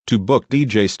To book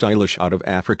DJ Stylish out of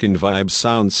African VYBZ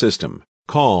Sound System,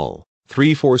 call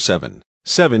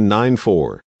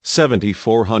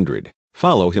 347-794-7400.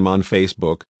 Follow him on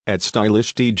Facebook at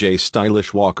Stylish DJ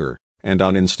Stylish Walker and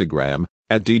on Instagram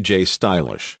at DJ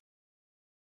Stylish.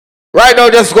 Right now,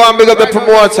 just go and big up the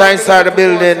promoter inside the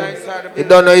building. You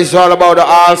don't know it's all about the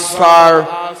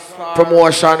Allstar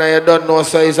promotion, and you don't know,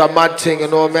 so it's a mad thing, you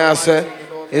know what I say?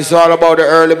 It's all about the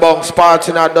early bunks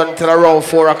party, not done till around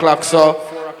 4 o'clock, so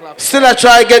still I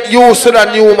try to get used to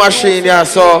the new machine, yeah,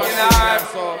 so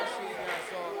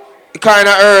kind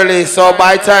of early, so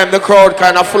by the time the crowd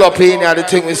kind of full up in here, the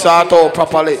thing we sort out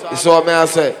properly, you see what I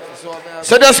say?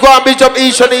 So just go and beat up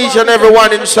each and every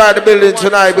one inside the building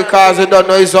tonight, because you don't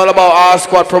know it's all about our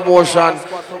squad promotion,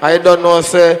 and you don't know,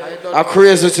 say, a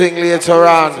crazy thing later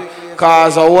on.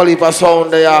 Cause a whole heap of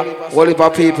sound there, a whole heap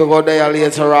of people go there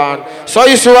later on. So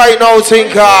you see right now,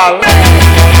 think all.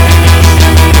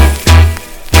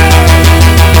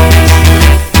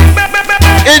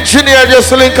 Engineer,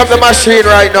 just link up the machine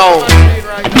right now.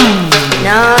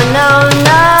 No, no,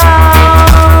 no.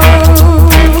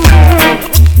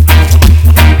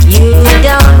 You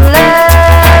don't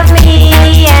love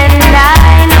me, and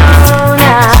I know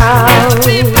now.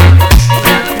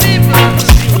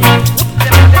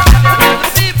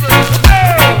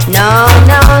 No,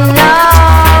 no, no.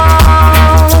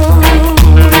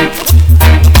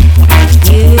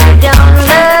 You don't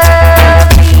love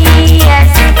me, yes,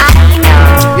 I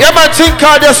know. Yeah, man, think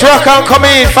I'll just rock and come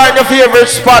in, find your favorite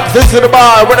spot, visit the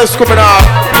bar when it's coming out.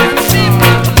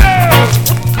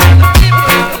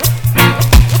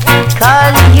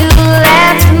 Cause you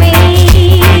left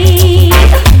me,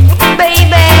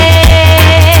 baby,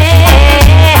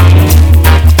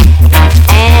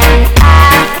 and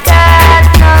I've got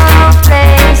no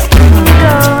place to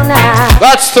go now.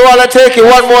 That's to all I take it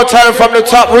one more time from the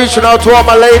top, reaching out to all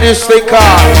my ladies, think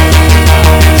hard.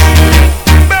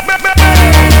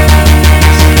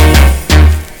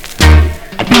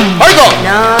 Here we go.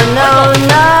 No, no,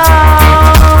 no.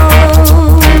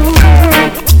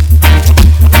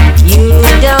 You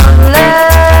don't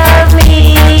love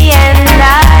me, and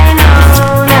I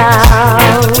know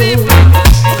now.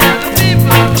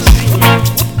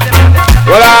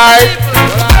 Well,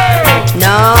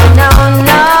 No, no,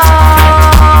 no.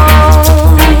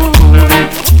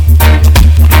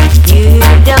 You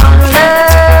don't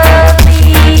love me,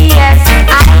 yes,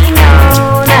 I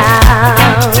know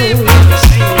now.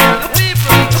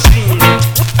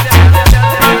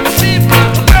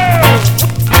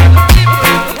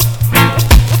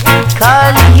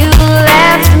 Cause you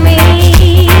left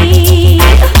me,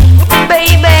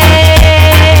 baby,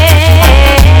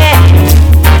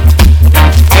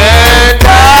 and I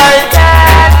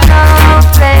got no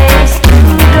place to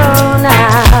go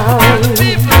now.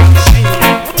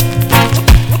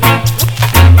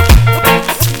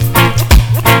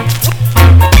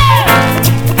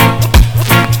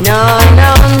 No,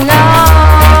 no, no.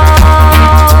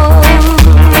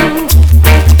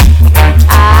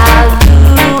 I'll do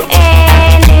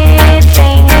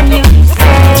anything you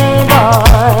say,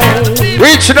 boy.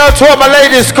 reaching out to all my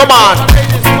ladies, come on.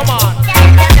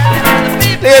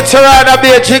 Later on, I'll be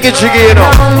a jiggy, you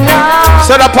know.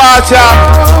 So the party,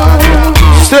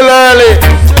 still early.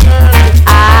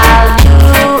 I'll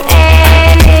do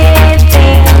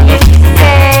anything you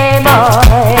say,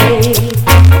 boy.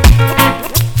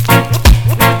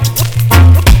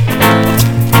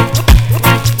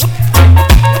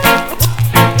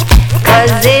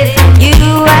 Cause if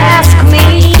you ask me,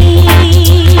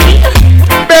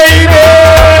 Baby,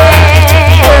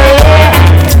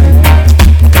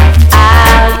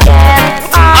 I'll get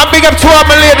I'm big up to all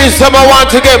my ladies that want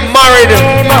to get married,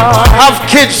 have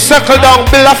kids, settle down,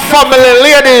 build a family,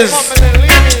 ladies.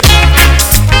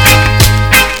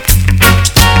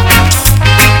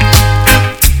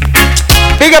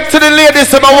 Big up to the ladies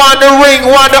that want the ring,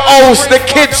 want the house, the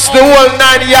kids, the whole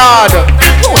 9 yard.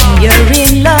 When you're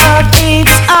in love,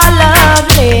 it's a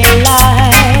lovely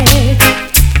life.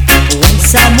 When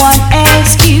someone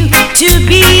asks you to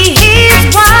be his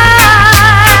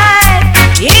wife,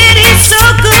 it is so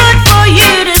good for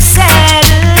you to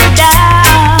settle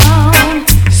down.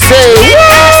 Say It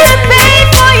doesn't pay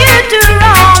for you to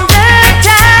roam the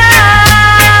town.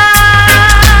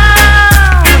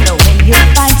 When you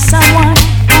find someone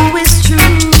who is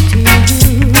true to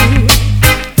you,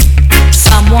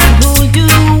 someone who'll do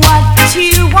what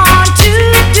you want to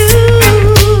do,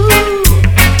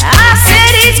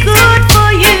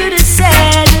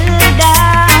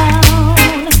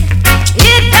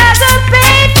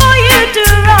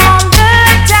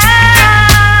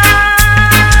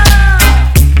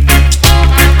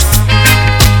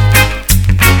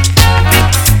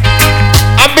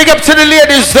 up to the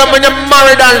ladies them when you're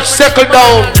married and settle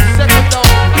down.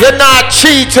 You're not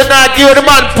cheat, you're not give the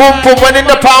man pum pum when in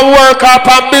the pan work or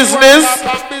pan business.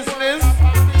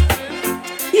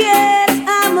 Yes,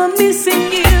 I'm a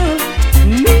missing you.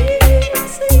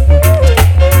 Missing you.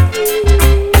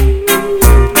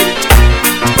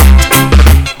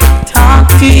 Talk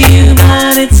to you,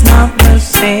 but it's not the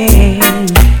same.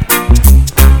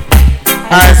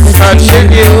 I'm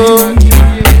touching you.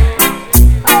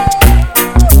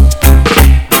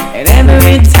 And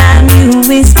every time you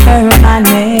whisper my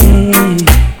name,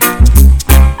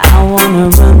 I wanna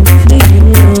run to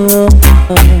you.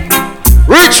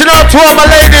 Reaching out to all my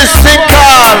ladies, sing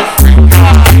call.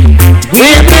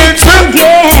 We've been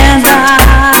together.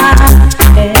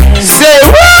 Say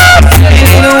what? It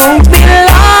won't be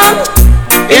long.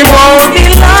 It won't be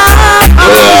long.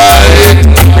 right.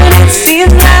 But it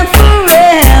seems like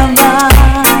forever.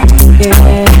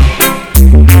 Yeah.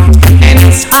 And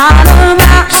it's hard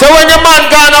about. So when your man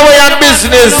gone away on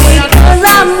business, Because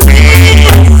I'm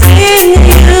missing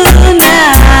you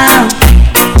now.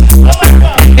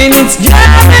 And it's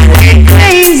driving me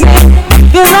crazy.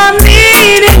 Cause I'm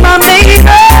needing my baby.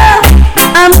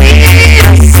 I'm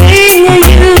missing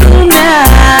you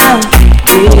now.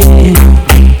 Yeah.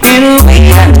 And we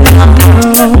are not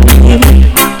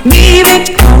me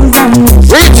because I'm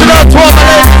reaching out to all my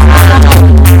ladies.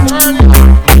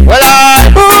 Well,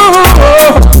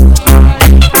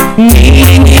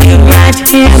 needing you right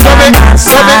here by my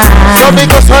side. so me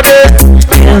go Sunday.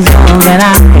 Feels all that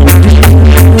I can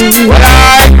do.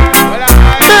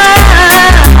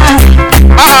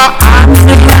 I'm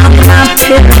around my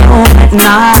pillow at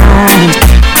night.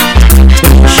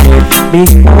 It should be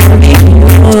holding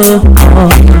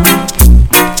you.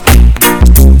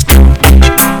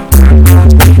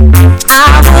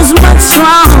 I was much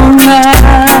stronger.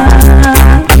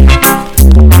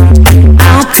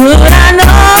 How could I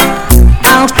know?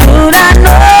 How could I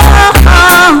know?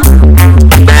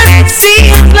 But it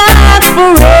seems like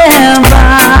forever.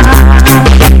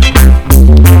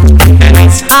 And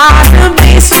it's hard to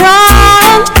be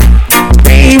strong,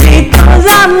 baby, cause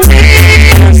I'm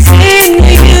missing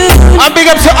you. I'm big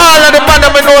up to all of the man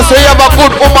that know so you have a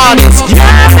good woman.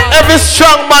 Every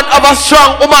strong man have a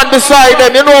strong woman beside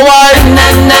them. You know why? Na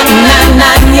na na na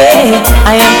yeah.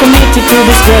 I am committed to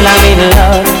this girl I'm in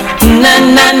love. Na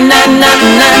na na na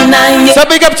na na yeah. So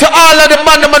big up to all of the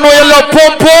man that know you love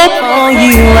pum pum. For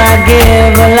you I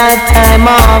give a lifetime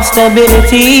of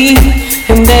stability,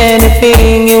 and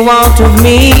anything you want of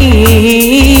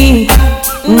me.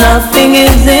 Nothing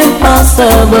is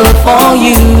impossible for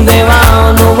you. There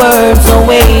are no words or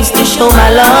ways to show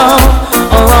my love,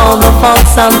 or all the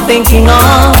thoughts I'm thinking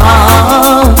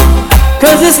of.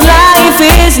 Cause this life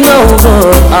is no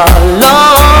good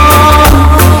alone.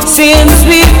 Since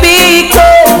we've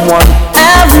become one,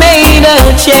 I've made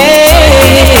a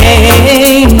change.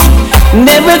 And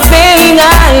everything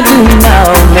I do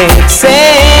now makes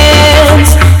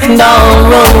sense. And all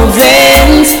roads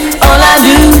end, all I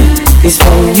do is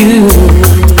for you.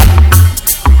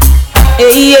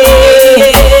 Hey,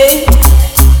 yeah.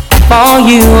 For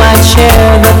you I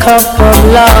share the cup of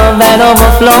love that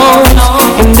overflows,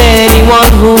 and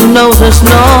anyone who knows us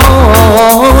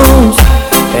knows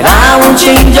that I won't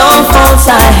change all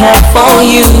faults I have for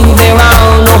you. There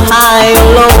are no high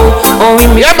or low or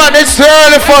in Yeah man, it's the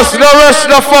early first, no rush,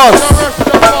 no fuss.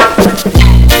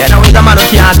 You know it's a man who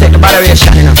can't take the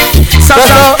botheration, you know. So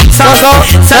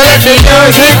let the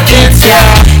music hit ya.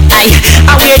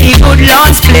 I wear the good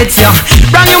Lord splits ya.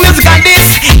 Brand new music on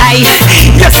this.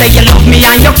 You say you love me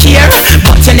and you care,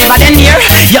 but you never then near.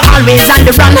 You're always on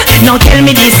the run. Now tell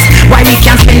me this, why we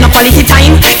can't spend no quality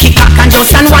time? Kick back and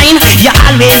just unwind. You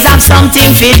always have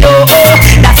something to do.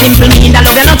 That simple mean that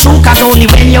love you not true, cause only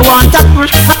when you want to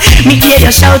me hear you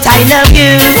shout I love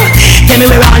you. Tell me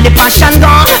where all the passion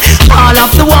gone, all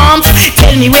of the warmth.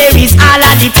 Tell me where is all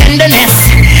of the tenderness.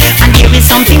 And there is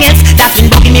something else that's been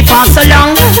bugging me for so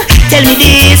long. Tell me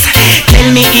this, tell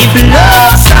me if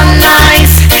love's so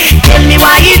nice. Tell me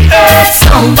why it hurts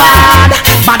so bad.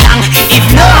 Badang, if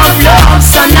love's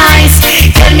so nice.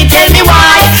 Tell me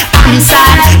why I'm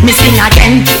sad. Me sing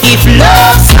again, if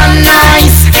love's so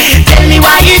nice. Tell me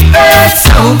why it hurts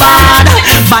so bad.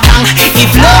 Badang,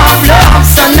 if love's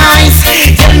so nice.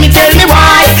 Tell me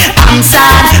why I'm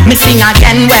sad. Me sing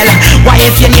again, well, why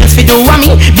if your nails fi do a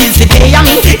me, bills fi pay a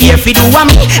me, ear fi do a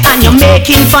me, and you're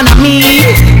making fun of me,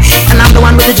 and I'm the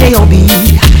one with the J.O.B.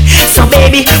 So So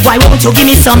baby, why won't you give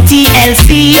me some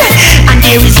TLC? And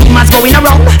there is rumors going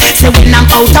around, say when I'm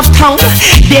out of town,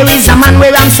 there is a man where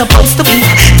I'm supposed to be.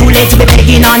 Too late to be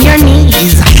begging on your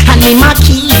knees. Hand me my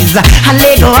keys and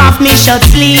let go off me shirt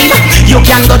sleeve. You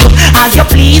can go do as you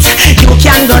please. You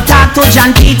can go talk to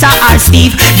John, Peter or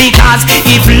Steve. Because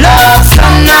if love's so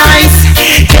nice,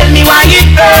 tell me why it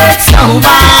hurts so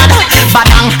bad. But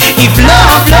if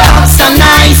love's so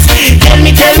nice, tell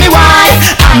me why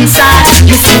I'm sad.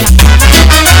 You see,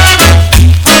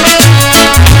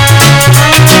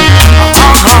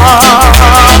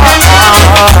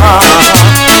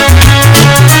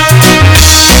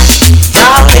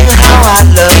 darling, how I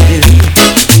love you.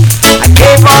 I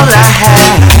gave all I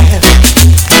had.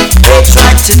 They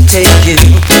tried to take you,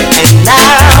 and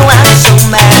now I'm so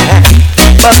mad.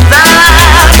 But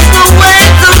that's the way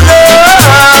to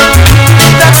love.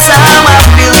 That's how I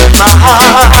feel in my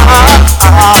heart.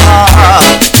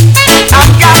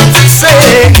 I've got to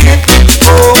say,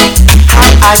 oh,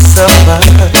 how I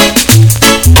suffered.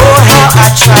 Oh, how I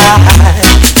tried.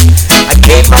 I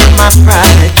gave up my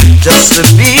pride just to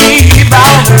be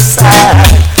by her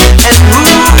side. And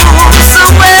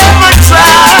whosoever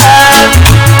tried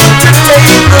to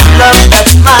take the love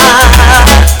that's mine,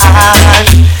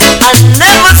 I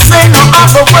never say no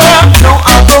other word, no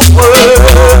other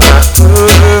word.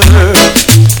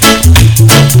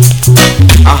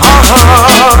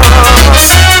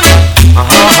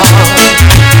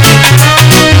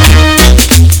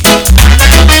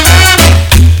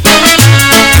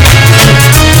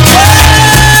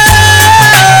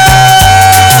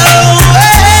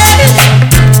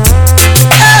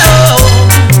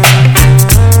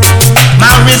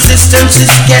 Resistance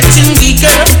is getting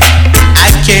weaker.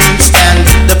 I can't stand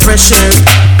the pressure.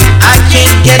 I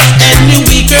can't get any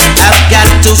weaker. I've got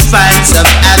to find some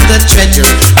other treasure.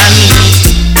 I need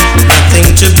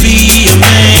nothing to be a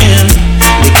man,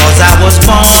 because I was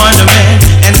born a man,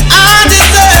 and I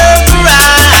deserve the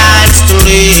rights to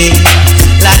live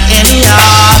like any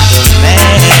other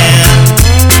man.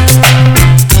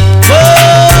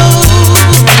 Oh,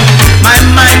 my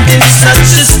mind in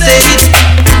such a state.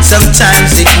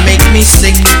 Sometimes it make me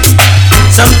sick.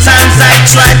 Sometimes I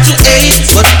try to aid,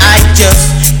 but I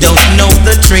just don't know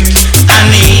the trick. I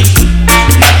need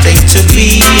nothing to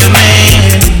be a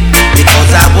man,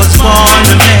 because I was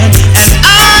born a man, and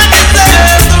I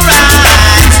deserve the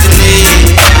right to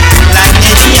live like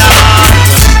any other.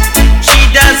 She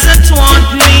doesn't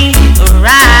want me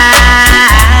around.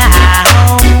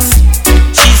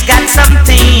 She's got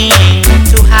something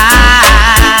to hide.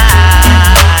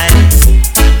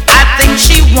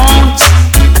 She wants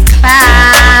a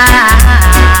clown,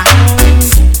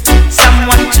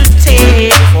 someone to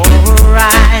take for a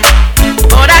ride.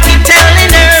 But I keep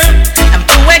telling her I'm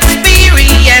too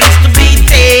experienced to be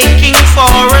taking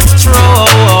for a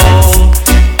stroll.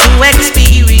 Too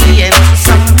experienced for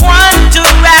someone to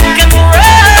rock and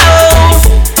roll.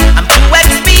 I'm too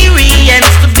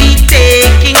experienced to be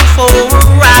taking for a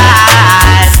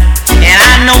ride, and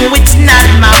I know it's not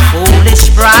my foolish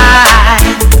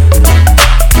pride.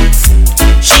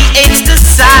 It's the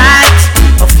sight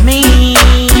of me,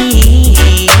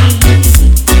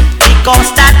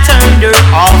 because that turned her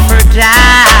off or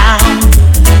down.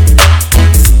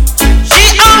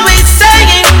 She always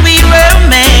saying we were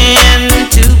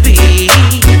meant to be.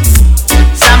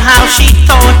 Somehow she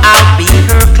thought I'd be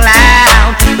her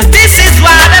clown. But this is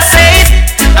what I said,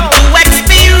 I'm too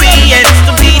experienced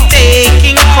to be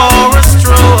taking for a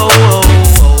stroll.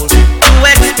 Too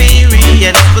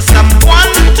experienced for someone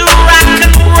to rock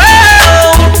and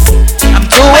roll. I'm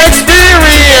too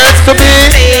experienced to be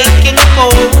taking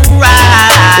for a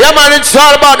ride. Yeah man, it's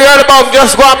all about the other bug.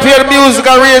 Just go and play the music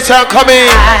and race and come in.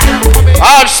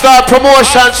 Allstar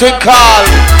Promotions in call.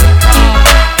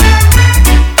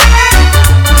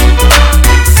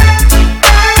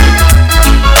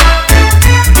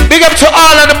 Big up to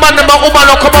all of the man and woman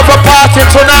who come up for party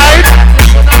tonight.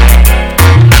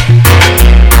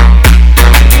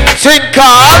 Sing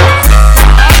call.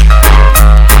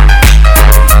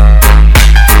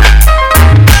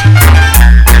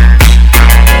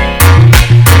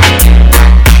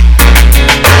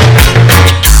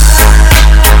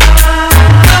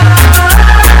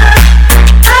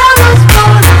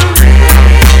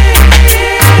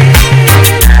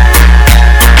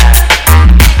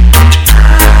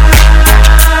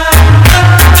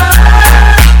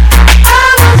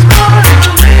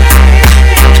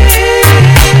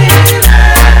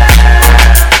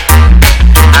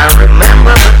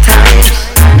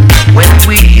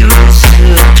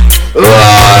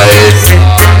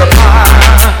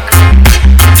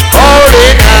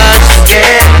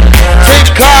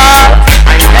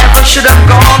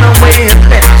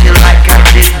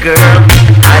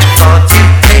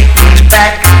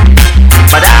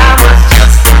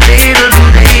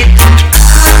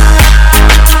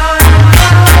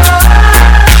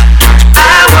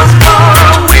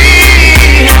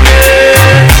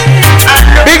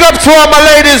 to all my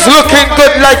ladies looking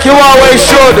good like you always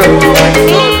should.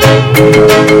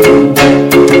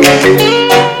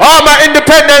 All my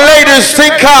independent ladies,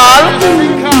 think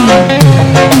hard.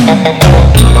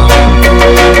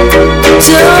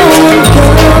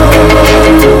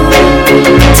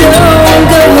 Don't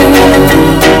go.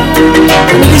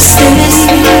 Listen.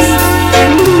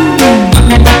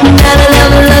 Now that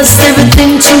I've lost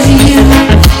everything to you,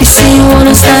 you say you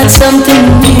wanna start something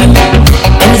new,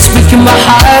 and it's breaking my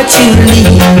heart to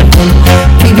leave.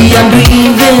 Baby, I'm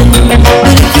grieving,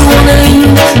 but if you wanna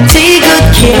leave, take good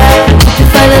care. You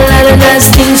find a lot of nice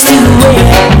things to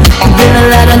wear, and then a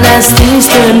lot of nice things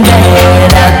turn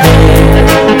bad out there.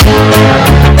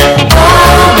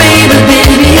 Oh,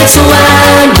 baby, it's a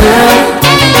wild world.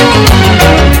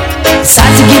 It's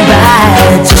hard to get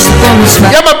by, just upon the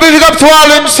smile. Yeah, man, big up to all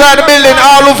inside the building,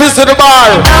 all who visit the bar.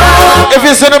 If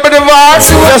you see the bar,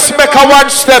 just make a one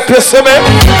step, you see me?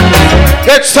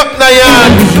 Get something in your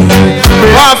hand.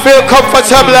 Want to feel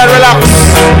comfortable and relax.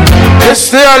 It's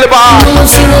the early bar. I've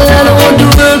seen a lot of what the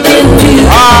world can do,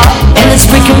 and it's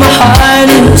breaking my heart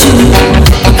in two,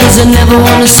 because I never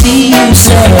want to see you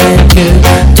sad, girl.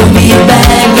 Don't be a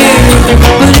bad girl,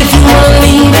 but if you want to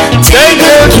leave, take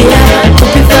good care.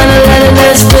 Hope you find a lot of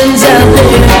nice friends out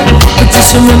there, but just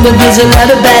remember there's a lot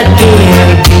of bad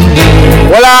hair.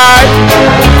 Well, oh,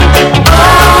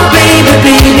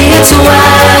 baby, it's a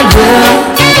wild world.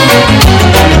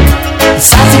 It's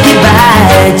hard to get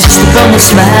by, just upon a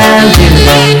smile,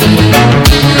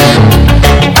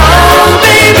 oh,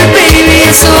 baby,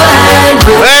 it's a wild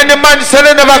world. when the man said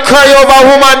they never cry over a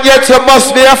woman yet, you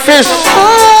must be a fish.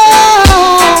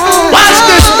 Watch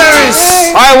this, Maris.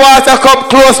 I want to come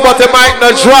close, but they might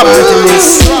not drop.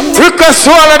 Because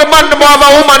swallow the man more of a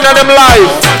woman than them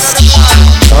life.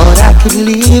 Thought I could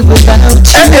live without you.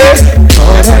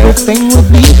 Thought everything would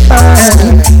be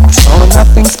fine. Saw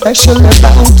nothing special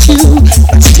about you,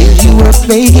 but still you were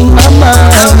plaguing my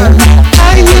mind.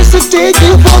 I used to take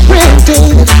you for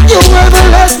granted. You were the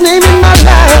last name in my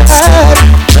life.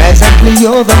 Presently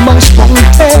you're the most wanted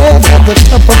at the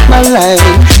top of my life.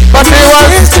 But it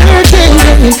was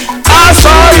yesterday I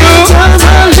saw you.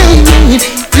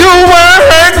 You were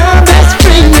my best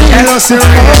friend. Hello, sir.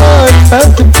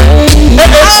 Felt the pain.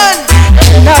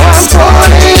 Now I'm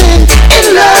falling in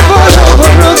love all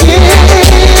over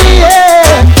again.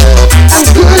 Yeah. I'm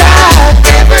good, I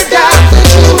never doubt that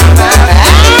you were mine.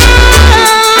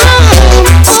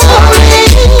 I'm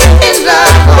falling in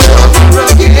love all over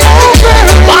again.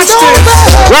 Watch this.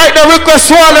 right now. We can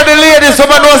swallow the ladies.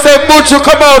 Someone will say, Butch, you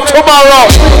come out tomorrow.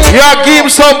 You give him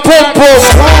some pum pum.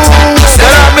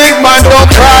 Then a big man don't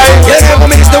cry. You never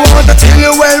miss the water till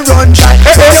you well run dry.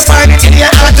 You find it in your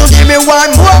heart to give me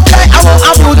one more try. I won't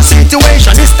approve the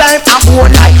situation. This time I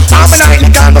won't lie. I'm a night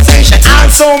in the conversation.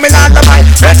 Also me not the mind.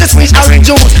 Fresh sweet orange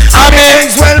juice. I'm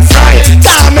eggs well fried.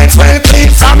 Garments well clean.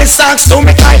 From his socks to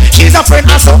me tie. She's a friend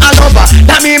also a lover.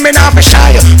 That mean me not be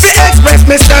shy. We express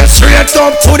myself straight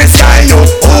up to the sky. You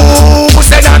ooh,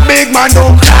 say that big man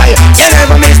don't cry. You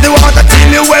never miss the water till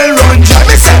you well run dry.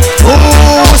 Me say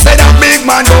ooh, say that big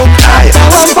man don't cry.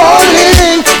 Now I'm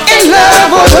falling in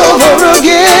love all over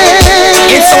again.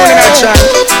 It's only natural.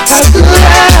 How could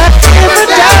I ever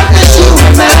doubt that you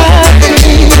were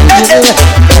mine?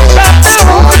 I'm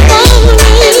falling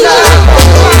in love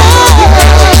all over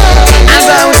again. As I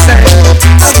was saying,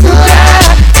 how could I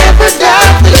ever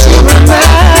doubt that you were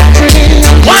mine?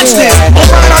 watch this.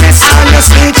 Woman on this hand, you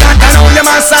sweet chat and only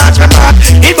massage me back.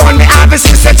 It burn me happy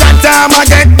since the time I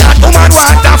get that. Woman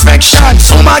want affection,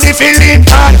 somebody feel it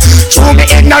bad. Show me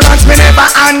ignorance, me never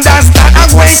understand. I'm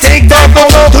going to take that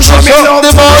to show me love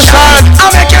devotion. I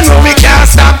make you know we can't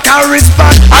stop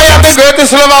correspond. I am the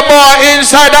greatest lover boy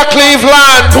inside of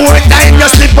Cleveland. More time you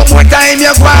slip up, more time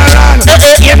you go around.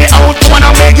 Hear me out,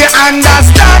 wanna make you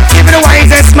understand. Even the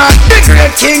wisest man, the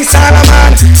great King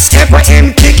Solomon. Step with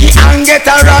him picky and get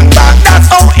a wrong back. That's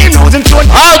how he knows him to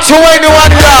Out to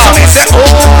anyone so now. me say,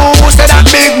 oh, say that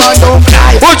big man don't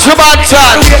cry. Put your man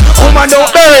on. Woman don't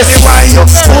Yes. why you.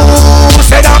 Oh,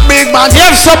 say that big man. You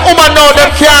have some woman now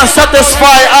that can't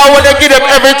satisfy. I want to give them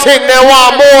everything they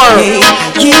want more.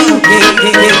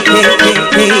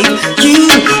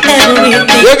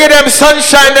 You give them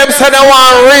sunshine, them say they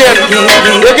want rain.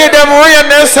 You give them rain,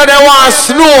 them say they want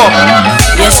snow.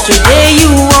 Yesterday you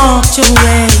walked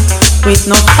away with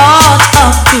no thought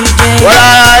of today,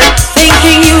 Right?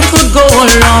 thinking you could go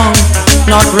along,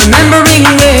 not remembering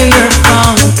where you're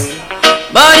from.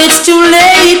 But it's too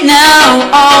late now,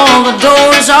 all the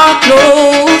doors are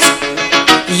closed.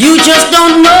 You just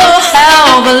don't know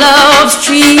how the love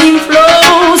stream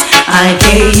flows. I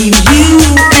gave you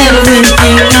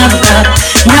everything I've got,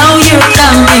 now you're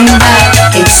coming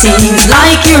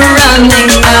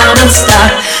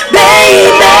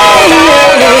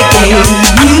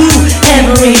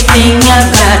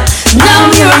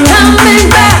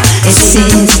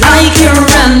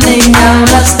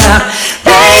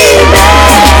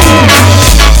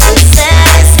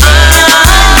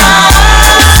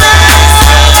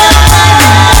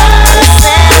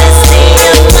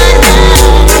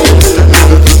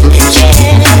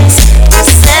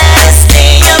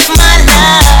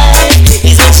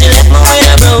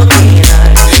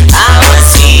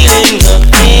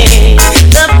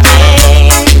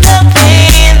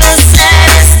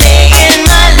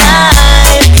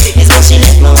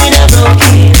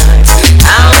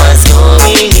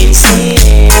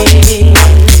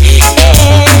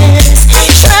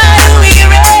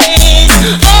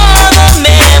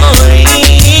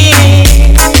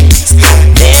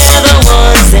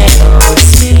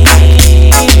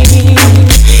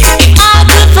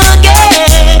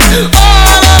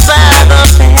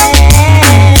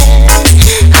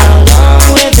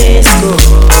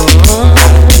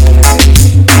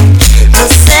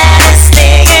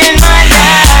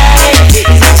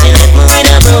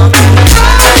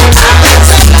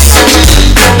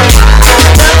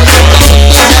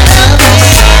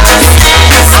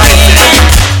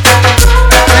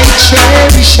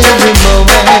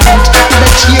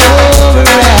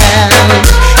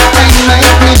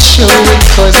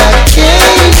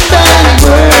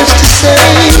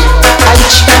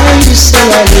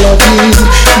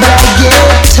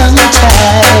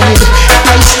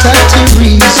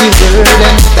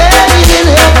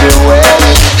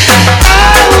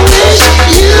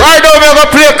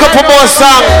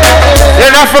song.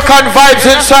 Then African vibes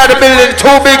inside the building.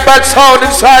 Too big bad sound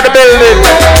inside the building.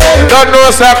 Don't know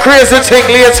some crazy thing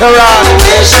later on.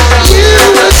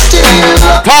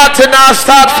 Party now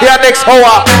start for your next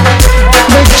hour.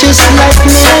 But just like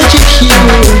magic you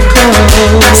come.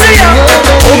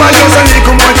 Oh my God, I need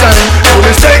more time. You've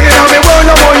been taking on me world,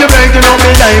 no more you're breaking on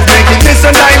me life. Making this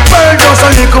a life world, just a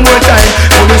little more time.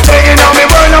 You've been taking on me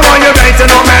world, no more you're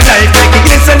breaking on my life. Making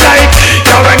this a life.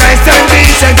 You're a nice and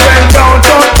decent, well down,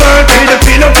 top bird. Feel the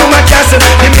feel up to my castle.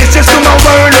 The misses to my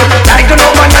world. Like the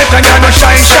number night, and you're no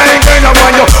shine, shine. Girl, I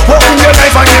want you walk in your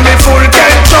life and give me full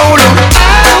control.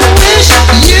 I wish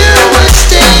you would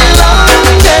stay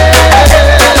longer.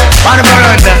 On the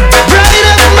veranda. Bright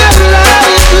up my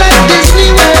life like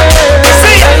Disney World.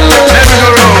 See ya. Never go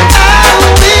wrong. I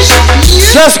wish you.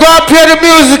 Just go and play the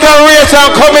music and wait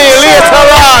and come in later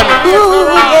on.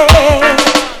 Ooh, yeah.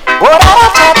 Oh,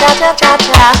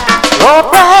 cha-cha-cha-cha-cha. Oh,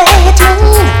 brighten.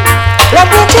 Let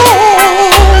me tell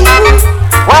you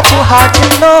what you have to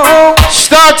know.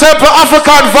 Start up for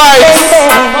African vibes.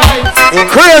 Baby.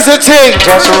 Crazy thing.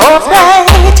 Just oh,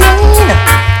 brighten.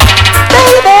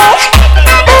 Baby.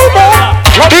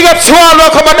 Big up to all who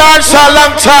come and dance a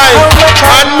long time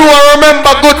and know and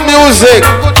remember good music.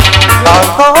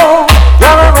 Although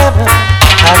you're a rebel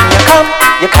and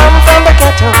you come from the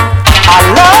ghetto, I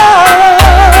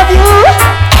love you,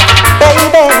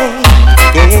 baby.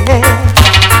 Yeah.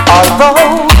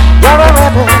 Although you're a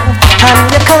rebel and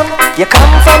you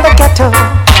come from the ghetto,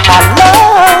 I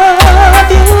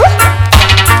love you,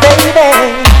 baby.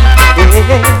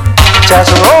 Yeah.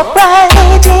 Just roll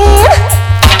right in.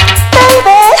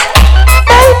 Baby,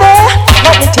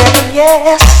 let me tell you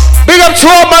yes. Big up to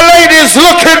all my ladies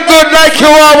looking good like you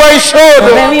always should.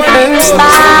 The very first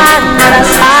time that I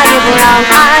saw you brown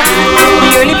eyes,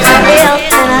 your lips were pale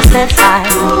and I said hi.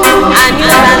 I knew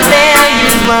right there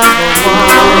you were the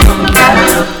one.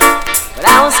 But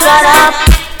I was caught up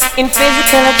in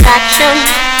physical attraction,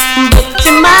 but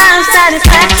to my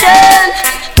satisfaction,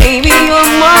 baby, you're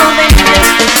more than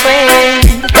just a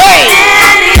friend. Hey!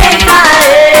 And if I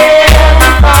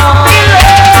ever fall in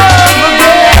love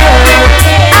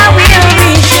again, I will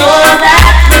be sure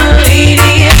that the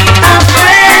lady is a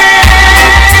friend.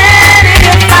 And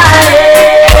if I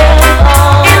ever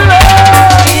fall in love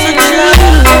again,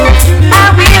 I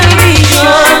will be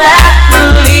sure that the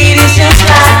lady's just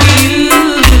like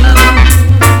you.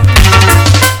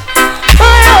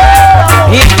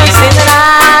 If I say that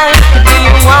I could be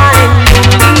your one and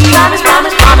only,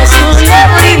 promise you'll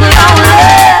never leave me lonely.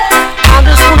 I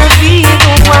just wanna be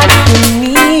the one you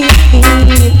need.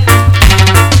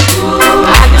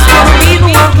 I just wanna be the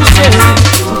one who serves you.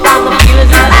 To find the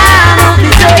feelings that I don't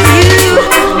deserve you.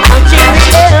 I'll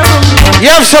cherish evermore. You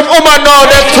have some woman now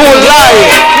that too lie.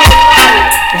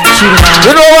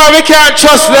 You know why we can't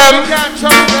trust them?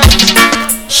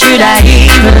 Should I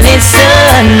even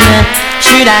listen?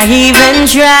 Should I even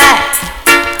try?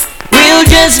 We'll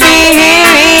just be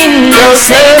hearing the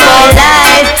same old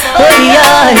lies. Oh,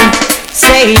 yeah.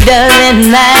 Say it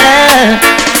doesn't matter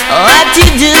what you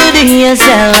do to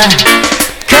yourself,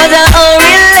 'cause our whole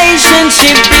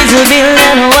relationship is built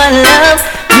on one love.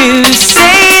 You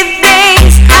say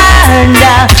things aren't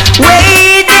the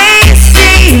way they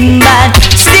seem, but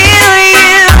still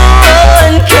you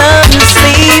won't come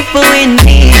sleep with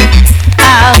me.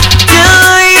 How do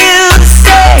you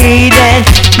say that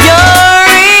you're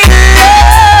in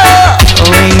love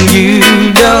when you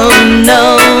don't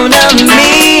know the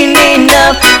meaning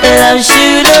of love?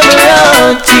 Should have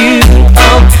brought you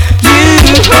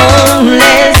home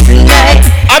last night.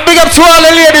 I big up to all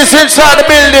the ladies inside the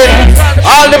building,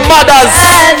 all the mothers,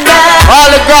 all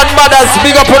the grandmothers.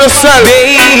 Big up on yourself.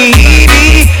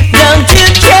 Baby, don't you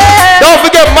care? Don't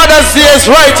forget Mother's Day is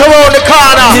right around the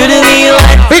corner. Do to me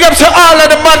what? Big up to all of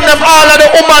the man, all of the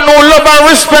women who love and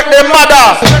respect their mother.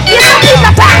 You some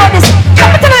people talk about this.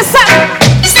 Come to me, son.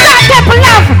 Start temple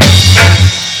love.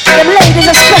 Them ladies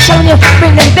are special when you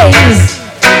bring them babies.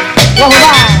 Whoa,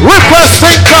 wow.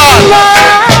 Requesting call.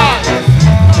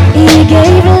 He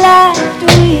gave life to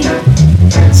me.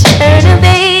 Turn a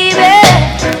baby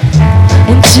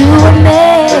into a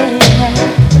man.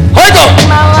 Hold up.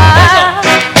 My wife,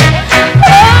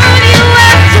 all you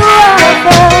have to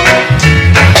offer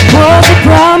was the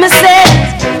promises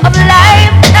of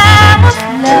lifetime of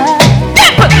love.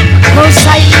 'Cause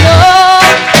I know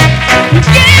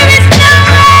there is no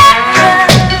other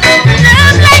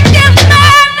love like your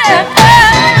mother.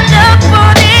 Love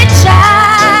for the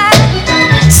child,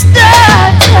 star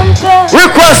temper.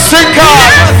 Requesting call.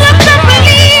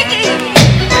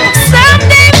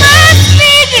 Someday must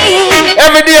be.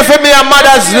 Every day for me and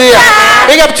Mother's Day.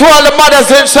 Big up to all the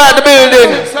mothers inside the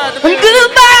building. When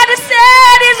goodbye to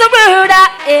sad is a word I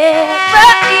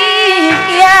ever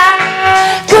hear.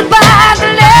 Goodbye to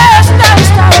love, star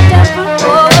temple.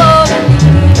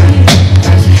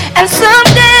 And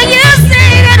someday you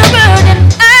sing a word and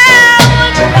I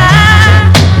will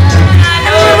cry.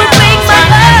 And we will make my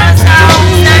love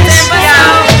sound. Star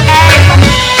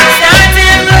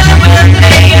Temple will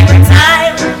play every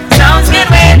time. Sounds good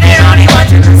when they're only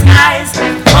watching the skies.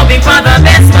 Hoping for the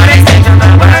best, but expect for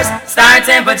the worst. Star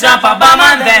Temple drop a bomb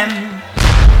on them.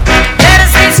 Let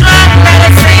us stay strong, let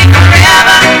us stay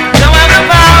forever. Don't have the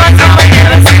power, so we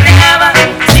never say never.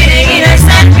 Sitting in a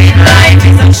sandpit, life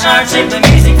is a short trip. The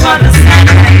music for the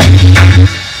sunlight.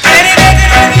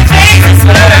 Elevated every face is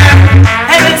blur.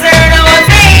 And we turn our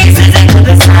faces into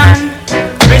the sun.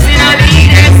 Pressing our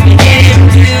leaders, we get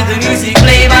into the music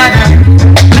play by the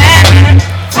man.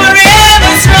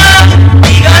 Forever strong,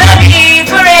 we gonna be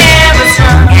forever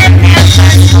strong. And never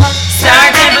stop.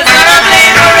 Star Temple's gonna play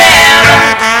forever,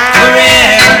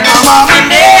 forever,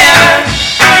 and ever.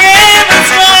 Forever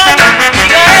strong, we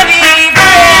gonna be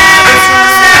forever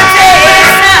strong.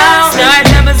 Star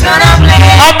Temple's gonna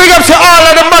play. I'm big up to all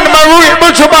of the man, my root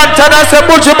Butcher Bantan. I said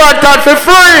Butcher Bantan for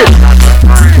free.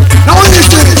 Now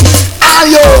listen, all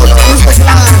you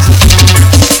specialize,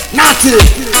 native,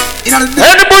 you know the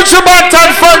Any Butcher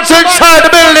Bantan fans inside the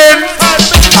building.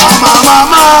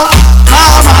 mama,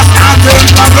 standing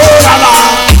for Rola,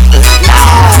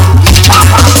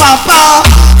 papa,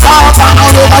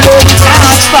 all over the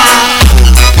transfer.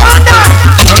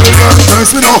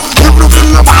 First, we know, if you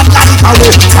feel the bad guy, we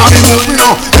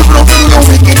know, if you feel the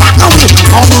wicked, on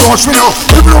the rush, we know,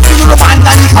 if you feel the bad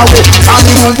guy,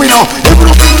 we know, if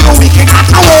you feel the wicked, and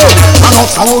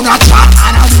also not chat,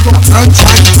 and I will go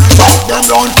sunshine, talk them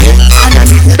down, and then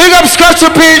Big up Scotch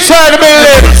P inside the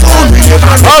building.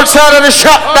 Outside of the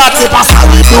shop, that's it.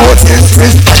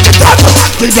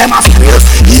 Give them a square,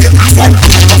 give them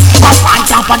on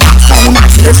top of that sound at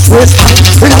this first time.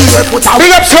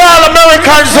 Big up to all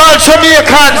Americans, all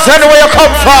Jamaicans, anywhere you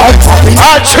come from.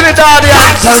 All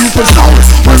Trinidadians,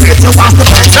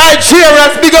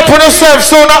 Nigerians, big up on yourself,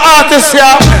 so no artists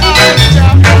here.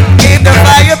 Keep the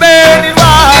fire burning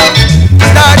wild.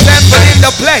 Star Temple in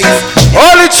the place.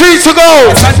 Only 3 to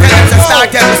go. Star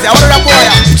Temple, say, what are the boy?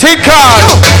 Tinkal.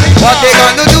 What they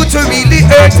gonna do to really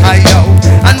hurt, I know.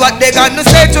 And what they gonna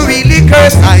say to really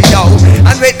curse, I know.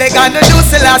 And what they gonna do,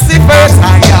 Selassie first,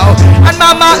 I know. And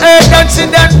Mama hurt and she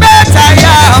done better, I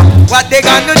know. What they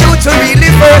gonna do to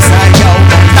really first, I know.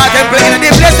 Start them playing in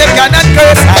the place they cannot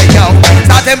curse, I know.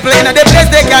 Start them playing in the place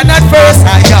they cannot first,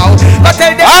 I know. But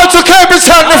tell them how to keep it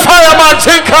on the fireman,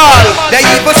 Tinkal. They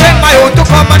even send my own to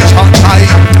come and chant time.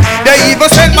 They even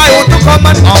send my own to come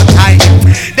and on time.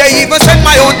 They even send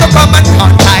my own to come and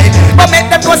on time. But make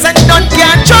them go send none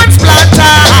can transplant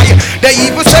I. They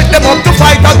even set them up to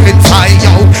fight against I,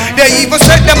 yo. They even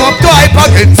set them up to hype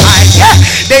against I, yeah.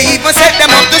 They even set them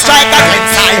up to strike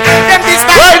against I. Them this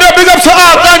time. Right now, big up to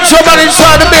all gunshot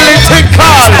inside the building,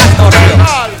 Tinkal.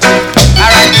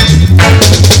 Alright.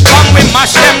 Come we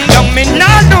mash them down, me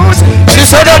not lose. She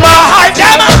said them a hype,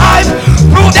 them a hype.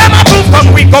 Prove them a proof,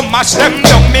 come we go mash them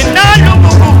down, me not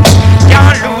lose.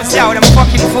 Can't lose, yo, them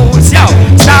fucking fools, yo.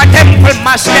 Star Temple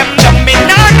mash them down, me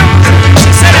not lose.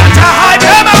 She said that's a hype,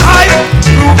 them a hype.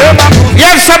 Prove them a proof.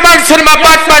 Yes, some man to them a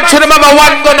bad man to them a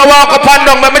one gonna walk up and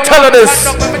down, let me tell you this.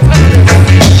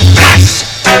 Gosh,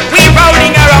 we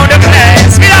rolling around the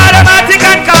place. With automatic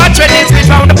and cartridges, we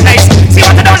found the place. See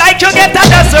what I don't like, you get a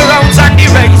dozen rounds on the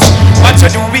race. What you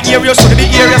do, we hear you, should be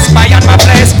here, you spy on my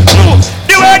place. Move,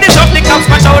 the word is up, the cops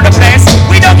match all the place.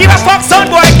 We don't give a fuck, son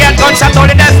boy, get gunshot all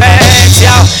in the face,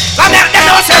 yo. Come out, they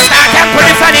don't say Star Temple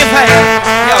if anything.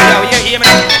 Yo, you hear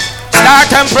me? Star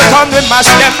Temple come, we mash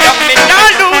them, young me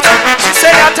not lose. She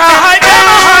said that I hide them,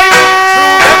 I hide.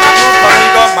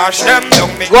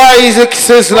 Why is it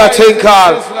Sizzler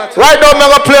Tinkal? Right now I'm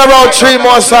gonna play around 3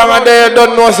 more songs and they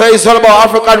don't know say it's all about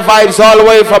African vibes all the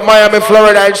way from Miami,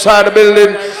 Florida inside the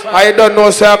building. I don't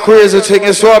know say a crazy thing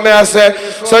is what me I say.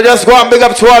 So just go and big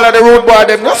up to all of the road boy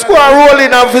them. Just go and roll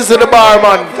in and visit the bar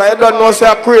man. I don't know say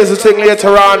a crazy thing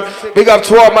later on. Big up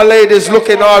to all my ladies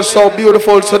looking all so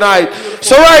beautiful tonight.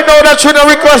 So right now that's a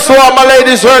request to all my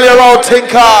ladies earlier around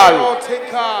Tinkal.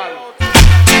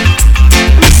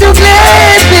 So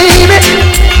glad, baby.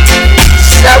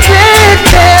 So glad,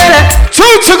 baby. 2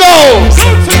 to go.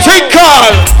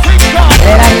 Tinkal.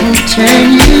 That I can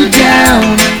turn you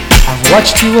down. I've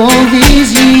watched you all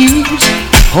these years,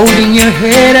 holding your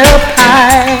head up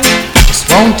high, just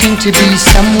wanting to be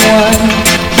someone.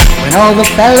 When all the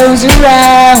fellows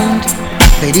around,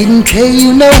 they didn't pay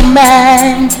you no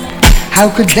mind. How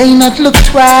could they not look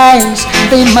twice?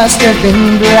 They must have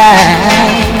been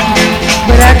blind.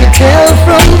 But I could tell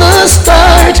from the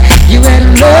start you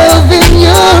had love in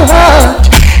your heart,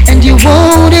 and you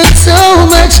wanted so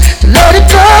much to let it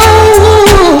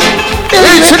go.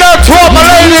 Reaching out to all my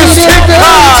ladies,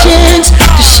 chance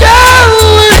to show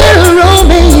a little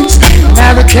romance.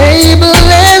 Now the table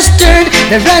has turned,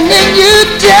 they're running you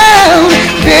down,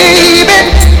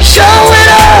 baby. Show it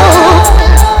all.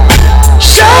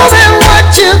 Show them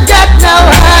what you got now,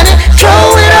 honey.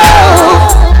 Throw it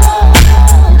all.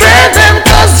 Grab them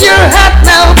 'cause you're hot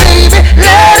now, baby.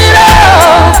 Let it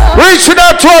all. Reaching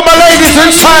out to all my ladies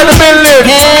inside the building.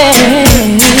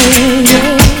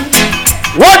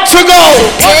 What to go?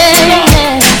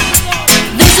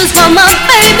 This is for my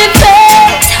baby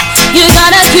face. You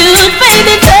got a cute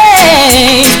baby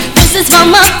face. This is for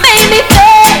my baby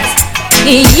face.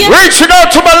 Reaching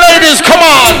out to my ladies, come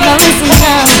on.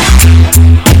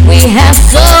 We have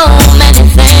so many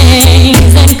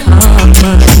things in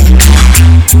common,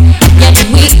 yet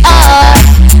we are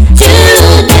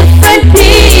two different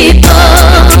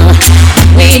people.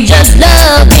 We just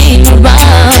love being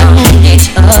around each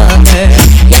other,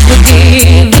 yet we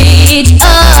give each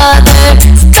other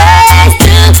space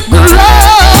to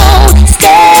grow,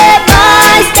 step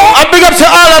by step. I big up to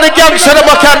all of the gangsters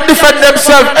that can defend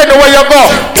themselves anywhere you go.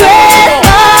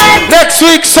 Next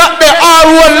week, Saturday,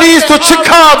 R1 leads to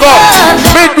Chicago.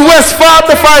 Midwest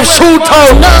 45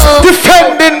 shootout.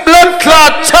 Defending blood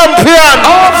clot champion.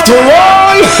 After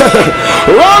all,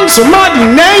 wrong somebody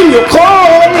name you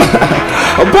call.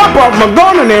 I pop up my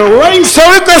gun and it rains. So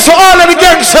request to all of the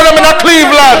gangsters in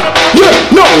Cleveland. Yeah,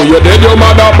 no, you dead your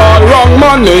mother ball. Wrong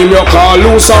man name you call.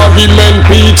 Loose argument,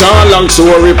 Peter long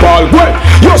story Paul. Well,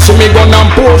 you see me gun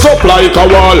and pose up like a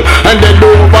wall, and then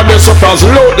over the surface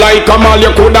load like a mall.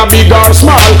 You coulda big or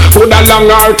small, coulda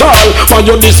long or tall. For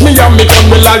you this me and me come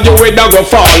will all you weather go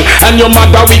fall. And your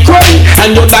mother we cry,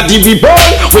 and your daddy we ball.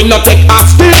 We not take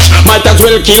hostage, might as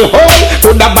well kill whole.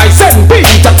 Coulda buy Saint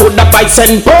Peter, coulda buy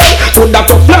Saint Paul. Coulda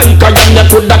to fly, cause you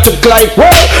coulda to like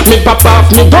wall. Me pop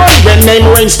off me gun when name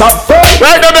rain stop fall.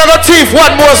 Right now they got Thief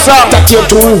one more song. That you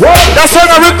too well. That's why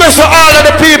I request to all of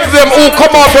the people them who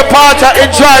come off the party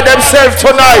enjoy themselves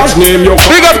tonight.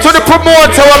 Big up to the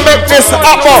promoter who make this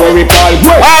happen.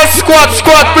 All squad,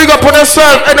 big up on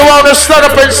yourself. Anyone who stand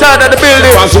up inside of the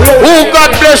building. Who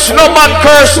God bless, no man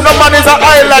curse, no man is an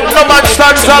island, no man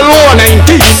stands alone.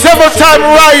 7 times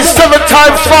rise, 7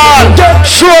 times fall.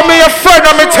 Show me a friend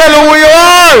and me tell you who you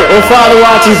are. Oh Father,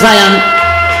 what is Zion?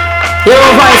 You're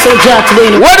a voice of Jah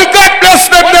today. What the God bless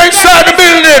them inside the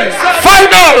building.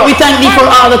 Final. We thank thee for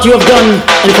all that you have done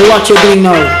and for what you're doing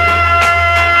now.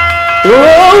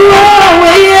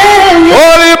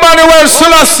 Holy Emmanuel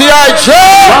Selassie,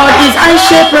 God is I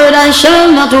shepherd, I shall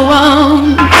not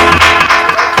want.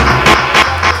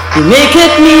 He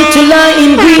maketh me to lie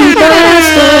in green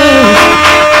pastures.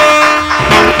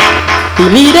 He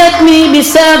leadeth me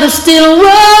beside the still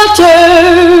water.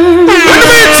 In the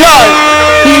meantime,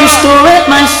 He restoreth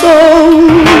my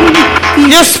soul.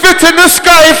 You spit in the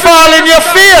sky, fall in your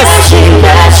face.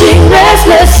 Dashing,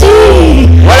 restless sea.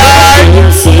 You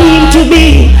seem to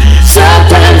be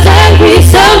sometimes angry,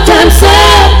 sometimes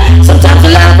sad, sometimes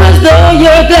you laugh as though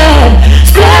you're glad.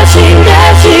 Splashing,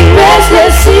 dashing,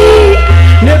 restless sea.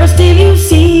 Never still you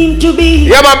seem to be.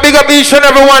 Yeah man, big up each and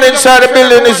everyone inside the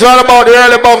building. It's all about the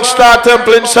early bunk star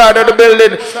temple inside of the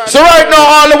building. So right now,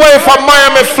 all the way from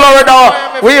Miami, Florida,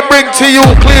 we bring to you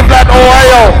Cleveland,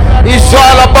 Ohio. It's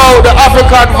all about the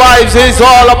African vibes. It's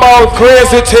all about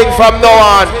crazy thing from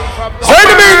now on. So in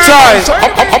the meantime,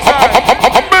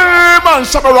 man,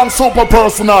 shop around super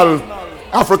personal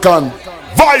African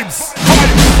vibes.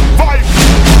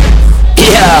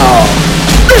 Yeah.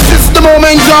 This is the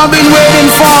moment you've been waiting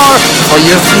for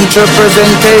your future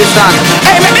presentation.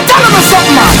 Hey, let me tell you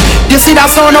something, man. You see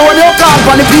that sound when you call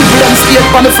for the people them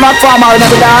skate on the platform or in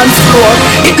the dance floor.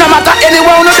 It no matter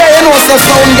anywhere on the day, you know, so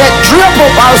sound get drip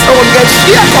up or sound get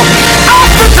shake up.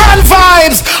 African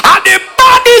vibes are the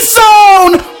body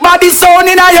sound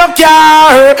in your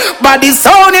car, body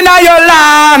sound in your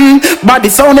land, body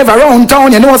sound ever around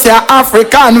town. You know, say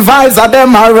African vibes are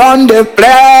them around the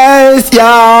place,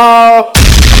 yo.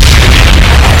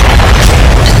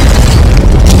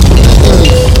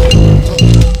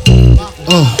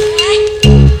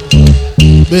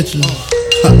 Bitches.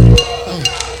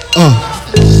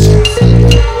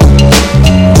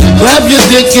 Grab your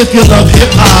dick if you love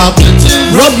hip hop.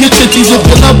 Rub your titties if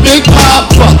you love Big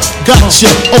Papa. Gotcha.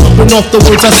 Open off the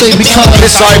words I say because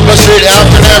Disciple shit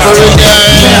after every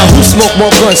game. Now who smoke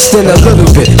more blunts than a little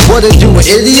bit? What are you, an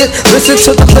idiot? Listen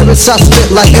to the lyrics I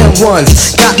spit like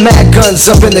M1s. Got mad guns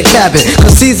up in the cabin,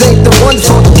 cause these ain't the ones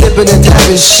for the dipping and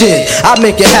dabbing shit. I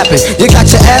make it happen. You got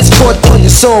your ass caught on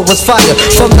your soul was fire.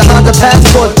 From the Honda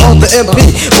Passport on the MP.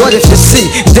 What if you see,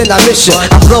 then I miss you. I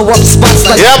blow up spots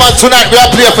like yeah man, tonight we are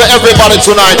playing for everybody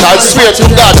tonight. I swear to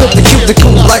God. Took the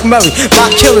cuticle like Murray. My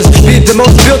killers be the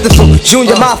most beautiful.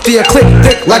 Junior Mafia click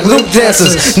thick like Luke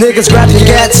dancers. Niggas grab your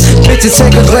gats. Bitches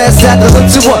take a glance at the look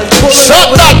to what? Shut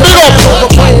that big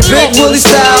up. Playing Big Willie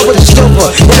style with a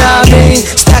chauffeur. You know what I mean?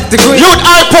 Stack the green. Youth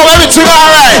iPhone, everything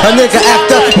alright. A nigga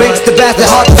actor makes the bastard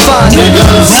hard to find.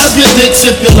 Niggas, grab your dicks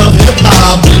if you love hip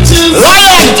hop. Bitches,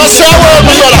 lion, let's say a word,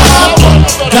 my brother.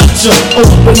 Gotcha.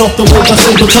 Open off the words I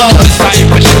say because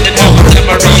nigga.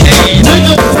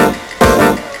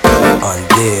 On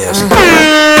this.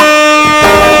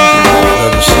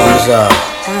 She's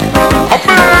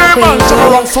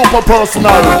super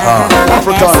personality.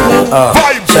 African.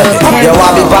 Yo, I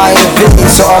be buying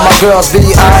V's, so all my girls be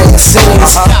eyeing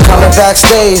scenes. Coming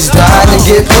backstage, dying to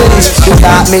get pleased. You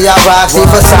got me, I rock me,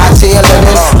 Versace and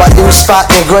linen. While you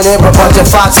spotting, grinning, a bunch of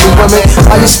foxy women.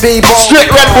 While you speedball,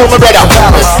 straight Red Bull, my brother.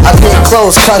 I get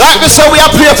close, cause like we say, we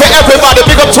are playing for everybody.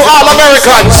 Big up to all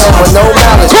Americans. With no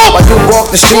malice, while you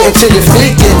walk the street until your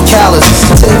feet get callous.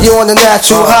 Take you on the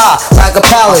natural high, like a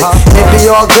pallet. It be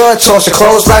all good, toss your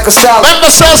clothes like a salad.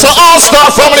 Remember, says an Allstar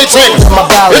family thing.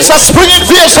 It's a spring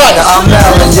invasion. I'm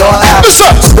Maryland, your ass.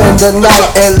 Spend the night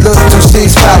and look through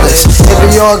these palettes. It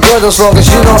be all good as long as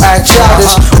you don't act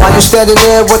childish. While you standing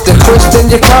there with the crisp in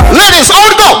your cup. Ladies, on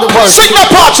go. Sing the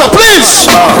part, please.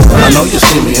 I know you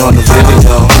see me on the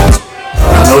video.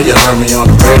 I know you heard me on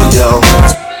the radio.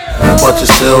 But you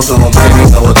still don't pay me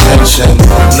no attention.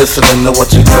 Listening to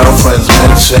what your girlfriends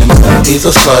mention. He's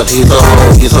a slut, he's a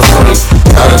hoe, he's a freak.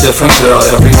 Got a different girl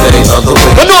every day of the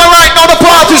week. You know right now the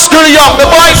party's still young. The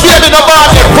boys get in the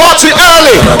party, party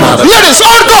early. Ladies,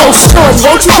 on go.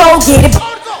 Won't you go get it?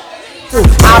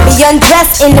 I'll be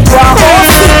undressed in the bra hole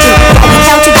see-through. I'll be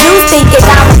counting dues thinking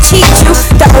I would cheat you.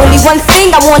 The only one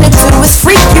thing I wanna do is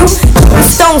freak you.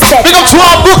 Stone set. Big up to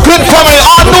our Brooklyn family,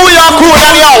 our New York crew in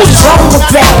the house.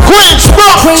 Queens,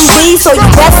 Bronx. Queen B, so you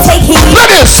best take heed.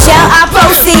 Ladies. Shall I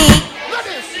proceed?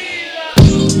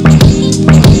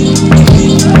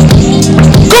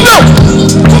 Come down.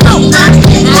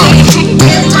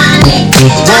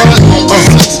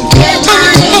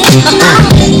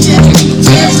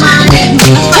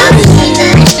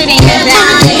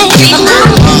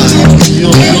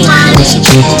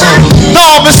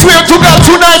 No, me swear to God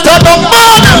tonight I don't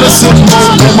mind. Listen,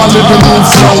 my living room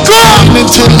flow.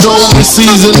 Nintendo with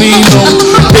seasonino.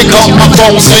 Pick up my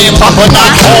phone saying Papa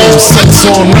not home. Sex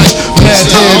on right, mad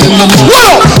head in the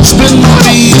mood. Spin my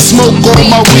beat, smoke on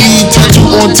my weed. Tattoo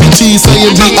on TT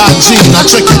saying B.I.G. Now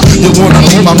check it, you wanna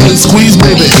be my man squeeze,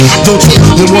 baby. Don't you?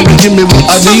 You wanna give me what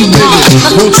I need, baby.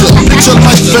 Won't you? Picture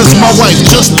life as my wife,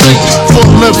 just think. Foot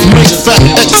left, make fat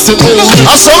X and O.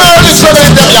 I saw early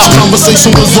today, yeah.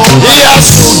 Conversation was on.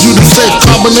 Yes. Told you the same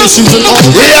combinations and all.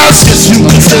 Yes. Yes, you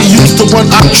can say you's the one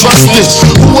I trusted.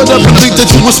 Who would ever think that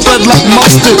you would spread like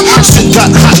mustard? Shit got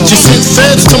hot, you sent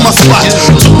feds to my spot.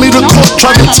 Took me to court,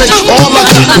 tried to take all I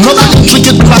got. Another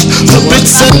intricate plot, the bitch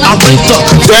said I raped her.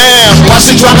 Damn, why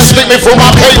she trying to stick me for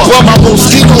my paper? My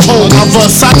Moschino home, my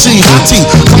Versace hottie.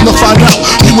 Come to find out,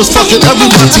 he was fucking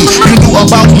everybody. You knew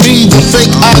about me, the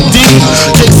fake ID.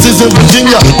 Cases in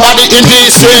Virginia, body in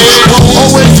DC. Won't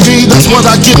always be, that's what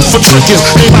I get for tricking.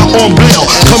 Ain't out on bail,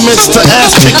 commence to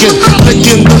ass kicking.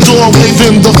 Licking the door,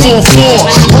 waving the 4-4.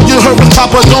 All you heard was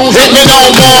Papa, don't hit me no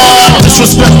more.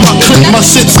 Disrespect my clip, my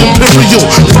shit's imperial.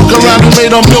 Fuck around and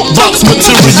made a milk box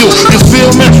material. You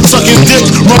feel me? Sucking dick,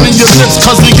 running your lips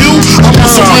cause of you. I'm on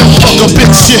some real fuck a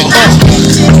bitch shit.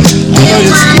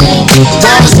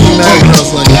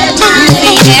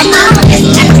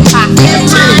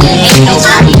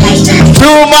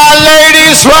 Do my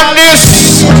ladies run this?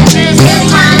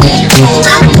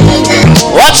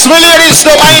 Watch me ladies,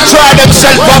 they might try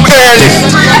themselves from early.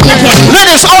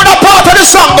 Ladies, all the part of the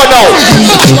song go now.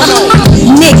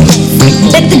 Nick,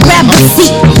 better grab a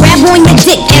seat. Grab on your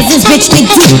dick as this bitch get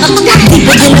deep.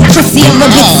 Deeper than the pussy of a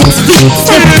bitch 6 feet.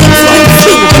 Stiff dicks on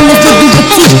feet in this little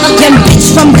petite. Young bitch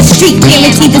from the street,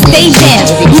 guaranteed to stay down.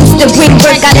 Used to bring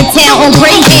work out of town on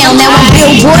Greyhound. Now I'm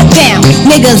Billboard bound.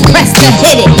 Niggas pressed to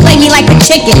hit it. Play me like a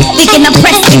chicken, thinking I'm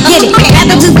pressed to get it.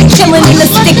 Rather just be chillin' in the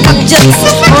stick up just.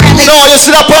 No, you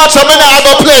see that part of me now, I'm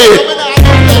gonna play it.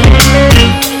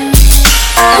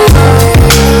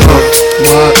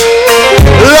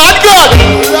 Lord God.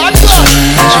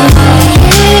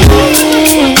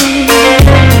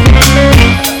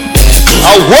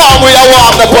 Warm we are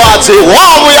warm the party.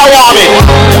 Warm we are warming.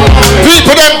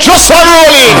 People them just are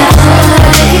rolling.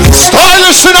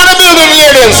 Stylish in the building,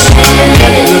 ladies.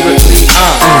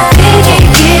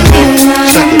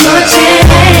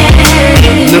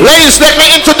 Ladies, let me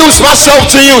introduce myself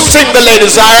to you. Sing the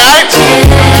ladies, alright?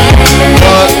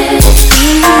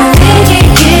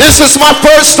 This is my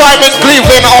first time in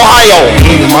Cleveland, Ohio.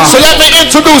 So let me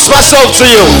introduce myself to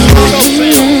you.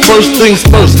 First things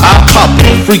first, I pop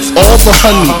freaks all the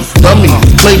honeys, dummies,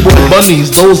 playboy bunnies,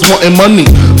 those wanting money.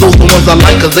 Those the ones I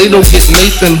like cause they don't get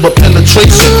Nathan but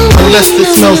penetration. Unless it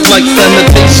smells like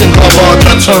sanitation. Garbage,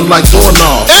 I turn like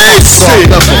doorknobs.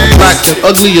 Black and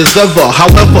ugly as ever.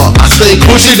 However, I stay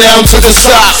pushy down to the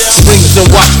socks. Rings and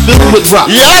watch filled with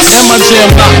rock. Yes! And my jam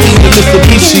not even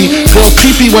Mitsubishi. Girls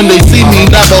creepy when they see me.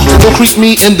 Now the whole creep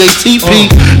me and they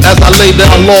TP. As I lay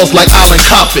down laws like Island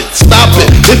Coppet. Stop it.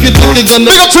 If you think you're gonna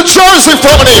big up to Jersey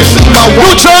for me.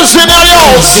 New Jersey in your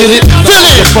house.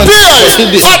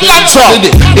 Philly, Atlanta.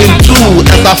 In two,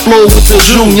 as I flow with the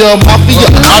Junior Mafia.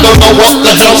 I don't know what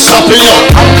the hell's stopping you.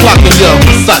 I'm clocking ya,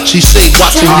 Versace shade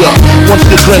watching ya. Once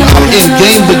the grin, I'm in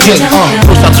game begin.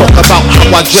 First I talk about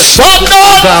how I dress.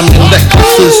 Diamond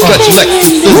necklaces, stretch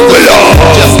Lexuses.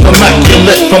 Just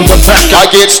immaculate from the back. I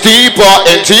get deeper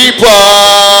and deeper.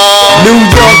 New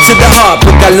York to the heart,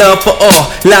 book I love for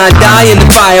all. Line die in the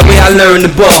fire where I learn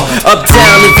the ball.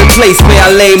 Uptown is the place where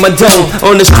I lay my dome.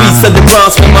 On the streets of the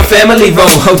Bronx where my family roam.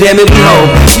 Oh damn it, we home.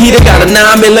 Heater got a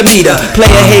 9mm.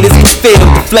 Player haters can feel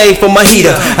the flame from my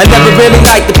heater. I never really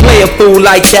like to play a fool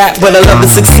like that, but I love to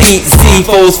succeed. See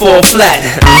foes fall flat,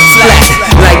 flat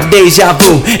like deja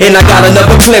vu. And I got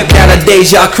another clip that a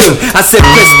deja crew. I said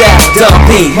pissed out, dumb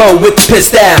P, Mo with the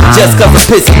pissed out. Just cause I'm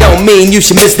pissed don't mean you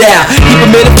should miss out. Keep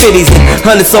them in the 50s and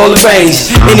hundreds all arranged.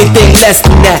 Anything less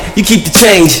than that, you keep the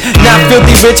change. Not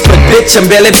filthy rich, but bitch, I'm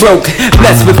barely broke.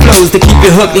 Blessed with flows to keep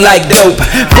you hooked like dope.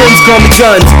 Friends call me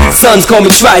guns, sons call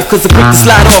me trife. Cause I'm quick to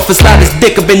slide off and slide his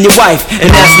dick up in your wife. And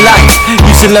that's life,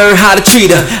 you should learn how to treat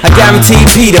her. I guarantee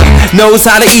Peter knows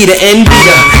how to eat her and beat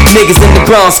her. Niggas in the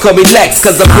Bronx call me Lex,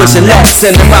 cause I'm pushing Lex.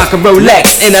 And I rock a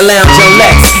Rolex, and I lounge on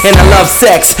Lex. And I love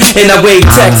sex, and I wave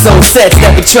text on sets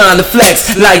that be trying to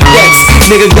flex like Dex.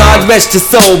 Nigga, God rest your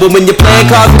soul, but when you're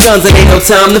playing cards with guns, it ain't no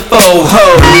time to fold. Ho,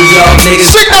 New York niggas,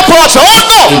 sing that part,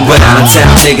 but out of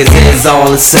town niggas is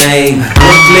all the same.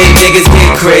 Brooklyn niggas get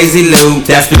crazy loot.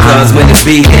 That's because when the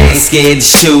beat ain't scared to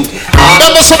shoot.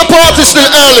 Members of the party still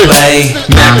early.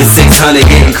 Mac is 600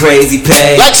 getting crazy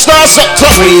pay. Like Star's up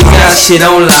top. We got shit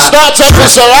on lock. Start up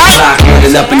is alright. Lock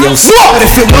running up in your But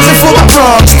if it wasn't for the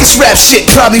Bronx, this rap shit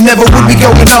probably never would be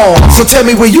going on. So tell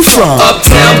me where you from.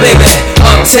 Uptown baby,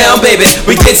 uptown baby.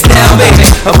 We gets down baby,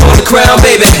 up on the crown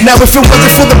baby. Now if it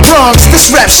wasn't for the Bronx, this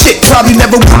rap shit probably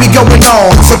never would be going on.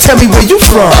 So tell me where you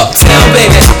from. Uptown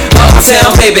baby,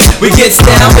 uptown baby. We gets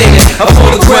down baby, up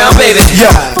on the crown baby. Yeah.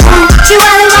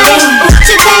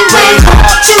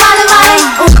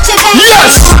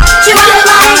 Yes.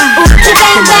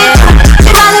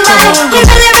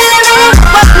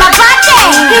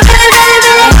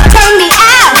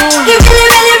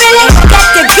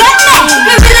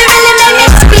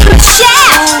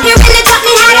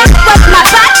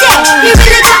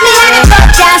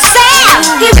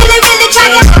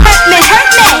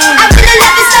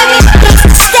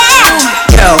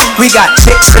 We got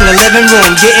chicks in the living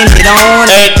room getting it on.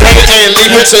 And they ain't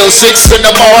leaving till 6 in the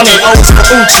morning. O's for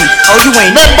Uchi. Oh, you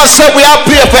ain't. Remember, said we out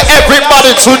here for everybody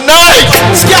tonight.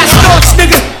 Scott Storch,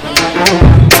 nigga.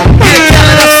 Yeah,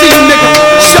 Canada, I see you, nigga.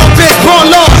 Champagne, Bon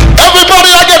Lord.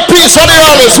 Everybody, I get peace on the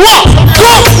others. What?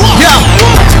 Go! Yeah.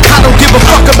 I don't give a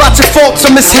fuck about your faults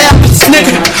or mishaps,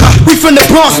 nigga. We from the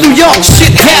Bronx, New York,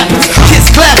 shit happens. Kids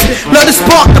clapping, love to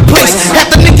spark the place.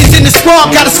 Half the niggas in the squad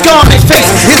got a scar on their face.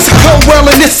 It's a cold world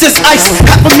and this is ice.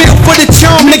 Half a meal for the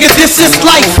charm, nigga, this is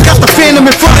life. Got the phantom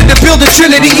in front of the building,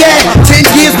 Trinity, yeah. 10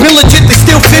 years been legit, they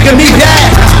still figure me bad.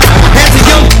 As a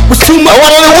young, was too much. I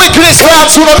want on the weakness round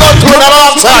to the gun to it at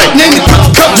all time. Name the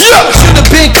yeah. Should've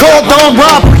been called on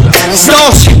robbery.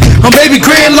 Stall shit, on baby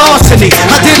grand larceny.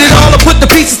 I did it all, I put the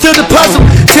pieces to the puzzle.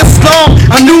 Just long,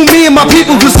 I knew me and my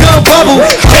people was gonna bubble.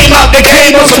 Came out the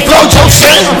game on some flojo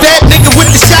shit. That nigga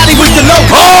with the shotty with the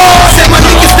logo. Said my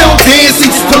niggas don't dance, he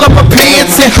just pull up my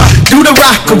pants and do the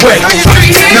rock away.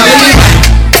 Now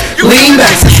lean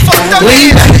back,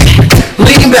 lean back,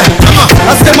 lean back.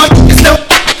 I said my niggas don't.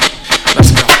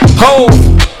 Let's go. Hold.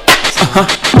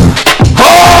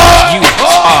 You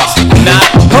are not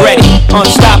ready.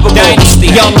 Unstoppable dynasty.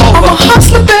 Young over. I'm a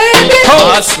hustler, baby.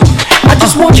 Hustler. I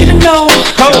just want you to know.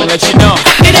 I'll let you know.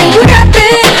 It ain't where I've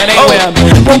been. It ain't where I've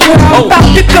been. But where I'm about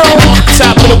to go.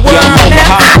 Top of the world.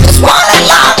 Now, I just wanna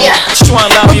love you. Just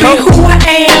wanna love you. Be who I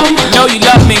am.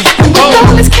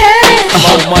 always cash.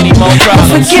 More money, more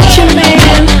problems. Forget your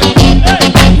man.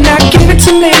 Now give it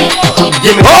to me.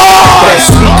 Give me that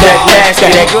sweet, that nasty,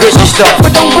 that gushy stuff.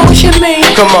 But don't bullshit me.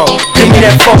 Come on, give me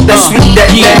that funk, that sweet, that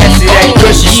nasty, that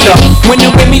gushy stuff. When the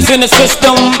Remy's in the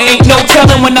system, ain't no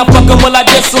telling when I fuck 'em, will I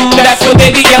diss 'em? That's what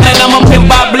they be yelling. I'm a pimp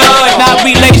by blood, not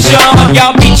relation.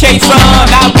 Y'all be chasing,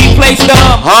 I be placed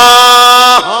up.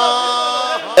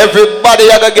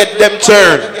 Everybody I gotta get them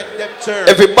turn.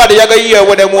 Everybody I gotta hear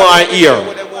what them want to hear.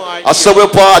 A subway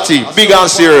party, big and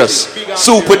serious.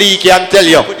 Super D can tell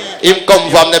you, him come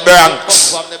from the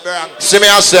Bronx. See me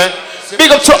I say?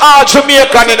 Big up to all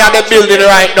Jamaican in the building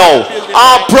right now.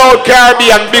 All proud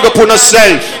Caribbean, big up on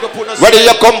yourself. Whether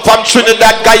you come from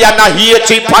Trinidad, Guyana,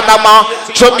 Haiti, Panama,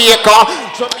 Jamaica.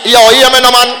 Yo, hear me no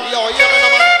man?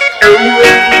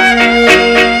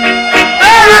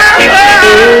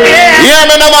 Hear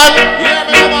me no man?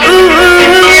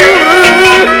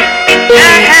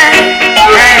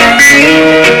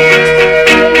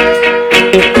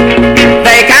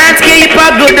 They can't keep a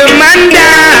good man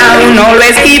down.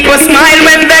 Always keep a smile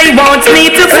when they want me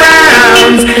to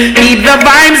frown. Keep the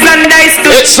vibes and I stood.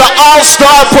 It's an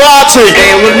all-star party.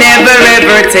 They will never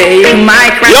ever take my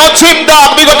crown. Yo, Tim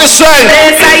Dog, big up yourself.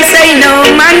 Yes, I say no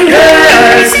man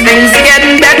curse. Things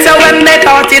getting better when they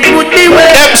thought it would be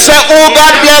worse. Them say, oh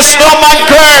God bless, no man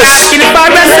curse. Asking for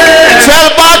a search. Tell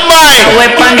bad mind,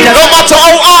 no matter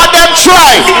how hard them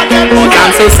try. But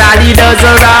I'm so solid as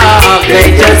a rock.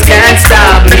 They just can't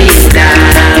stop me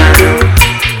now.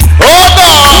 Oh no!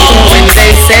 When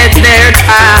they set their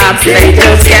traps, they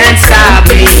just can't stop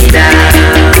me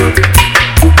now.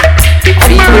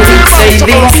 People who say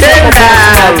this and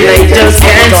that, they just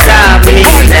can't stop me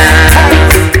now.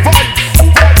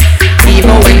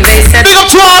 Even when they said big up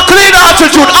to our clean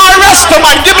attitude, our rest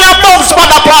man, give me a bounce for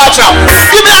the party.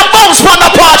 Give me a bounce for the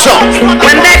party.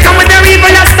 When they come with their evil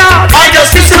start, I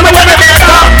just listen to when they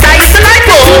talk. Dice like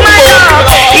my dog.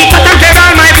 He cut and clear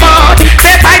all my fault.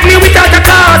 They fight me without a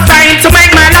cause, trying to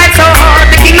make my life so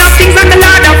hard. The king of kings and the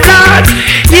lord of lords,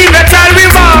 give it all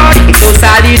reward. So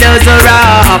solid as a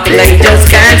rock, they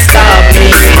just can't stop me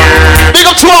now. Big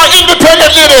up to our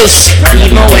independent leaders.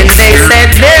 Even when they set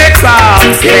their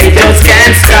traps, they just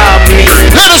can't stop me.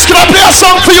 Ladies, can I play a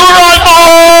song for you right now?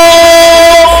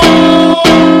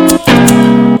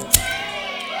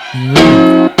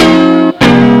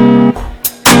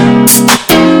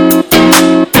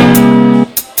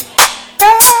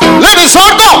 Ladies,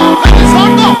 hold up.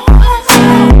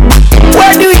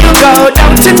 Where do you go?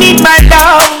 Don't you need my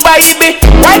love, baby?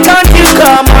 Why can't you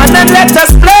come on and let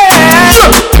us play?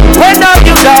 Where do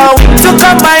you go to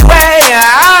come my way?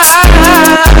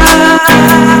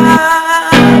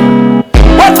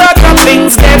 What other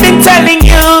things they've been telling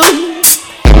you?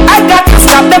 I got to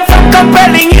stop them from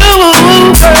compelling you,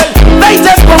 girl. They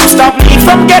just won't stop me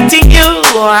from getting you.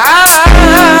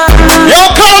 Yo,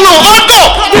 Carlo, hold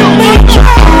up.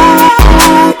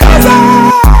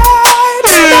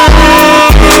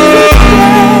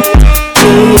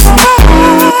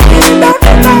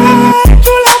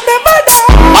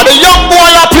 And the young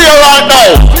boy up here right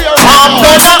now. I'm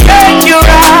gonna take you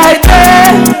right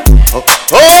there. Oh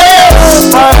yes.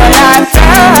 For a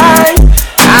lifetime.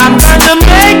 I'm gonna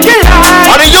make you right.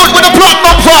 And the youth with the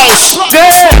platinum voice.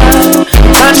 Girl,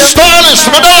 stylish,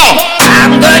 madam.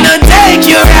 I'm gonna take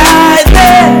you right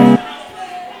there.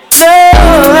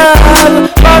 Love,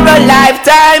 for a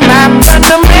lifetime. I'm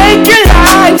gonna make your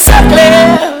life so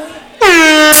clear.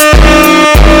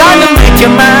 Gonna make you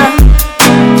mine.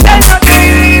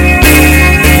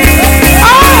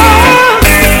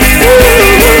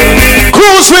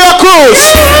 Cruise for your cruise.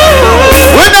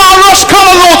 We now rush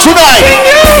Colorado tonight.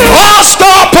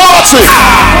 All-star party.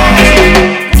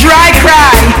 Dry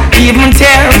cry, even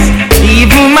tears,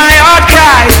 even my heart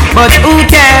cries. But who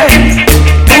cares?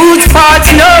 Whose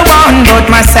fault's no one but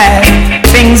myself.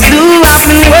 Things do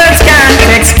happen, words can't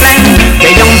explain.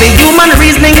 They don't be human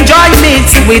reasoning, joy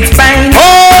mixed with pain.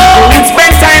 Don't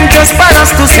spend time just for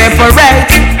us to separate.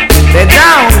 They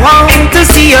don't want to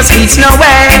see us reach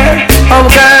nowhere. Oh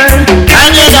girl,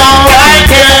 and you know I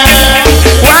care.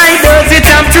 Why does it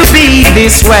have to be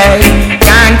this way?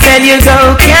 Can't tell you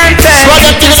go, can't tell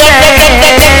you to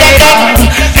stay.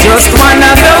 Just one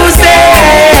of those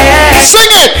days.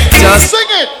 Sing it! Just sing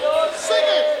it!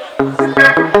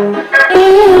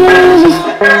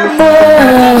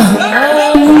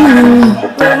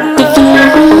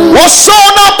 What's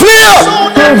on up here?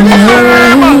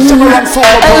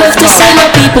 I love to see my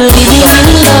people living in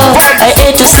love. I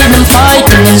hate to see them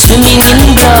fighting and swimming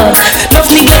in blood. Love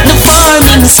me get the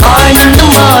farming, scorn in the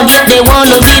mud. Yet they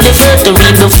wanna be the first to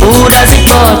reap the food as it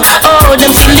brought. Oh,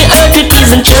 them fill the earth with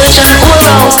peace and church and poor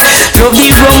house. Love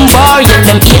the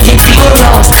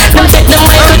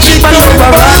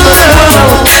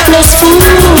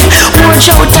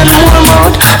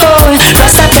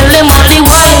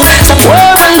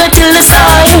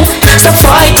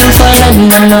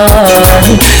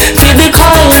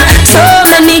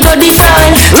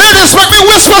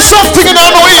something in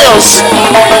our ears.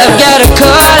 I've got a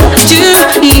call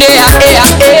today,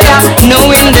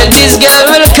 knowing that this girl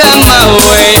will come my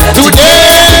way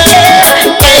today.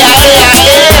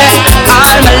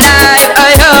 All my life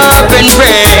I hope and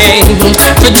pray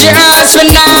for just one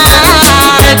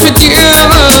night with you,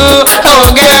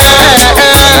 oh girl.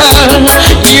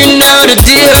 You know the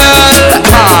deal,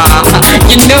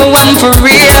 you know I'm for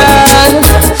real.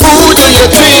 Who do you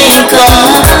think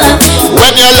of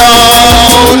when you're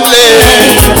lonely?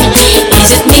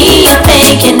 Is it me you're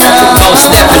thinking of?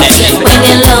 Most definitely. When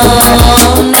you're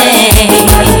lonely.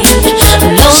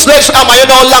 Sledgehammer, you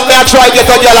know long may I try get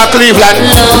a girl at Cleveland.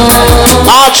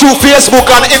 All through Facebook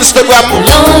and Instagram.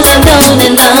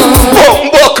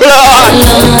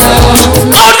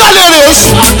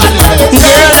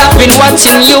 Girl, I've been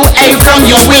watching you from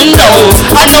your window.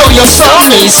 I know you saw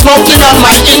me smoking on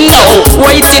my Indo,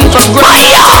 waiting for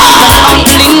Grey on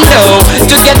Lindo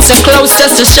to get so close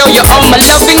just to show you how my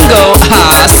loving go.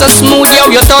 So smooth,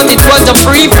 yo, you thought it was a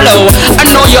free flow. I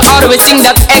know you always think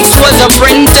that X was a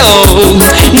Brento.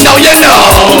 Now you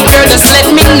know, girl, just let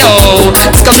me know.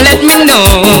 Come let me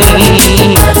know.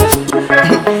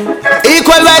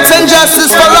 Equal rights and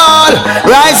justice for all.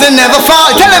 Rise and never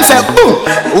fall. Tell them, say, boom.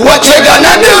 What you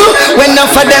gonna do when none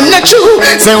for them not true?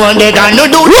 Say what they gonna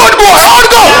do. Road boy, on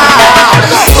go.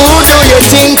 Who do you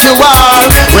think you are?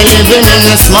 We're living in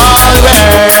a small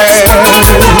world.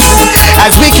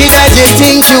 As wicked as you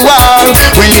think you are,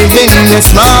 we're living in a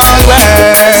small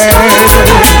world.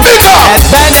 As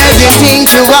bad as you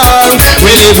think you are,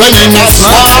 we're living in a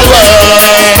small world.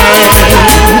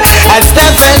 As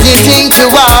tough as you think you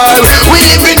are, we're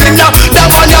living in a that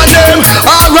one your name.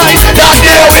 Alright, that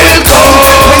day will come.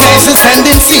 When I see stand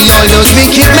and see all those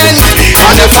wicked men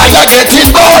on the fire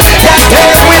getting bored, that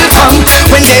day will come.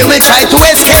 When they will try to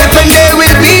escape and there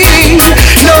will be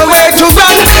nowhere to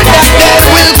run, that day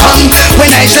will come.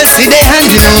 When I shall see they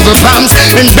handing over bombs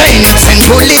and bayonets and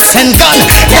bullets and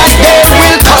guns, that day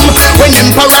will come. When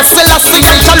Emperor Selassie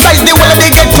shall rise the world,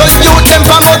 they get to youth them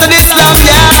from out of Islam,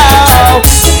 yeah.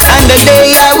 And the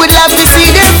day I would love to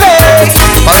see their face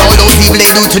for all those evil they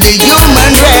do to the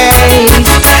human race,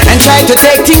 and try to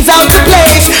take things out of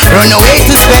place, run away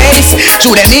to space,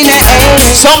 shoot them in the air.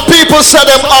 Some people say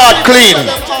them hard clean,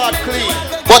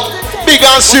 but big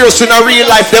and serious in a real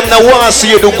life, them no want to see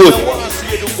you do good.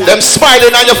 Them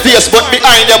smiling on your face, but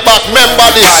behind your back, remember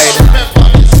this.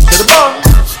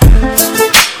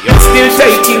 You're still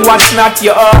taking what's not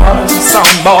yours,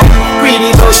 someone. Greedy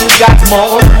though you got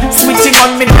more. Switching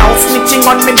on me now,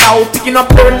 picking up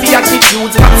dirty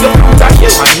attitudes. That's your fruit and you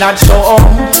are not sure.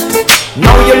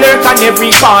 Now you lurk on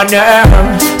every corner,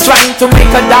 trying to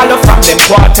make $1 from them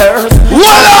quarters.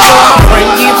 Voila! Friend,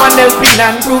 give an helping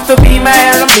and prove to be my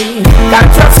enemy. Can't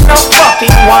trust no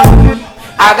fucking one.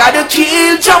 I gotta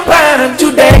kill Japan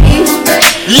today.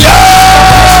 Yeah!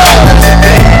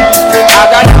 I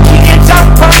gotta kill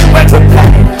Japan when we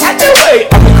play. Anyway,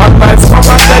 I'm come back from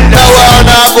myself. No, we're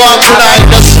not going tonight,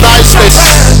 that's niceness.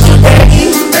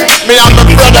 Me and my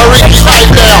brother Ricky right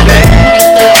there.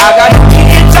 I gotta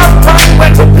kill Japan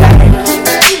when we play.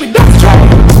 We don't try.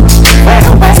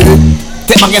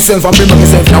 Take back yourself and bring back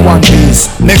yourself in one piece.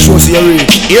 Make sure you read.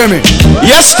 Hear me?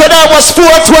 Yesterday was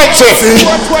 420.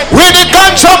 With the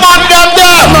ganja man them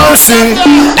there. Mercy.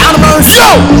 Down mercy. Yo!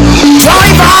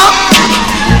 Driver!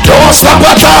 Don't stop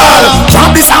at all.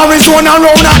 From this Arizona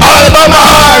road and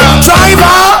Albemarle.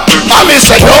 Driver! I mean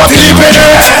say don't even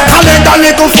collect a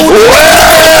little food.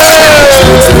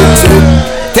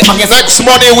 Take back yourself. Next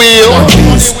money wheel.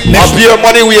 Up your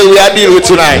money wheel we are dealing with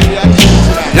tonight.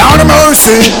 Down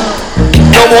mercy.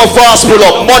 No more fast pull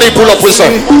up, money pull up with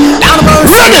some.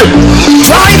 Ready!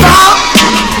 Driver!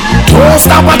 Don't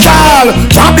stop at all.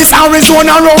 From this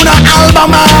Arizona road and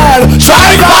Albemarle.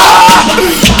 Driver!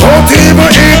 Don't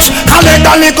even eat. Collect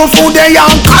a little food there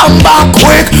and come back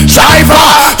quick. Driver!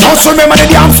 Just remember the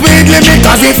damn speed limit.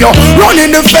 Cause if you're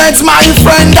running the fence, my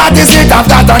friend, that is it. I've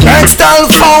got an Excel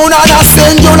phone and I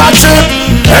send you a chip.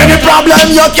 Any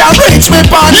problem you can reach me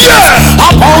on. Yeah!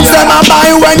 I pounce them and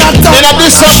buy when I talk. Then I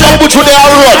this some put through their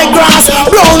road. My grass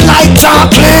brown like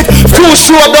chocolate. Too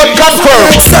sure don't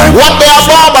confirm. What they are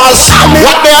barbers,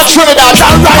 what they are Trinidad,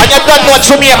 and you don't know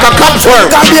Jamaica confirm.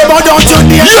 Can be about don't you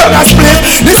need a split.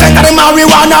 Listen to the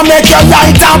marijuana make your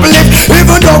light uplift.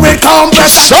 Even though it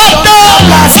compress. Shut down!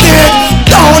 Plastic.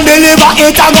 Don't deliver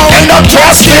it and go in a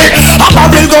plastic. A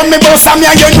barrel gun me bust and me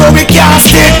and you know we can't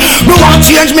stick. Me want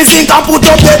change me zinc and put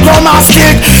up the drum and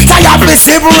stick. Tired me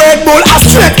sip Red Bull a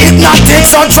straight hypnotic.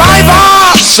 So driver.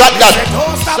 Shut that.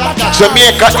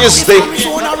 Jamaica is the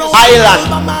island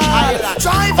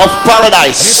of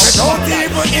paradise.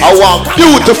 I want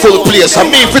beautiful place. I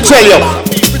mean to tell you.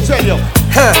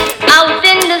 Out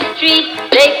in the street,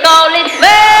 they call it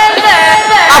murder.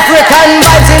 African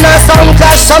vibes in a sound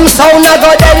clash, some sound a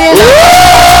go dead in.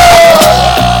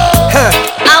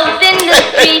 Out in the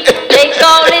street, they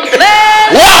call it murder.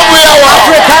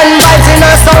 African vibes in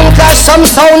a sound clash, some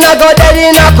sound a go dead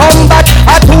in a combat.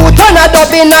 A two-ton a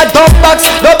dub in a dub box,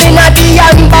 dub in a the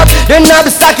handbag. The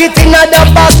knob stack it in a the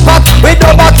backpack. We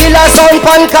double killer sound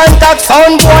pan contact.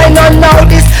 Sound boy not know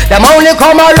this. Them only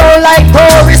come around like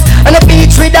tourists. On the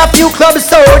beach with a few club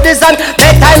sodas and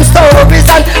bedtime stories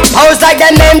and house like the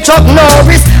name Chuck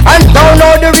Norris. And don't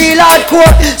know the real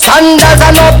hardcore Sandals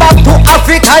and no back to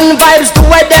African vibes. Do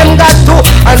what them got to.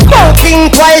 And smoking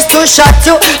twice to shot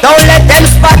you. Don't let them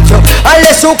spot you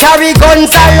unless you carry guns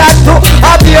a lot to.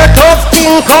 A beer tough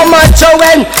thing come at you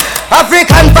when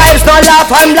African vibes no laugh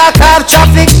and block off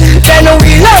traffic. Then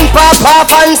we lump off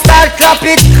and start clap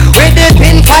it. With the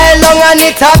pin file long and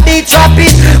it up the trap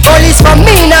it. Police from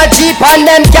me na jeep and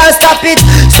them can't stop it.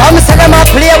 Some say them a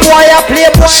playboy, a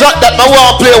playboy. Shut that, I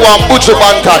want to play one Butcher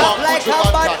Bantan.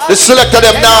 The selector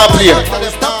them now play.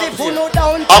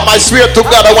 I swear to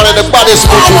God I one of the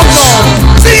baddest Butchers.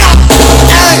 See ya!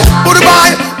 Hey, put it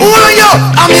by, who are you?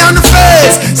 I'm here on the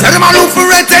face. Say them a look for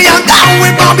red tay and down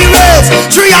with Bobby Race.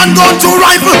 3 and gun, 2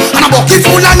 rifle and a bucket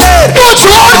full of lead.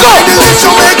 Butcher, hold go! The list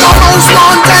you make a house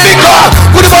mountain. Big up,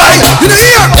 put it by. You know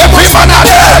here, every man a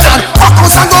dead. Fuck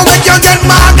us and go make you get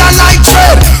mad and like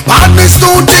tread. Badness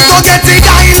don't think go get it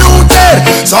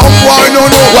diluted. Some boy no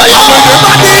know what I'm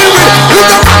never deal with. You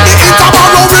can rock the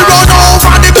interval we run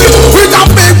over the beat. With a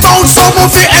big bounce, some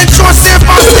of it ensure safe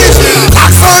and split.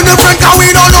 That's on the break and we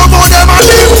don't know about them and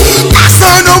live. That's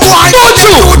on the boy. Don't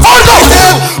you, hold up.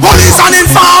 Police and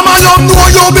informer don't know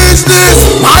your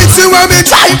business. Might see where me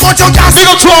try but you can't see.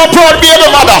 Big up to our proud baby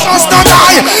mother. Just not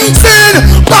die.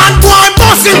 Sin, bad boy,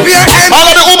 busting beer end. All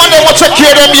of the women they want to take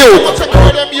care of them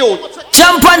youth.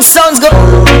 Jump on sounds go.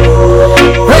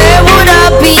 Where would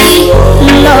I be,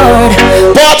 Lord?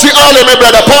 Party early, my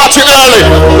brother, party early.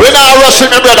 We not rushing,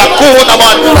 my brother. Cool, no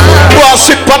man. Go and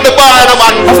sit on the bar, no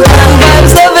man.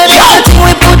 Vibes of everything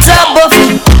we put above.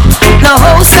 No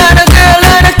house and a girl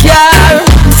and a car.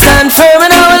 Stand firm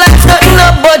in our life, nothing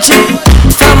no budget.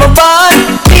 From a bar,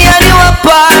 me and you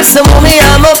apart. So mommy,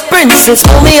 I'm a princess.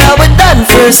 Mommy, I was done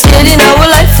first kid in our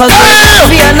life. I go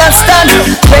we are not stand.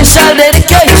 Special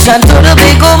dedication to the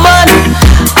big woman.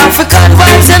 African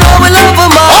vibes, you know we love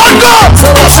them all.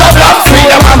 So what's up, love for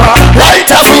your mama?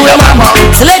 Light up for your mama.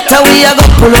 Selector, we are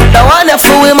gonna pull up the one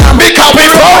for your mama. Because we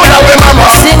proud of your mama.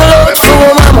 Sing loud for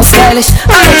your mama, stylish.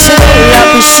 I make sure you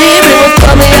happy, she will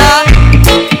come here.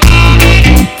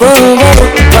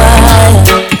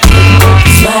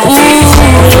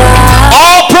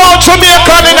 All proud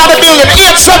Jamaican in the building.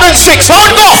 876,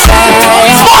 hold go.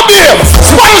 Small beer,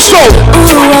 small show.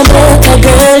 Ooh, I met a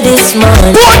girl this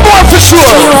morning. One more for sure.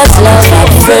 She was love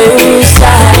at first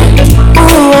sight.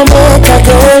 Ooh, I met a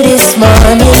girl this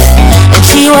morning, and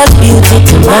she was beauty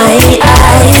to my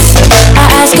eyes. I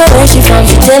asked her where she from,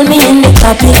 she tell me in the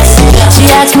tropics.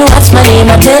 She asked me what's my name,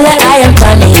 I tell her I am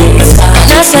Panis. And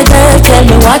I said, girl, tell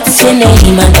me what's your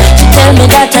name, and she tell me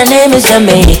that her name is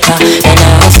Jamaica. And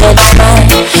I said, smile,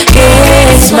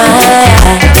 girl,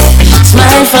 smile,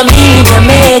 smile for me,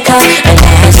 Jamaica. And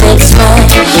I said, smile,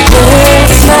 girl,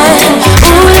 smile,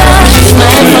 ooh, Lord,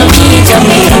 smile for me,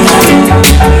 Jamaica.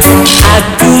 I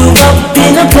grew up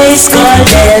in a place called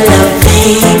La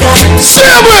Vega.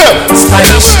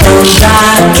 Spanish town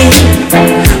rocking,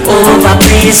 over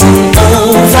prison,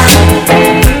 over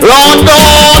London.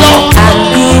 I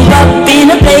grew up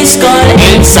in a place called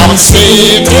Some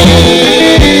City.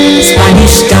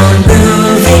 Spanish town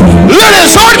grooving.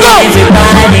 Ladies, hold go.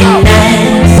 Everybody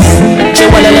nice.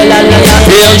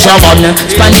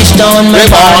 Spanish town, we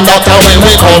found out where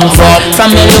we come from.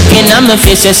 From me looking at my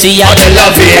face, you see I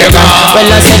love you. Well,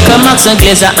 I say come Max and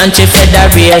Glazer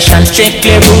Anti-Federation,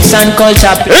 strictly roots and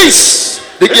culture. Peace.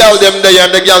 The girl them there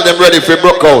and the girl them ready for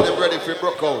broke out.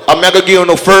 I'm not gonna give you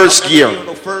no first gear,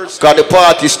 cause the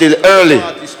party still early,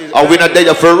 and we not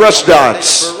there for rush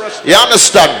dance. You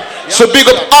understand? So big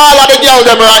up all of the girls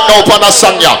them right now upon a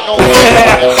song, yeah.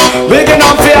 Big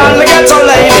enough for all the ghetto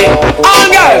lady. All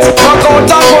girls, rock out and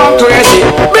go on crazy.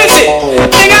 Busy,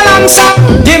 ding along song.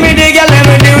 Give me the girl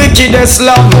with the wickedest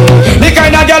love. The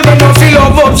kind of girl when don't feel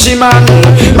love up she man.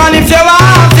 Man, if you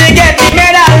want to get the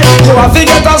medal, you have to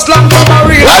get a slam from a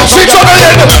real. Let's switch on the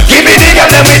head. Give me the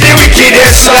girl with the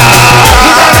wickedest love.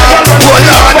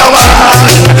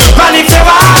 Man, if you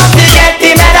want to get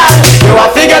the medal, you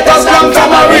have to get a slam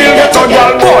from a real ghetto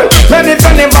girl boy. Man, if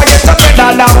you never get a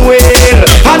pedal and wheel,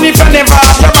 and if you never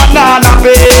have your banana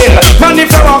peel, man, if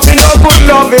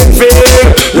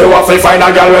fi find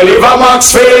a girl will live a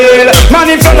Maxfield.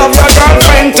 Man, if you love your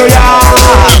girlfriend to ya,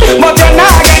 but you're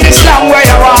not getting Islam where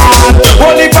you want.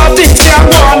 Only for things you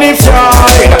want if you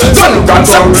hide. Don't look at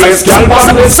some place, girl, but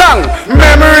the song.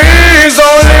 Memories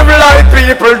don't live like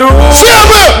people do.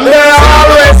 They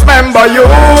always remember you,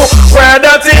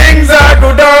 whether things are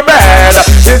good or bad.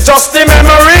 It's just the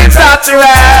memories that you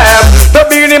have. The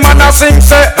beginning man a sing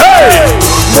say, hey,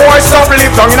 boy stop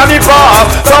live down in the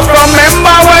past. Stop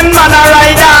remember when man a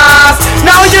ride us.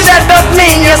 Now you dead doesn't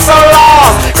mean you're so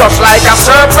lost. Crush like a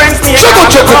serpent snake on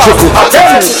the cross.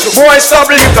 Again, boy stop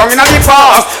live down in the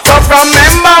past. Stop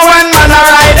remember when man a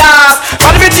ride us.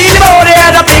 But if you see the body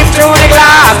head up in through the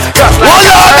glass. Crush like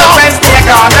a serpent snake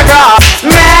on the grass.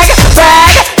 Meg,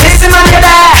 bag, listen man you're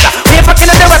dead. We're fucking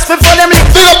at the west before them leave.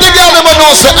 Big up the girl them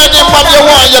know say any man you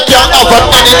want you can't have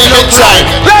at any time.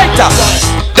 Later.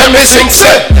 Them is sing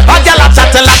say a girl a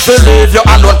chat a lot to leave you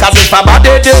alone. Cause if a body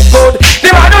is good, the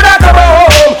man do not come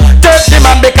home. Take the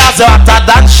man because you're hotter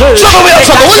than shit. Show me where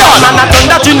you're man a turn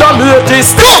that you know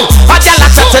notice. A girl a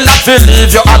chat a lot to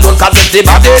leave you alone. Cause if the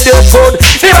body is good,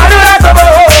 the man do not come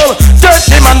home. Take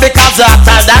the man because you're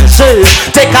hotter than shit.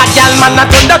 Take a girl man a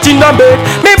turn that you know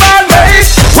me ball mate.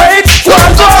 Wait,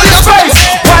 one go on your face.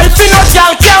 Wife in a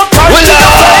girl can't punch in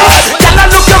your face. Girl a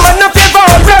look your man a favor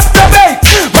and reprobate.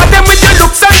 But then with your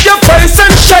looks and your face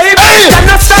and shape, can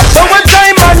you stop the one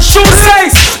time and shoe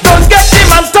lace? Don't get him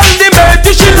and tell the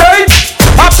baby she late.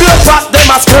 A pure pot them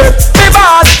a scrape. Me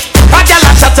bad. A girl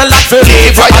a chat a lot for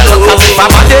leave right alone. Cause if a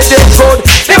man they good,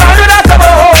 the man do not come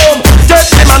home.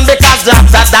 Just the man because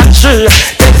after that she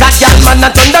take a girl man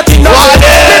and turn that in on.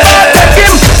 Me bad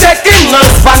take him, no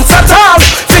response at all.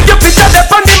 Take your picture there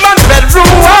on the man's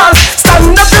bedroom wall.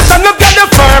 Stand up, get the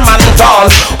firm and tall.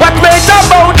 What made a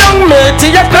bow down, made to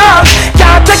your call.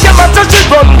 Can't take your matter, she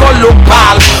run go look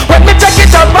pal. When me take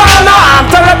it up, all no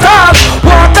answer at all.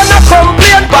 Walk and a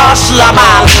complain, boss la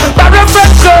ball. Barry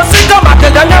Fred close, it come back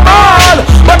than your ball.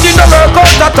 But you don't work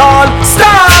out at all.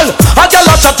 Stall. I tell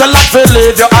her shut your lot to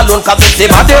leave you alone. Cause if the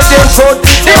body is good,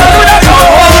 the man would have go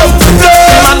home.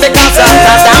 The man because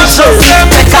after that show,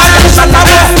 they can't listen to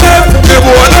me. The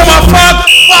boy them a fag,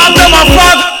 them a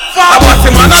fag. I want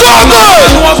him and a fag.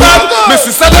 My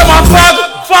sister them a fag,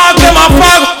 them a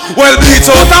fag. Well bleach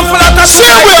out and full of that. See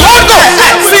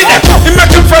them, he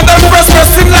make him friend them press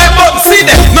him like button. See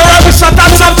them, no rubbish shot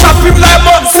and chop him like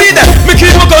button. See them, me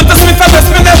keep my gun to Smith and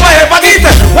West, me never ever eat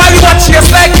them. While you watch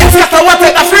chase like kids, got to what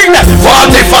take a free them.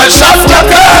 45 shots like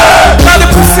her. Now the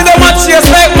pussy them watch chase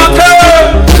like my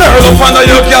girl. Curl up under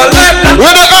your girl like that.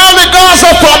 Where the early girls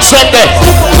are from Sunday.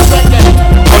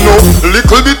 I know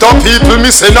little bit of people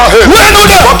missing a head.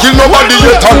 But kill nobody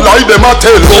yet and lie them a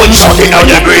tell. Don't shut it on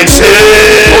your brain cell.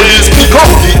 Police pick up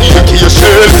the AK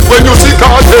shell. When you see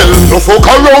cartel, no fuck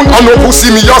around and no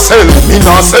pussy me yourself. Me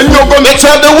nah send you gun. They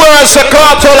tell the world say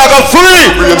cartel I got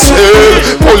free. Brain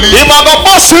cell. Police him a go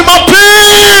bust him up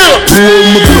here.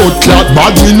 Me blood clot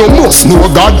bad, me no must know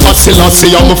God. But still I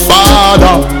say I'm a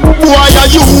father. Why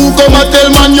are you come and tell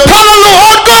man you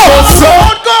hard go.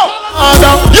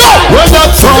 Yo, where that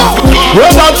from?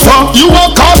 Where that from? You a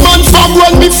call man from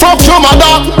when me fuck your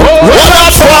mother. Where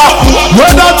that from?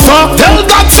 Where that from? Tell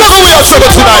God so we are sugar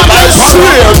tonight. I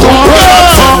swear. Where that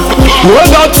from? Where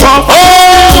that from?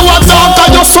 Oh, what talk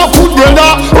are you so good,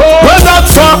 brother? Where that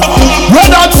from? Where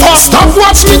that from? Stop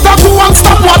watch me talk and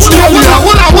stop watch me.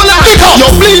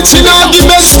 You're bleaching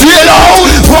argument straight out.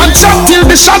 One shot till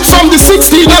the shot from the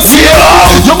 16 a straight out.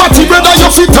 Your body brother you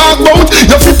fit talk about.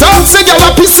 You fit talk say girl a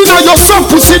pissing on your son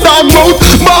pussy down mouth.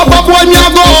 Baba boy me a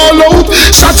go all out.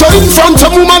 Shot you in front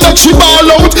of woman that she ball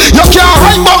out. You can't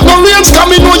hide out no range cause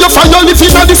me know you find your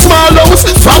living at the small house.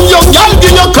 From your girl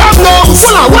in your crab now.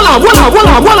 Walla.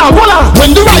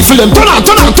 When the rifle them turn on.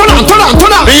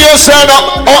 Me you say no,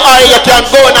 you can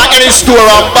go in any store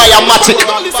and buy a matic.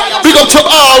 Big up to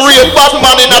all real bad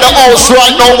man in the house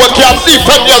right now. We can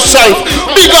defend yourself.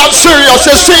 Big up serious.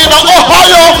 You see in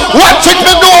Ohio, what thing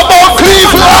me know about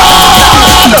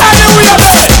Cleveland?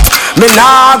 Me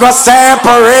nah go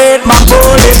separate my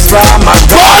bullets from my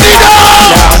gun.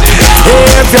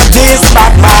 If you're this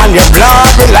bad man, your blood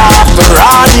will have to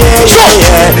run,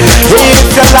 yeah.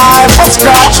 If your life was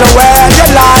scratch away,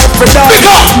 your life for done.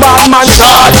 Bad man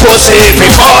shot pussy for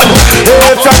fun.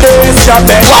 If you're this, you're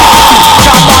best.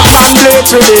 Bad man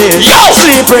bleach with it,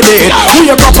 sleep with it.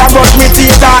 Wake up and brush me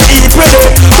teeth and eat with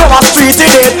it. Go a street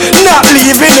in it, not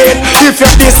leaving it. If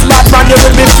you're this bad man, you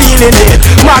will be feeling it.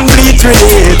 Man bleach with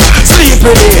it, sleep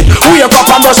with it. Wake up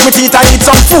and brush me teeth and eat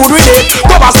some food with it.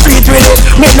 Go a street with it,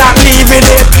 me not leaving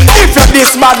it. If you're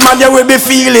this bad man, you will be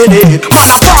feeling it. Man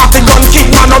a party gun kid,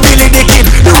 man a Billy the Kid.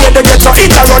 The way they get your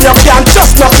hit around, you can't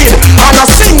trust no kid. And a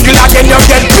single a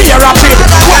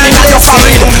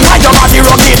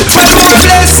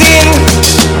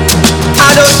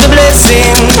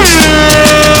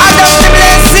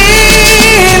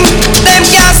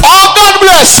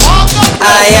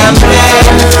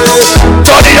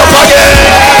Turn it up again.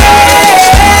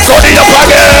 Turn it up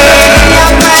again.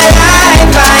 Of my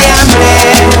life I am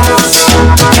blessed.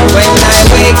 When I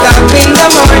wake up in the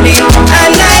morning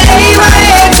and I lay my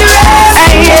head to rest,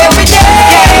 every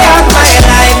day of my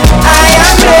life I am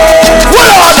blessed.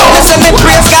 Listen, me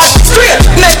praise God,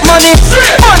 make money,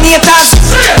 money haters,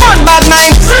 fun bad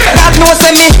mind. God knows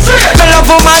me love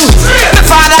woman, my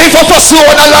father. If I for slow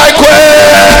and I like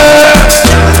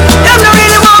them no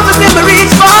really want to see me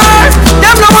reach far.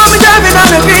 Them no want me driving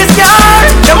on a grease car.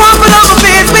 Them want me love my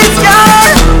face with scar.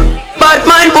 Bad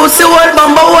mind pussy old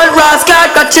bumbo old rascal.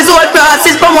 Catch his old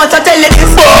grasses from what I tell you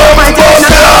this. Oh my God,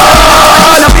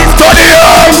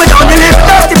 without the lift,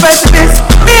 dirty precipice.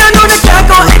 Me I know the can't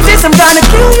go exist, I'm gonna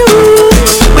kill you.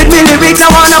 With me lyrics I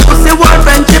wanna pussy world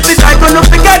friendship is I gonna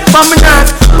forget from me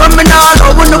nerves. From me now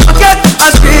I wanna forget.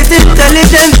 As great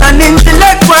intelligence and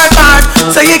intellect work hard.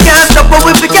 So you can't stop what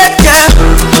we forget, yeah.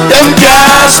 them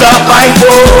can't stop my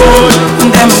food.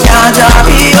 Them can't stop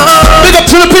me, oh. Big up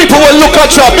to the people who look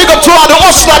at you. Big up to all the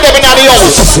hustler them in the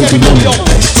house.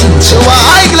 So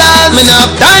I glad me not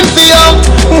have time for you.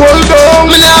 Hold on,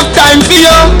 me not have time for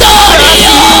you.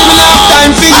 Me not have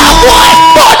time for you.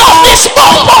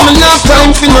 Me not have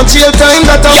time for no jail time.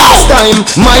 That a waste time.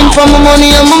 Mine for my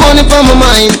money and my money for my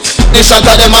mind. They shot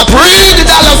at them a breed the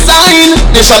dollar sign.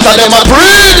 They shot at them a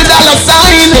breed the dollar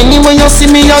sign. Anyway you see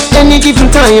me at any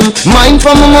given time. Mine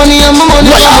for my money and my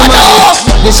money for my mind.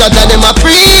 They shot at them a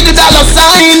breed the dollar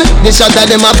sign. They shot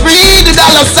at them a breed the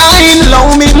dollar sign.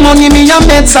 Allow me money me a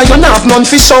meds. I don't have none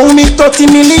for show me 30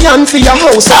 million for your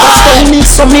house. I stone me.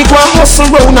 So me go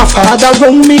hustle round a father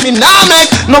round me. Me nah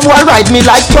make no boy ride me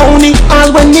like pony.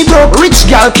 All when me broke rich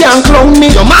girl can't clown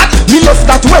me. You mad? Me love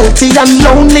that wealthy and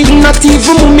lonely. Not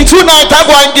even me. Tonight I'm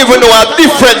going to give you a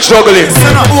different juggling.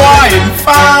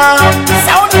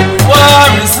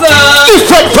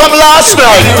 Different from last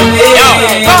night.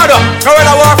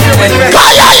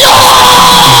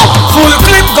 Full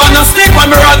clip gonna stick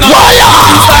when me run now.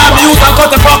 Time use and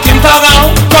cut the fucking tongue out.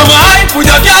 Come on, with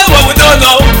your girl what we don't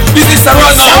know. Is this a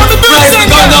run now? Price we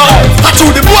gonna know. I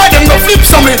told the boy them go flip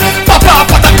some me. Papa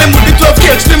attack them with the 12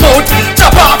 gauge the mouth.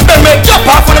 Chop off them make chop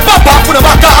off for the papa for the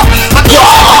back off.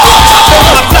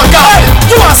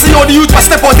 You wanna see how the youth must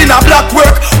step out in a black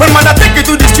work. When man I take you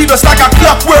to the street just like a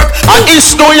clockwork. And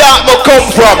East New York no come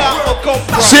from.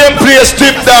 Same place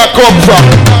Tip Dog come from.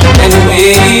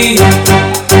 Anyway,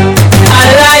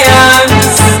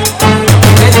 Alliance.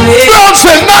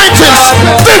 Bouncing 90s,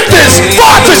 50s,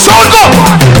 40s, all go.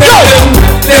 Yo!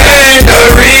 They ain't the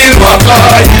real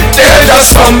McCoy. They're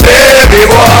just some baby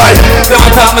boy.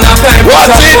 Don't talk me no time.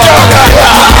 What's it,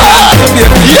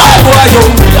 yeah, boy, yo.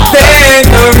 They ain't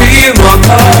the real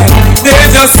McCoy.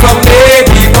 They're just some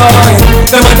baby boy.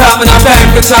 Them a talk me no time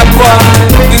to chat boy.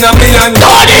 In a million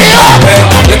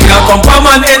you can't come from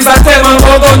an ends and tell man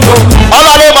how gun do. All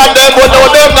of them and them, but no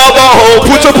them now go home.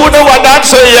 Put the one and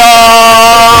say yo.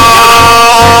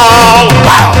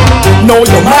 No,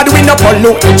 you're mad with no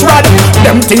pollute it's rad.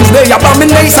 Them things they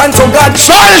abomination to God.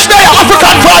 Stylish day,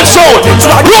 African vibe sound.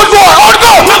 Road boy, on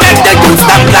go. I make the youth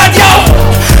stop that, yo.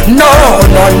 No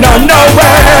way.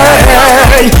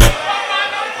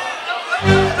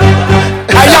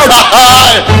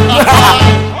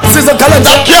 Sizzle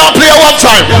calendar. Can't play one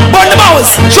time. Burn the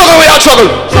mouse. Struggle we are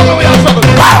struggle.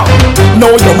 Wow.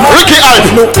 No, you're mad. Ricky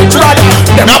Allen. No, it's rad.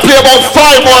 Now play about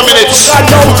 5 more minutes.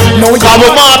 No, cause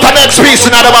we'll mark the next piece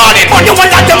in the morning. You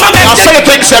want that to my now say the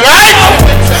thing, say right?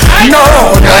 No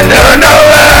way.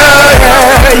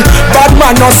 Bad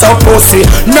man not so pussy.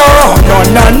 No way.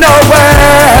 No way.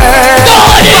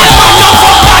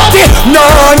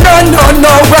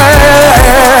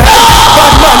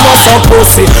 Bad man not so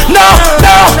pussy. No way.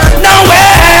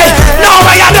 No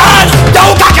way at all.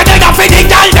 Don't cock your nigga for the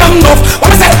girl them buff. What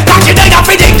I say? Cock your nigga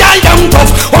for the girl them buff.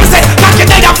 What I say? Cock your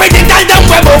nigga for the girl them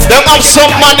buff. Them have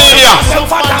some money in here.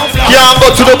 Can't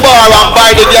go to the bar and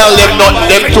buy the girl them nothing.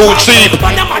 Them too cheap.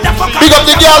 Big up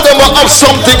the girl them will have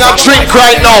something and drink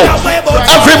right now.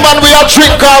 Every man we are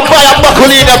drink or buy a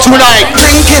Bacolina tonight.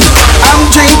 I'm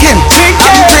drinking.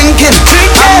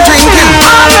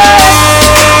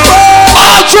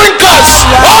 All drinkers,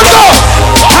 hold up.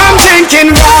 I'm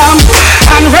drinking rum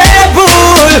and Red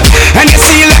Bull, and you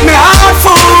see let me heart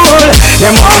full.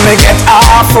 Them want me get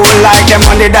awful, like them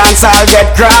on the dance I'll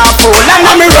get grappled. And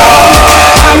let me rum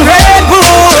and Red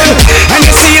Bull, and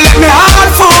you see let me heart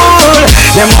full.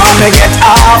 Them want me get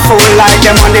awful, like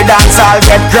them on the dance I'll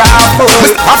get grappled.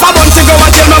 Half a bunch to go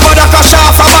and tell me about a crash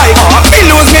off a bike. Me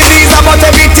lose me visa but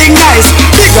everything nice.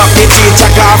 Big up the teacher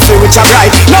coffee which I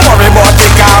write. No worry about the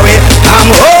car way. I'm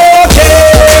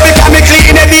okay because me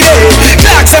clean every day.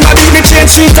 Clocks and my beat me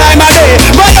change 3 times a day.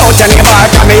 Run out and your bar,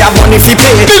 and me have money fi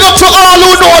pay. Big up to all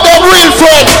who know them real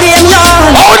friends.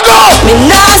 How it go? Me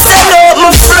nah sell out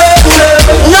my friend.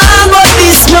 Nah but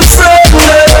this my friend.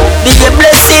 Be a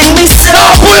blessing me son.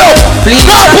 Nah pull up. Please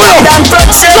Nah pull up. and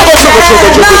protect.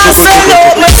 Nah sell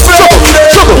out my friend.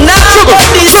 Nah but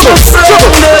this my friend.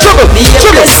 Be a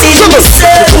blessing me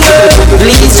son.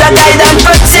 Please guide and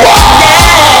protect.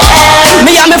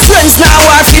 Me and my friends now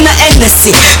work in a Hennessy.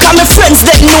 Cause my friends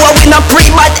that know we not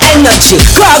pre-bad energy.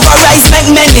 Cargo rise make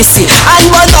menacey. And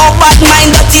one out bad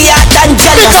mind dirty heart and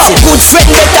jealousy. Good friend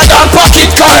better than pocket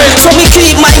coin. So me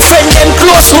keep my friend them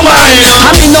close to mine.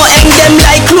 And me no hang them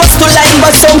like close to line.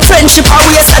 But some friendship are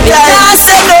waste of time. Nah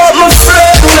sell out my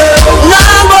friend.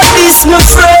 Nah but this my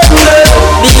friend.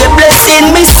 Be a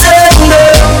blessing me son.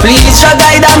 Please your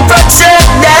guide and protect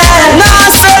them. Nah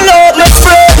sell out my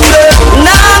friend.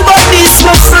 Nah but this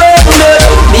my friend.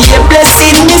 Be a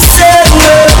blessing me son.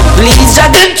 Please your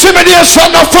intimidation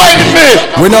not fighting me.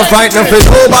 We not fighting for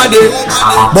nobody,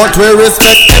 but we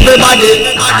respect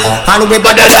everybody, and we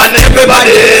better than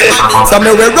everybody. So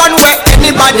me we run where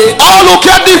anybody. All who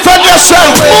can defend yourself,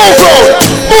 move round,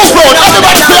 move round.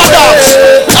 Everybody fear dance.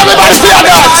 Everybody fear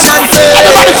dance.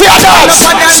 Everybody fear dance.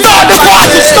 Start the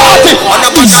party. Start it.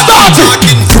 Start it.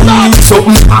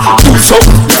 Something, do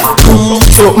something,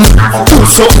 do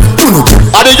something.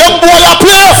 And the young boy a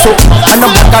play. And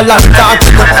I'm back a lot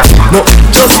talking. No,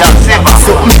 just something.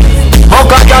 How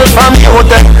can girl from the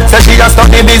hotel say she just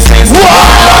study business?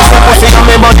 Wow! Pussy on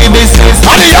me body business.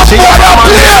 And the young boy a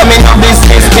play. Me no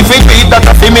business. If it beat that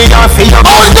a fi me and fi your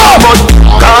but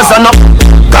cause I know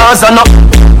cause I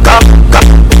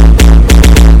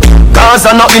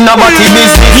know in a body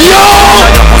business. Yo!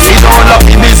 Pussy don't love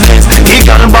the business. The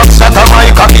girl box that a my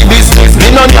cocky business.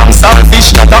 Me no young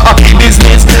selfish that a happy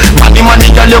business. Money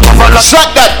girl you go for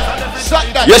shut that.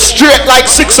 You're straight like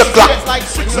 6 o'clock.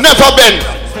 Never been.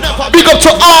 Big up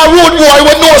to all road boy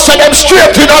we know so them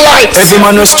straight in the light. Every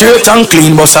man was straight and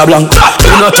clean, boss a blank.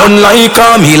 You not turn like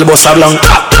a meal, boss a blank.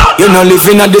 You not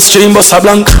living at the stream, boss a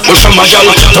blank. Push on my gal,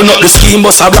 turn up the scheme,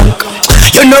 boss a blank.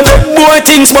 You know the boy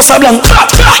things, boss a blank.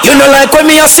 You know like when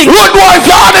me a sing. Road boy, if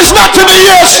your hand is not in the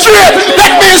ear straight,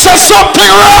 that means there's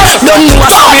something wrong. Don't know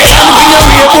what's me and bring your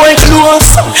way boy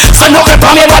close. So no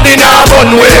pepper me body now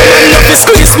one way. Love is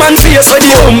squeeze man face with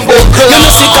the humbug. You know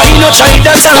sick I no try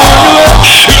that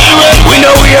we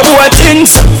know we boy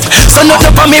things. So no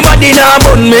pepper me body now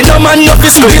bun me. No man love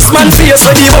is squeeze man face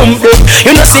with the humbug.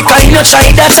 You know sick I no try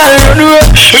that so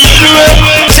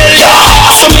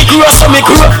me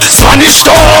grow Spanish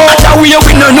town. That way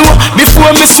we no know.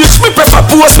 Before me switch me prefer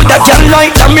pose with a girl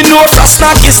like that. Me know frost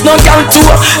not kiss no girl too.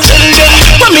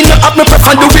 When me no have me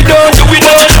prefer do it down.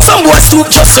 Some boys stoop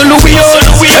just so Louis on.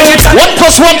 1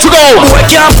 plus 1 to go. Boy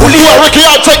can't pull it. Ricky,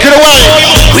 I'll take it away.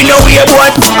 We know we a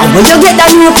boy. And when you get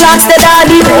that new clocks, the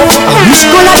daddy, which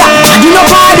color that? And you know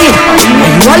party.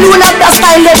 And you alone have that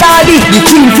style, the daddy. The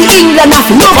king for England,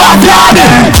 nothing no bad daddy.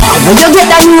 And when you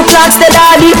get that new clocks, the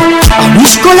daddy,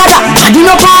 which color that? And you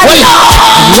know party.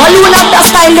 And you alone have that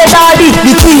style, the daddy.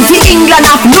 The king for England,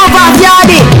 nothing no bad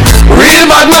daddy. Real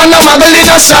bad man, no muggle in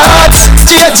a shots.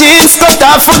 Straight jeans, cut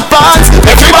off foot pants.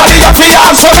 Everybody have the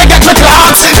arms when me get my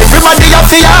clocks. Everybody have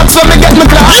the arms when me get my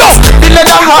clocks. The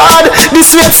leather hard, the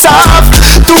sweat soft.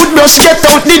 Toothbrush get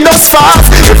out the dust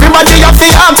fast. Everybody have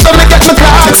the arms when me get my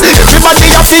clocks.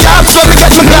 Everybody have the arms when me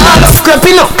get my clocks.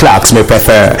 Scrapping up clocks me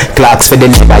prefer. Clocks for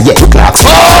the leather, yeah. Clocks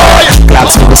for the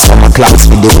clocks for the summer, clocks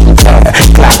for the winter.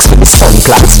 Clocks for the sun,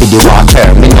 clocks for the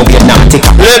water. Me no be a naughty.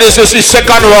 Ladies, this is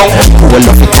second round. Cool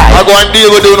of the time. I go and deal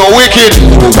with you no wicked.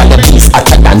 Over the piece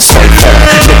hotter than sulfur.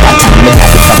 The pattern me have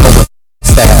it from the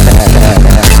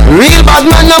real bad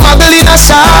man, no muggle in a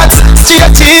shots.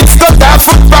 Straight jeans, cut off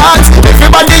foot pants.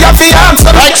 Everybody have the arms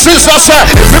like sister said.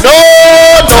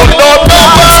 No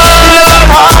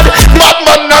hard. Bad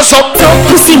man, no some.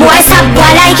 Pussy boy, stop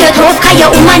boy like your tough. Cause your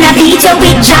woman a beat you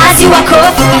with jazz, you a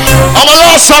cuff. I'm a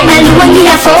lost son.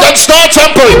 Let's start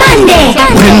temple. Monday.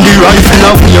 When the rifle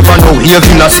a wave and no wave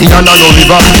in a sea and a no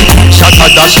river. Shot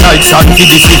a dash like sand for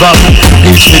the fever.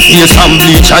 Bleach me face and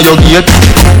bleach a your gate.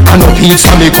 And no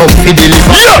pizza me come for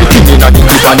deliver. Everything inna the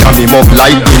clip and me mug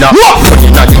like dinner. But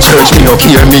inna the church me no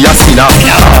care me a sinner.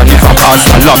 And if a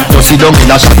pastor lock you sit down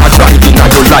in a shot a drive inna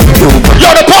you like you. Yo,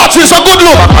 the party is a good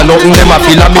look. And nothing them a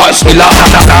feel a me spiller.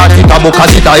 Start it a book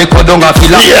as it a echo down a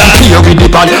filler. Here with the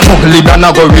band, ugly than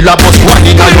a gorilla. But one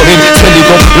inna your head, sell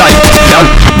it up like girl.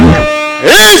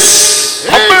 Is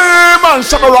a man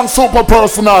shut around super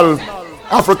personal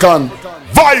African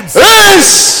vibes.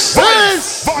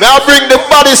 Now bring the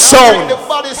body sound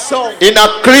in a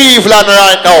Cleveland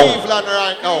right now.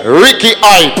 Ricky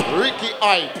Hype.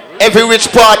 Every which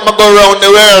part I go around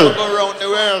the world.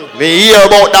 Me hear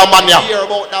about that man ya.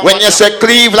 When you say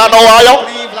Cleveland, Ohio,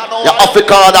 you have to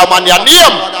call that man your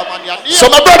name. So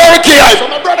my brother Ricky,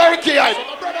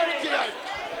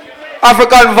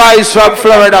 African Vice from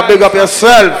Florida, big up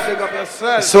yourself.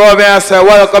 So may I say,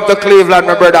 welcome to Cleveland,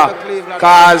 my brother.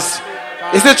 Cause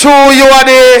is it true you are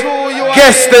the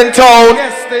guest in town?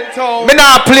 Me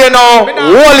not play no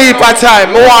whole heap of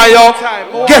time. Me want you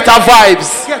get a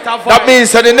vibes. That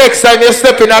means that the next time you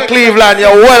step in a Cleveland, you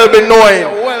well be knowing.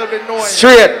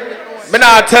 Straight. Me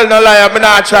not tell no lie, me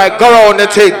not try. Go around the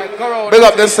thing. Big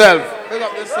up yourself.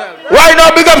 Right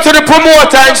now, big up to the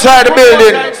promoter inside the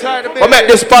building. We make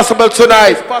this possible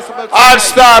tonight.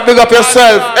 Allstar, big up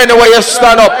yourself. Anywhere you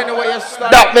stand up.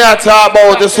 That me I talk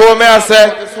about. This is what me I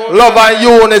say. Love and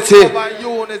unity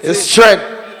is strength.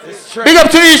 Big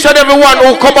up to each and every one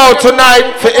who come out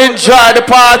tonight to enjoy the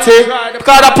party.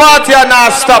 Because the party are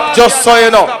not stop, just so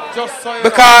you know.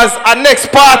 Because our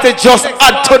next party just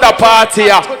add to the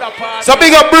party. So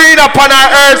big up Breed up on our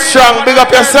Earth Strong. Big up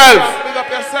yourself.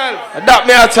 That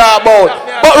me I talk about.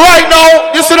 But right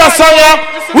now, you see that song here?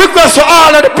 Request for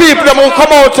all of the people that will come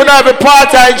out tonight and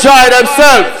party and enjoy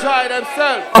themselves.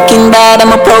 Fucking bad,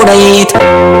 I'm a proud of it.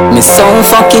 Me so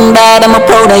fucking bad, I'm a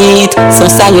proud of it.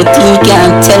 Society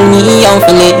can't tell me how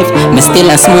to live. Me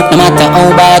still a smoke no matter how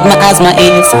bad my asthma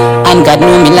is. And God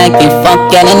know me like a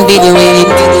fuck girl and video it.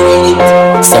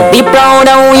 So be proud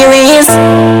of who you is.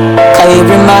 Cause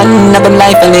every man have a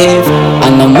life to live.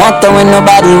 And no matter when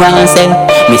nobody wants it,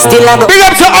 me still have a big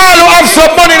up to all who have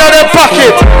some money in their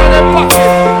pocket.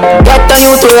 Get to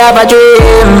you to have a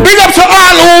dream. Big up to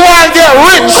all who want to get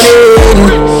rich.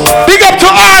 Big up to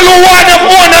all who want them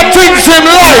own them things in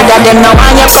life. That them now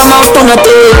want you come out to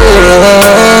nothing.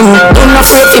 Do not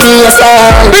afraid to be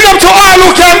yourself. Big up to all who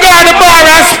can go to the bar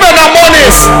and spend their money.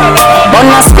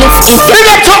 Bonus split if big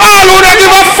up to all who don't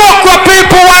give a fuck what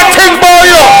people want to think about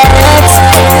you.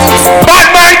 Bad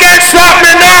man can't stop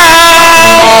me now.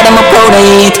 I'm a proud of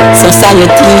it. Society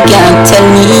can't tell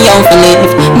me how to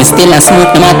live. Me still a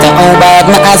smoke no matter how bad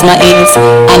my asthma is.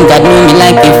 And God know me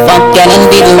like a fuck girl and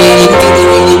video it.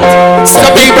 So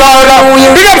be proud of you.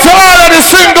 Big up to all of the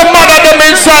single mother them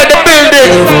inside the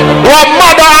building. What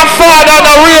mother and father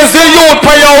that raise the youth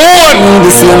for your own.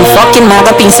 The same fucking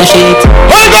mother piece of shit.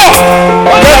 Hold up.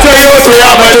 Get your youth to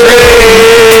have a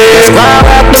dream.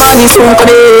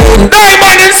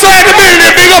 Diamond inside the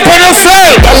building. Big up on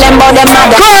yourself. Tell them about them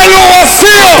mother. Girl who was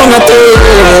see you.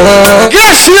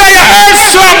 Yes, you are your head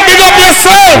strong. Big up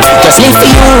yourself. Just live for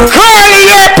you. Girl,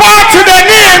 you're part of the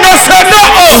name. No say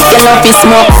nothing. If you love to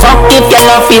smoke, fuck. If you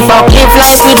love to fuck, live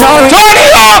life with no turn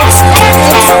it up.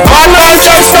 One life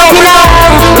just so me now.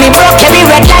 Me broke every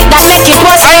red light that make it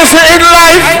worse. I say in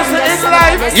life,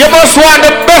 you must want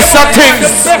the best of things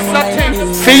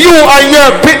for you and your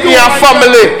pitney and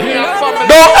family.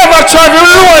 Don't ever try to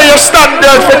lower your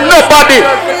standards for nobody.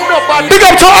 Big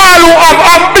up to all who have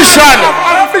ambition.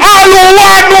 All who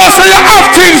want to know so you have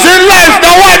things in life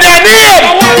that want your name.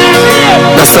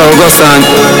 That's how it goes on.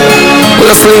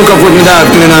 Let's link up with me dad,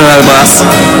 mineral boss.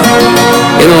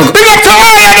 You know. Big up to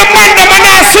all of the man that man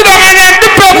that sit down and then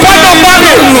dip up on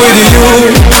nobody.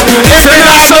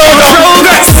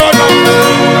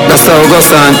 That's how it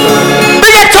goes on.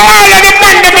 Big up to all of the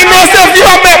man that know if you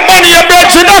have make money, you bet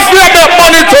you that's where you make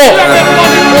money too.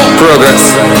 Progress.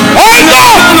 Hold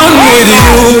on!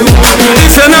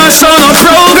 If you're not showing no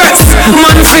progress,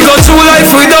 man, figure through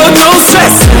life without no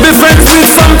stress. Be friends with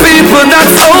some people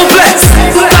that's hopeless.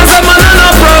 Cause a man and no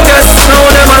progress, now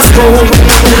them a school.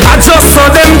 I just saw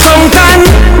them tongue can.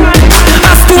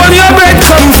 I stole your bread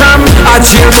come from. I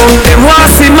chill bout them want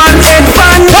see man head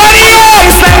fan.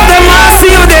 It's like them want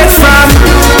see you dead from.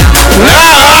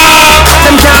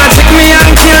 Them can't take me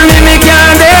and kill me, me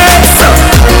can't dead so.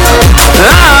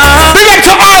 Big up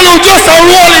to all who just are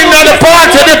rolling on the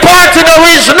party that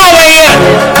reach nowhere yet.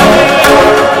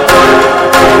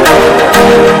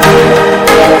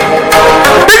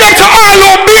 Big up to all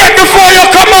who beat before you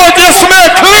come out, you smell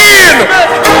clean.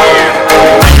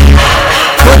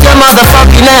 Put your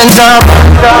motherfucking hands up.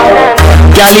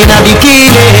 Girl in a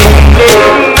bikini.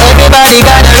 Everybody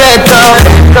got a red top.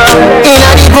 In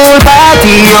a the pool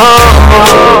party, oh.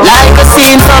 Like a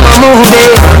scene from a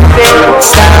movie.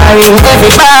 Starring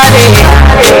everybody.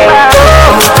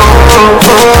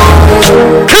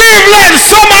 Cleveland,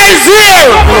 summer is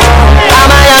here. I'm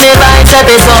Miami Vice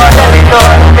episode.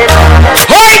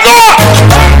 Hold on.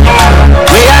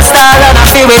 We are star and a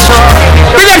free show.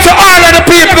 Big up to all of the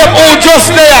people who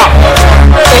just there,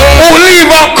 who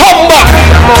leave and come back.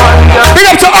 Big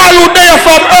up to all who there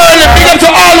from early. Big up to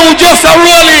all who just are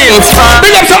rolling.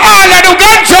 Big up to all of the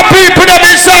ganja people that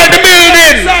inside the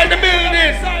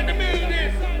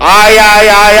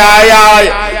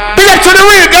Aye. Big up to the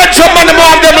real ganja man, them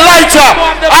have them lighter,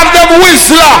 have them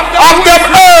whistler, have them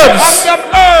herbs.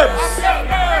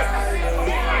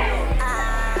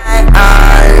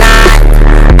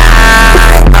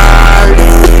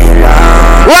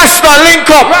 Rasta link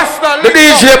up. The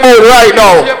DJ booth right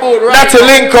now. That's a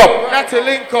link up.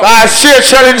 Share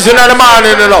challenge in the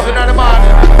morning, you know.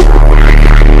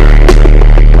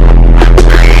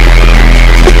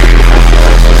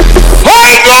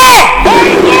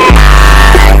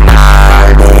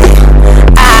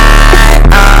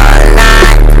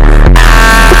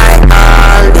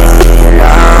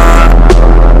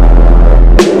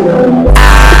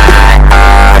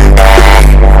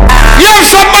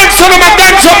 Some of my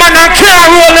ganja man and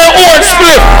can't roll their own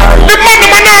split. The man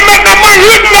not make no man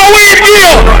hit no weed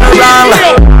deal.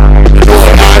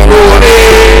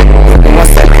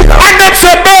 And them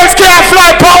say birds can't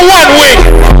fly per one wing.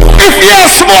 If you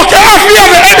smoke, you have to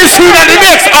have any soon at the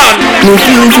next hand. Me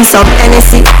feel for some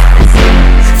NSC.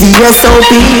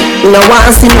 VSOP, no want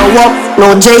see no walk,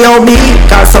 no JOB.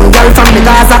 Cause some girl from the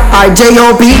Gaza are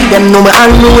JOB. Them know me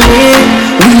unruly,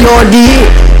 VOD.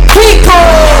 Kiko!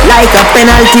 Like a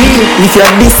penalty. If you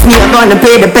diss me, you're gonna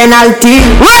pay the penalty.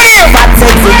 Ready! Fat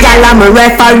sexy gal, I'm a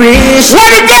referee.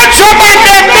 What the ganja man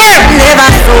them there?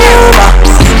 Never sober.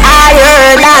 I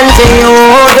heard and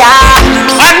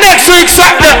and next week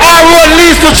Saturday, our road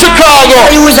leads to Chicago.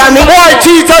 Boy,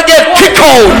 teeth get kicked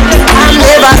out. I'm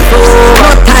never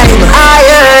sober. Time. I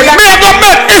heard. Me have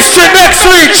met history next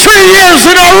week, 3 years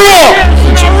in a row.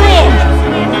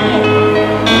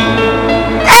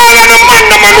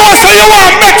 So you want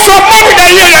to make some money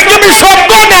that year, you give me some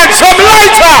gun and some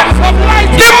lighter.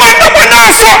 The man that will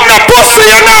not fuck no pussy,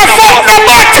 you not fuck no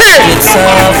body. It's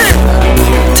off,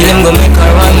 till him go make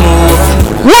her one move.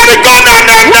 What the gun and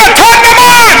them that turn them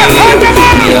on?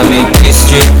 Yeah, make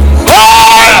history.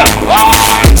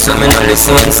 So me no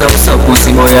listen when some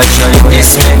pussy boy a try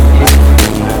this me.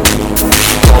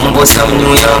 Come go some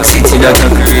New York City that a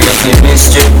create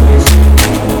mystery.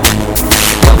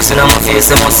 In my face,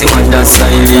 I must see what that's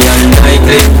highly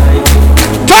unlikely.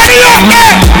 Turn it up,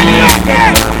 man!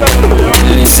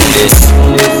 Listen this,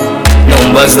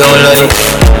 numbers don't lie.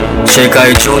 Check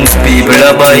iTunes, people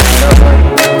are buy.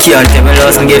 Can't tell me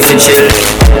lost and get for chill.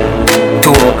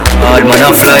 Too hard man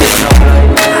a fly.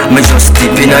 Me just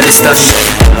dip in at the stash.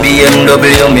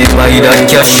 BMW, me buy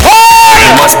that cash.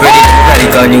 They must spread it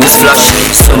like a news flash.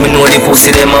 So me know the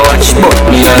pussy them a watch, but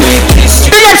me a make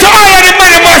this. Big up to all of the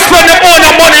money must spend them own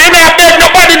the money. You not beg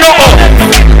nobody no more.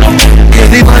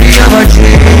 Everybody have a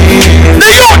dream. The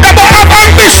youth never have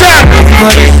ambition.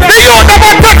 The youth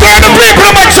never take care of the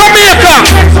people of Jamaica.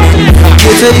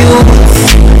 Get to you.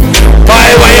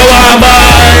 Buy what you want,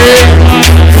 buy.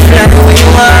 Like what you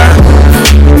want.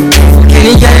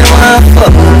 Any girl you want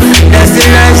fuck. That's the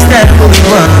lifestyle we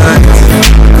want.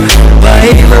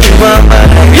 Buy what we want, buy.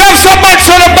 You have some man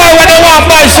trying to buy what they want,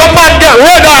 buy. Some man get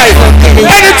red eye.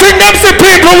 Anything them see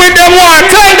people with them want,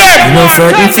 tell them. No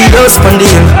frightened for those from the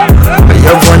hill. But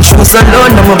you have one shoes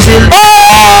alone, I'm a bill.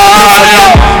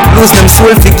 Lose them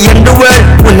soul for gain the world.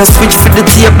 When I switch for the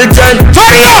table turn.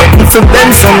 Turn it up! For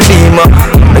Benz and Beamer.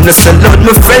 And I sell out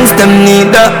my friends, them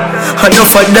neither.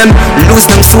 Enough of them lose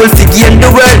them soul for gain the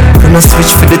world. When I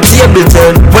switch for the table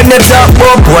turn. When I talk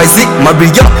about boys, it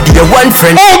marry up, be one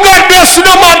friend. Oh God bless you,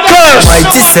 no man curse.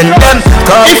 Mighty send them.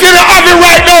 If you don't have it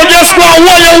right now, just go and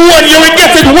one you want. You will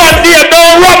get it one day.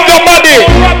 Don't rob nobody.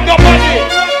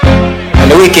 And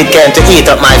the wicked came to eat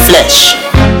up my flesh.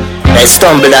 They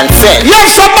stumbled and fell. You have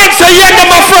some man say, yeah,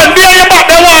 my friend, be on your back,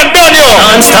 they want done you.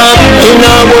 Can't stop, you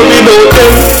know worry about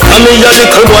them. I'm a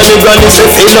little boy, the granny say,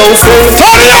 feel no friend.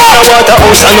 Turn it up! The water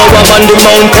house, I know I'm on the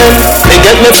mountain. They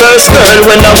get me first girl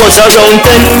when I was around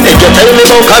 10. They just tell me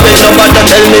about cabbage, nobody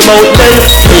tell me about them.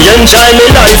 We enjoy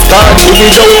me life, party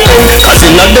without them. Cause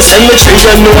in the cemetery,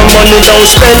 you know money don't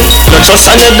spend. Not just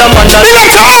another man that... You know,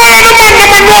 to all of the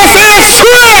man know say you're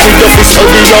straight. You just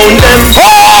study round them.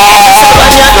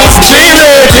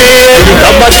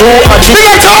 Big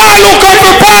up to all who come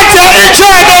to party and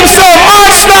enjoy themselves.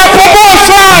 Allstar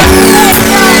promotion.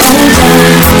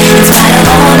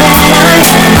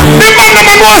 The man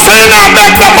know say you not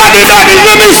beg nobody, daddy.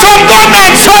 Give me some gun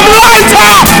and some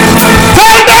lighter.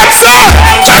 Tell them, sir.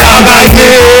 Child by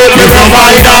day, me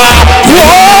provider.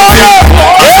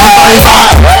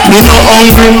 Me no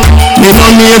hungry, me no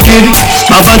naked.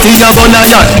 My fatty a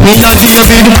Goliath, me a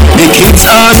David. The kids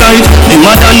are right, the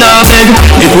mother na bed.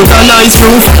 Me put a nice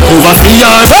roof over the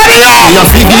yard. Me a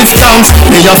fi give thanks,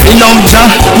 me a fi love Jah.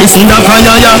 Me sing a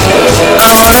prayer, yeah.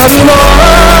 I wanna be more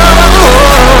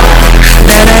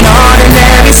than an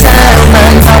ordinary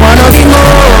settlement. I wanna be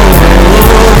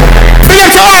more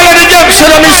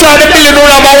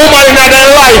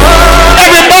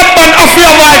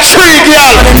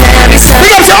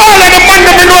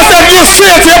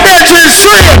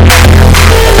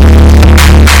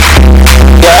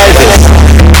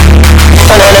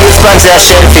a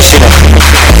shellfish, you know.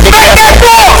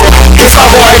 If a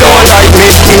boy don't like me,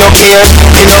 he no care.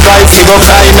 He no right, he go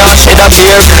cry, not shed a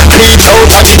tear. Reach out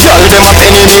and the girl them a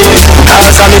penny me.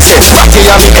 As I me say, Fatty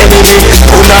a me enemy.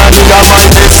 Punani a my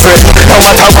best friend. No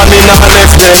matter what me nah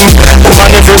left them. Woman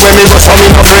everywhere me go, so me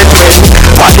no fret them.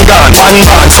 Body gone,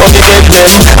 so me get them.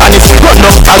 And if we run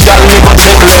up a girl, me go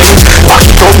take them. Back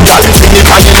it up, girl, fling it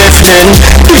on the left hand.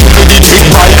 Give me the big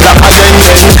bike like a yen.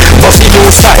 Bust the new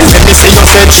style, let me see your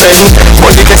section.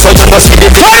 But the guess what you must see the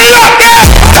big. Hurry up, yeah!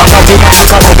 That's a big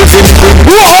piece of bubble in the ring.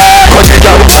 Cause the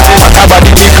girl what about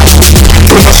the dick.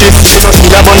 Do no shit, she no see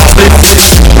a bun split.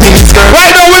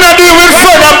 Right now we not dealing with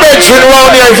friend and bedroom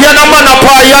around here. If you're not man up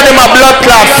or you're them a blood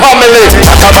clot family.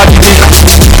 What about the dick?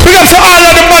 We got to all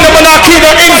of the money when I keep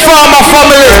the informer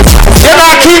family. You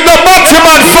not keep the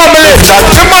Batman family.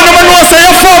 The money when you say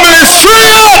your family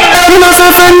straight. You know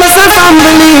some friend, me say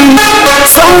family.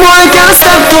 Some boy can't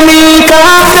step to me.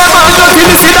 Cause them all got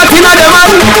me see that in a them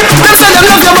man. Them say them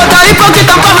love you but I hypocrite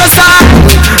and parasite.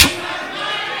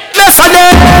 Less of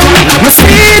them, me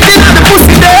sweet in the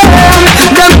pussy them.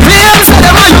 Them claims say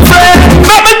them are your friend.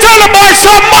 Let me tell the boy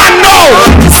some man now.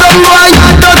 Some boy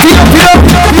got dirty up here.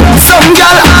 Some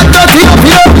girl got dirty up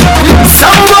here.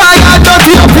 Some boy got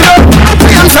dirty up here.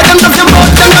 Them say them love you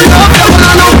but them don't love you.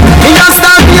 I know. Me just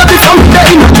start baby from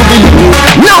day not to believe.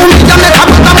 Now me can make a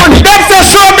lot of money. Them say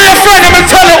show me a friend and me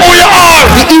tell you who you are.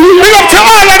 We up to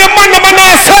all of the money man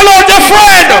now sell out your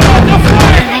friend.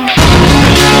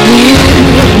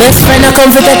 Best friend, I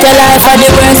come to take your life are the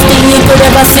worst thing you could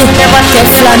ever see.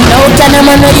 Teflon out and I'm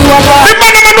on you are. The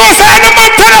man know say any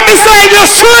man tell him beside you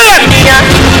straight.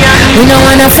 We don't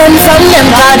want a friend from them,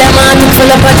 cause them heart full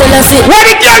of jealousy. What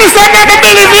the girl is saying, never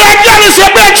believe me, a girl is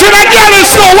your bedroom, a girl is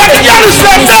so. What the girl is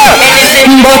saying there?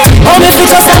 But, oh, me fit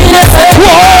just a minute.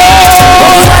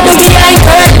 Oh, what do we like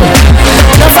her?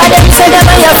 No for them say them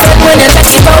are your friend when you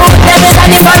touch it out. Them is a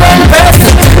different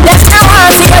person. That's not how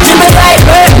to get you with right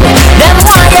bird. Them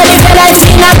want you live your life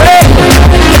in a bird.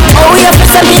 Oh, you feel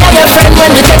say me are your friend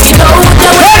when you touch it out.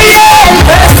 Them is a different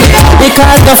person.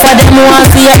 Because no for them want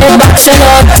to hear them back shell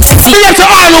out. We have to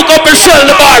all look up and shell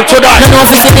the bar tonight. No,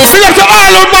 we have to all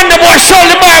look man the boy shell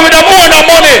the bar with a more than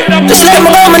money. Just let me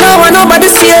go, me know why nobody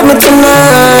save me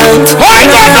tonight. Why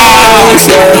not?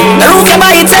 The roof you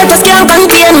buy itself just can't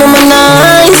contain me, my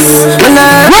nice.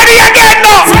 Ready again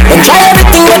now? They try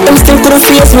everything but them still couldn't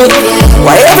face me.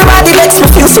 Why everybody makes me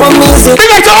feel so amazing? We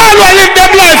have to all live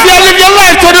them life. You live your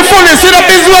life to the fullest. See the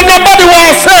business what nobody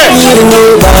wants to say. You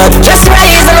know that. Just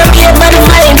rise and appear by the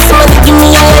vibes. Somebody give me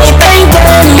a light and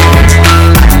turn.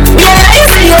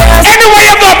 Anyway,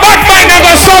 you got bad mind and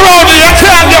go surround you, you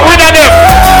can't get rid of them.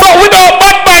 But without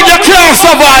bad mind, you can't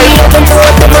survive.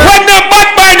 When them bad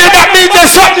mind you, that means there's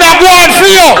something I'm going for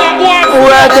you.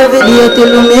 Work every day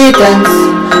till we make ends.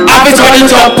 I've been turning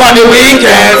it up on the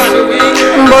weekend.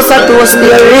 Boss a toast to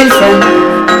your real friend.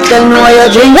 Tell me why you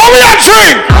drink. What will you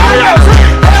drink?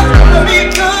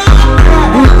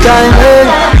 Good time, hey.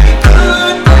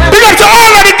 Because to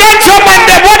all of the ganja man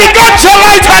them, what the ganja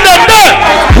light and them there.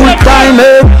 Good time,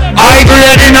 hey. I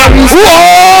grade in a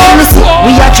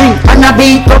we a drink and a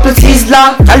beat couple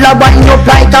sizzler. Tell her wind up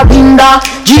like a window.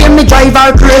 Jamie drive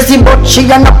her crazy but she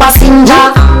a no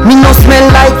passenger. Me no smell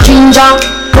like ginger.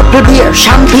 Couple beer,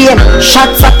 champagne,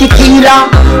 shots of tequila.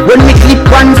 When me clip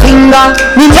one finger,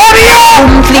 me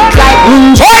boom click like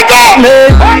ninja.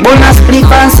 Bonus split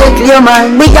and set your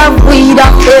mind. We have weed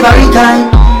of every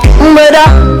kind. Brother,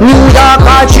 New York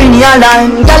or Trinidad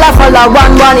line. Girl a follow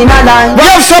one in a line. You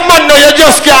have some man now you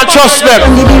just can't trust them.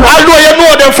 Although you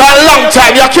know them for a long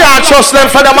time, you can't trust them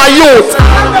for them a youth.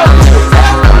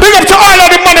 Big up to all of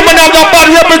the money man have got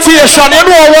bad reputation. You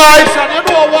know why?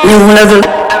 New level.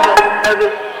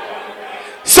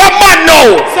 Some man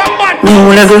know. New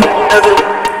level.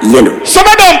 You know. Some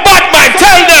of them bad man,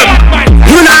 tell them.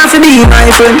 You not have to be my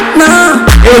friend, no.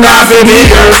 You not have to be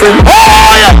girlfriend.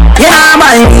 Oh yeah. You not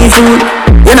buy me food.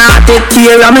 You not take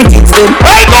care of my kids them.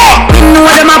 Hey go. You know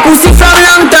them a pussy from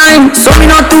long time. So me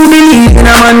not to believe in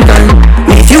a mankind.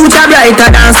 My future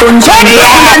brighter than sunshine.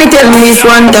 Somebody tell me this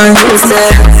one time.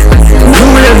 New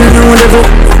level, new level.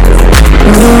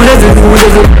 New level, new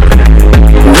level.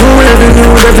 New level,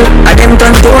 new level. I them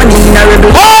turn Tony in a rebel.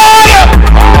 Oh yeah.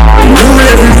 New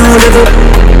level, new level.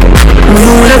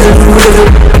 New level, new level.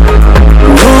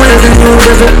 New level, new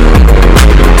level.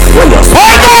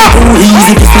 Too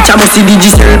easy to switch, I must see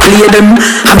digital play them.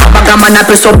 I'm a bag man, I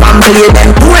press up and play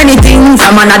them. Do anything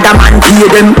from another man, play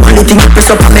them. Only thing I press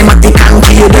up and me matic and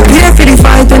play them. Play for the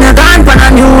fight when you gone for a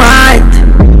new height.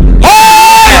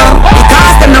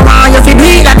 Because them no want you to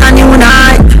be like a new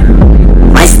night.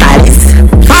 My style is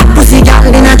fat pussy girl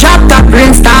in a drop top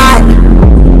ring style.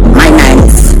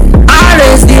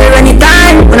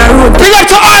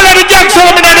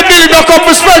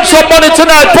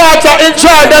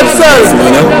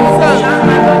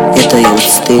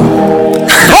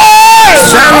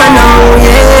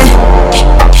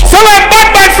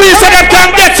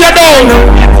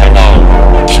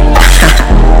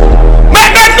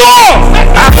 Make them know.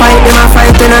 I fight them, I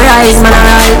fight and I rise, man, I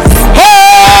rise.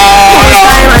 All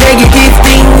time I negative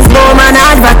things, no man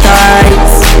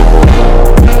advertise.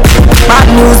 Bad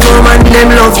news, no man,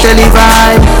 them love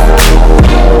televise.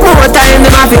 More time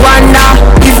them have to wonder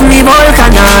if me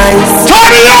vulcanize.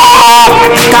 Turn it up!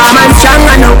 Calm and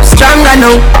stronger now, stronger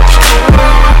now.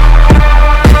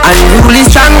 Unruly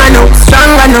stronger now,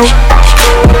 stronger now.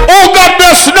 Oh God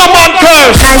bless, no man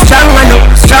curse. I'm stronger now,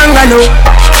 stronger now.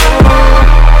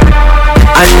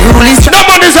 Unruly no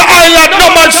man is an island, no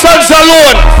man stands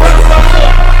alone.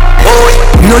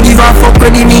 No give a fuck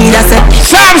when you need a set.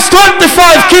 Psalms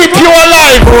 25 keep you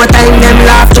alive. More time them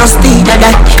laugh just eat that.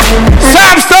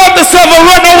 Psalms 37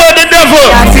 run away the devil.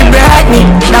 That's it bright me,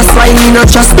 that's why me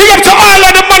not trust. Big up to all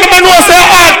of the man who say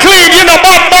all clean, you know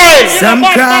bad boys. Some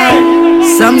cry,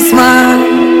 some smile,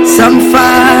 some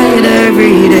fight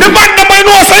every day. The man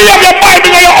who say you have your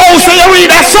Bible in your house and you read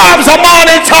the Psalms a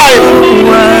morning time.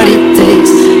 What it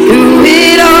takes, through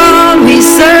it all we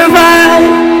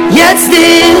survive. Yet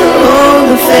still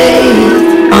hold the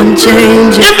faith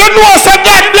unchangeable. If you know say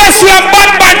God bless you and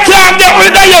bad man can't get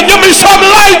rid of you, give me some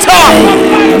lighter.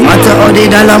 No matter how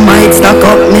the dollar might stack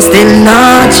up, me still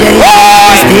not change.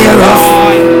 Stay rough.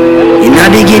 Inna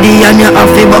the giddy and you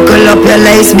have to buckle up your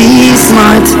lace. Be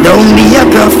smart, don't be a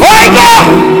prof.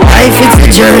 Life it's a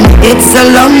journey, it's a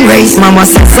long race. Mama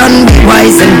said son be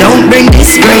wise and don't bring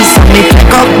disgrace. So me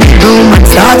pick up the broom and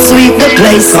start sweep the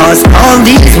place. Cause all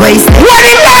these ways what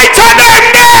is lighter than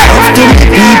that? Love to the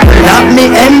people that me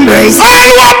embrace. All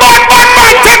you want man,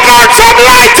 take out some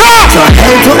lighter. So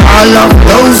hell to all of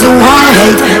those who want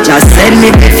hate. Just send me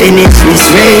to finish this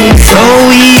race. So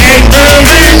we ain't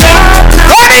giving up.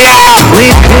 We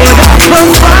put up a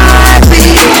fight.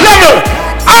 Level.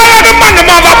 All of the man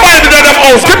have a Bible in them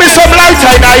house. Give me some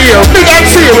lighter in here. Big and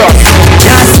serious.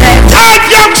 All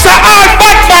youngster, all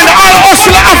bad man, all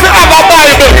hustler have to have a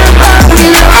Bible.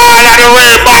 All of the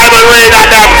real Bible reader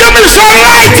them. Give me some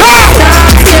lighter.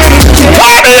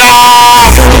 Party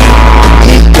off.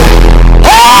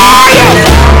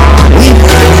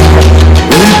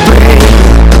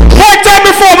 One time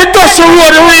before we touch the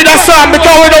road to read a psalm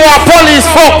because we don't want police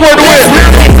fuck with we.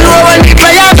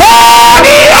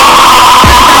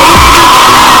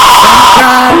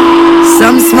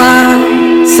 Some smile,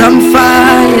 some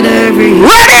fight every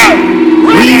day.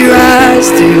 We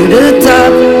rise to the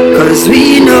top, cause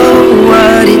we know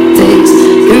what it takes.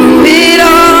 Through it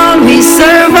all we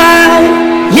survive,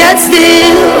 yet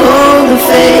still hold the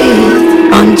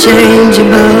faith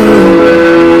unchangeable.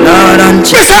 Lord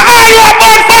unchangeable.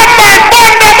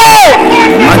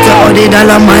 No matter how the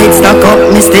dollar might stack up,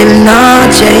 me still not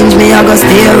change. Me I go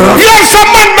stay rough. You some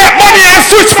man make money and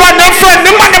switch for them friend.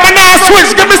 The man now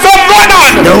switch, give me some run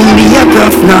on. Don't be a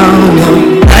prof now,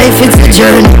 no. Life it's a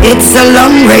journey, it's a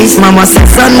long race. Mama said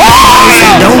son,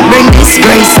 don't bring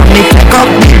disgrace. So me pick up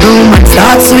the broom and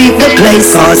start sweep the place.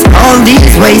 Cause all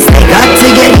these ways they got to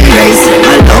get erased.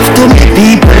 I love to meet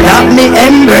people that me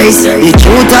embrace. The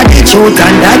truth are the truth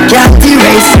and that can't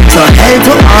erase. So hell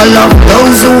to all of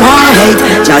those who want hate.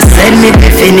 Just send me to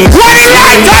finish. What is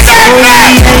lighter than that?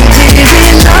 We ain't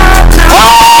giving up now.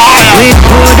 We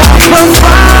put up a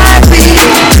fight. We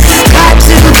got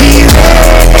to be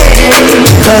ready.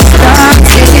 Cause I'm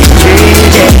getting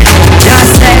treated.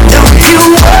 Just say don't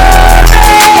you worry.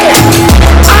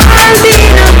 I'll be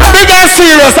the big and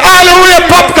serious. All the real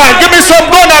popcorn. Give me some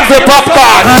gun and for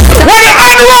popcorn. When you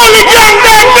unroll it young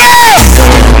them there.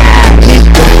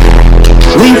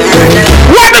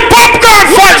 When the popcorn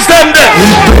finds them there.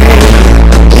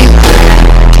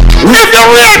 If the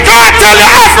real cartel you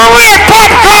offer real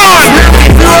popcorn.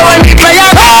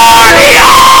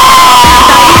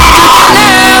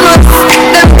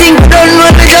 them think don't know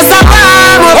me just a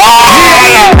farm up.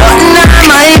 Nothing on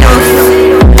my enough.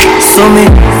 So me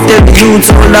tell the youth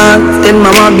hold on, tell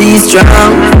mama be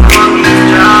strong.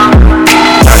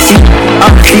 That's it,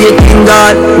 have faith in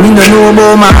God. Me no know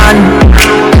about my hand.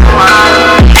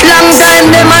 Long time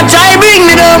them a try bring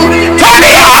me down. Turn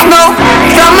it off now,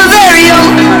 from a very young.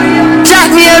 Chat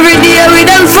me every day with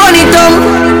them funny tongue.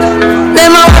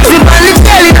 Them a watch me on the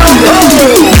telly now.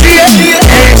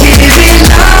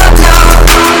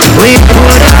 We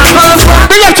put up a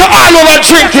fight. Big up to all over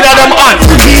drinking at them on.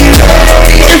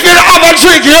 If you don't have a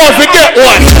drink, you don't forget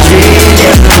one.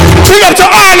 Big up to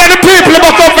all of the people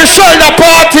who come for shoulder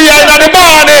party in the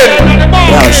morning.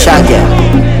 Yo, Shaggy.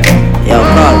 Yo,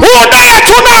 call. Who there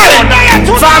tonight?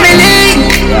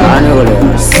 Family. Yo, I know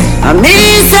this. I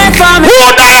mean, say family. Who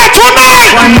there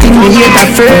tonight? One thing we hate a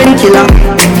fern killer.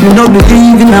 Me no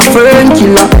believe in a fern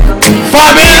killer.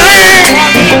 Family.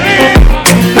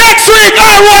 Next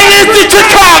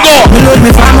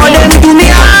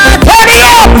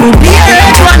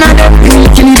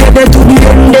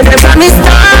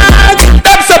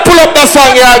up the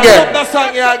song here again.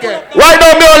 Why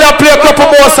don't we only play a couple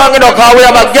more songs, you know, because we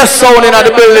have a guest sound in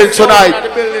the building tonight.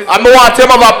 And we want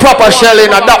him have a proper shelling,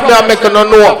 and that me I'm making no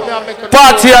know.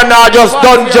 Party and now just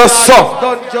done just so.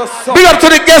 Big up to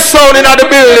the guest sound in the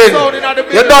building.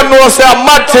 You don't know say a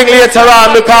mad thing later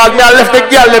on because me I left the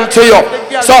girl them to you.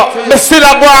 So me still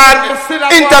a go and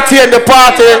entertain the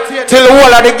party till the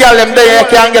whole of the girl them there you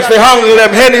can get to handle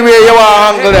them anyway you want to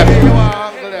handle them.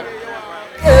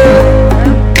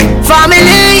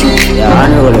 Family, yeah, I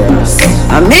know this.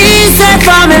 I mean say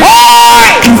family.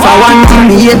 If I want to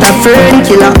be a friend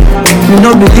killer, me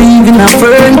no believe in a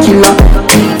friend killer.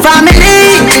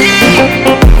 Family,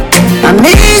 I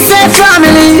mean say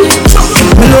family.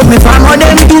 Me love me family,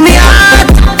 them to me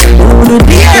heart. Oh, the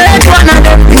dear one of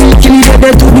them kill me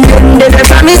dead to the end, they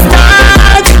from me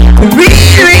start.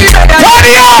 Real better.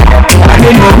 I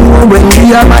don't know when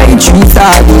we are my trees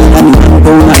are and one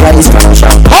pound of rice from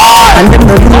shop. And them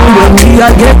no know when we are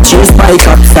get chased by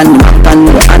cops and knock and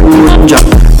ninja.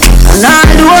 And all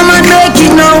the woman make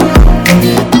it now.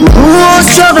 No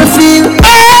struggle feel.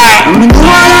 I know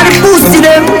all of the pussy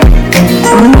them.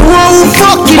 I know who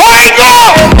fuck it. Why go?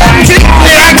 Them trick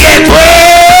me again.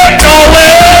 Wait, no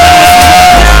way.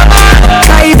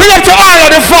 Big up to all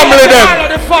of the family them.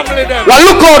 Well,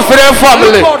 look out for them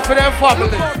family.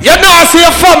 You know I see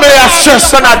your family are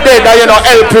stressed and are dead and you know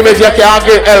help him if you can't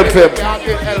help him.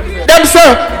 Them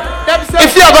say,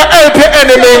 if you ever help your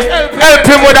enemy, help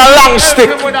him with a long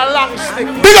stick.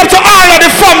 Big up to all of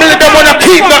the family that wanna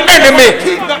keep the enemy.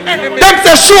 Them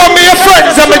say show me your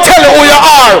friends and me tell you who you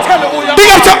are.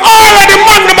 Big up to all of the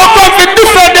man that come to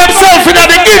defend themselves in the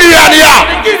Gideon here.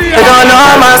 They don't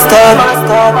know my stuff.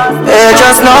 They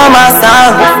just know my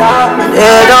style.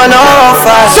 They don't know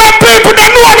fast. Some people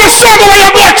don't know the struggle when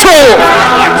you go through.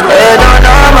 They don't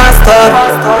know my stuff.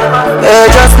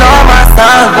 They just know my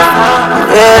style.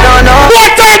 They don't know.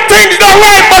 What I think the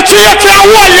right, but you can't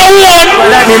want you want.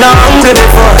 Let me know hungry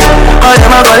before. Oh,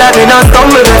 them a go let me know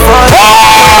stumble before.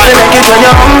 They make it when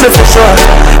you're hungry for sure.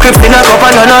 Crippin' a cup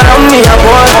and none around me a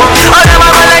boy. Oh, them a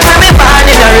go like me born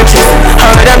in the riches.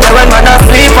 How them there when man a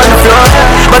sleep on the floor.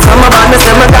 But some about me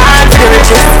say me God for the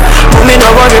riches. Put me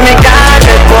no worry, me God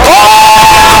let go.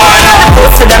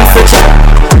 Both of them switch up.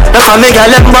 Now for me girl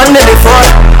them run me before.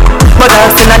 But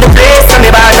I'm still at the place when me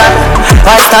bad at.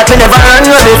 I start me never run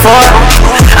you before.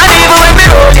 And even when me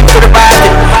roll into the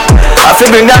party, I feel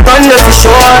bring that thunder for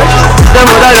sure. Them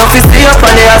woulda love to see up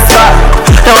on the asphalt.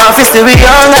 They want to see we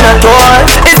young and a tour.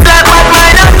 It's like what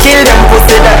might not kill them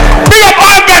pussy that. Big up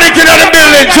organic in the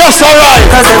building, just alright.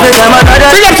 Cause every time I got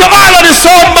big up to all of the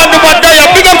sound man over there.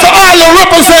 Big up to all who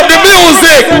represent the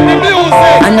music.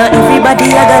 I know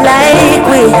everybody I go like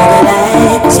we.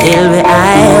 Still we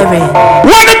irie.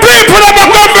 When the people that come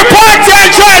to party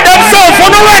and try themselves, you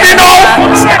know ready now.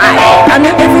 I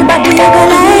know everybody I go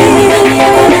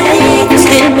like.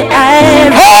 Still we irie.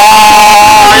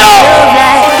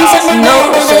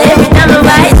 No, so every time I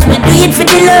rise, we do it for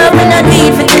the love and I do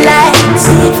it for the lights.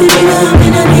 Do it for the love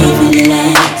and I do it for the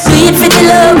lights. Do it for the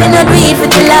love and I do it for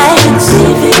the lights. Do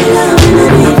it for the love and I do it for the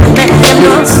lights. Make them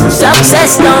know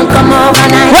success don't come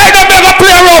overnight. Why don't they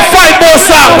play around 5 more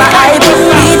songs? I do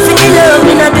it for the love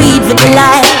and I do it for the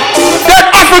lights. That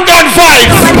African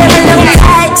vibes. But them look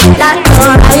tight, that's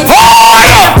alright.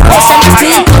 Most of the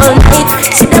people night,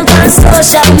 see them on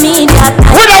social media.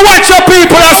 We don't watch your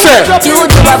people, I say.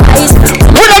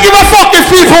 We don't give a fuck if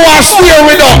people want to steer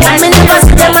with us. Big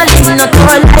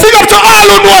up to all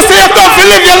who know say you don't feel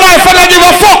live your life and don't give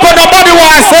a fuck what nobody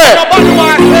want to say.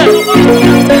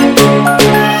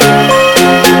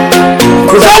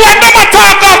 So when them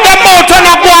talk off them mouth and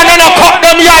a go on and a cut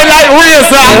them eye like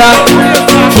razor.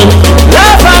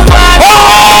 Love and God.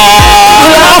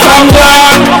 Love and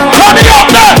God. Turn it up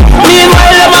there.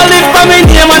 Meanwhile, them a live for me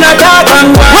name and a talk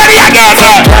and God. Ready again,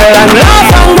 sir. Love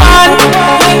and God.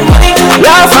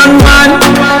 Love and God.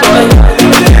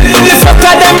 The fuck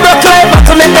of them broke like back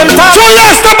to make them talk. So you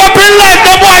step up in life,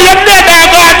 the boy you dead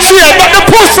and God cheer, but the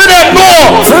pussy them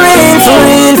know. For real, for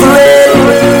real, for real.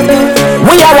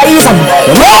 We are rising.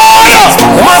 We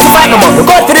must fight them up. We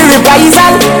go to the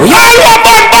reprisal. We all want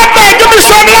bad man. Give me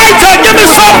some light and give me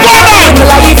some water.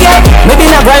 Maybe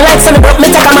not bright lights on the brook, me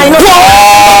take a mind up.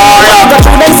 Go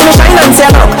through them, see me shine and say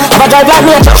no. Have a drive like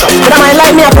me a truck, but I might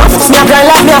like me a puff. Me a grind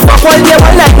like me a fuck, all day,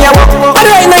 one night me a walk. All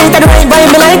right night, I do right by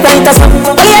me like right as well.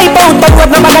 All the hype out, but what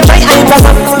nobody try, I ain't pass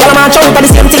up. But I'm a chow, but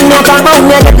the same thing me a talk about.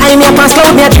 Me a get high, me a pass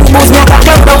loud, me a drink booze, me a cock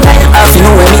out down. I feel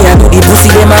know when me a do the pussy,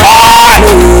 them a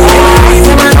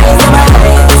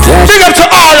big up to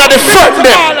all of the front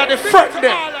them.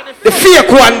 The fake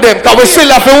one them, cause we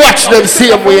still have to watch them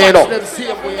same way, you know.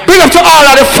 Big up to all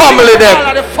of the family them.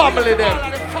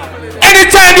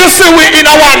 Anytime you see we in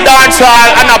a one dance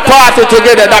hall and a party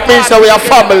together, that means that we are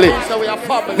family.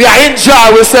 We are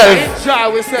enjoy ourselves.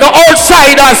 The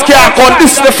outsiders can't come,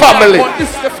 this is the family.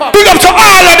 Big up to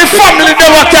all of the family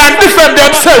that can defend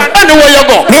themselves anywhere you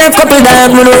go. Me a couple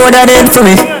times, you know what I did for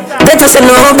me. Better say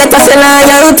no, better say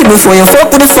loyalty. Before you fuck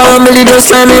with the family,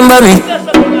 just remember me.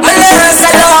 I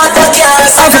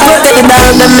have to protect the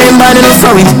dog, the member, the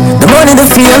for it. The money, the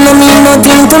fear, no mean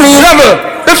nothing to me.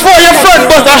 Before your friend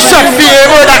was a shot for you,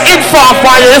 or the infant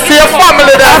for you, you see your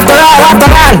family there. After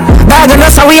all, dog, you know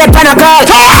so we had pan a call.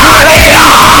 Me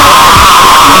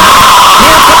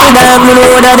a couple times, you know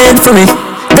what I did for me.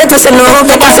 Better say no,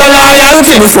 better say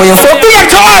loyalty. Before you fuck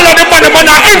with to all of the money, man,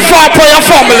 an infant for your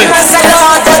family.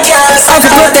 I have to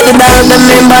protect the dog, the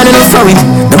member, the for it.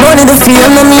 The money, the fear,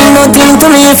 no mean nothing to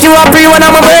me. If you are free when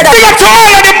I'm a brother. Big up to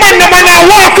all of the money, man, I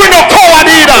walk with no coward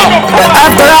either.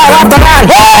 After all,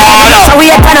 so we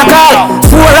had pan a call.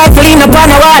 4 rifle in upon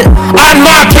the wall. And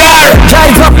my car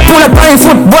drive up, pull up on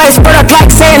foot, boys, spread out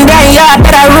like saying damn yard.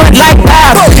 That I road like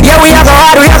that. Yeah, we are go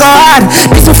hard, we are go hard.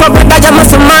 This is for brother, you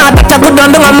must be mad. That I good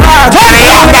on the mad. I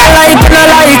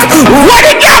like. What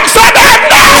the gangs are that?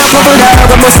 Couple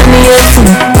dog, must be me too.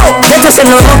 Better say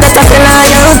no, better say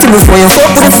loyalty. Before you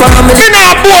fuck with the family. Me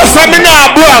nah boss and me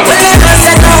nah brag,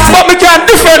 but me can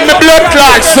defend my blood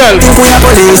clot self.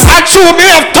 And true, me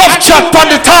have tough chat on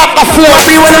the top of floor.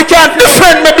 When we can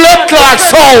defend my blood clot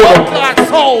soul.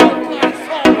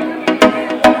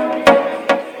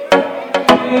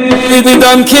 They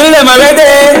done kill them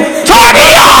already.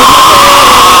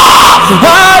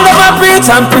 All of my preach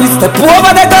and preach, step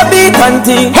over the beat and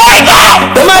thing.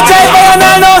 Them a drive and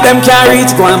I know them can't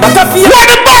reach. Go and back up here. What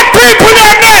the bad people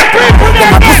them there?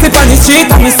 Them a pussy on the street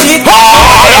and me see.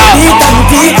 Beat and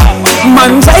teeth.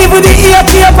 Man drive with the ear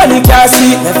tape and the car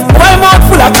seat. Left my mouth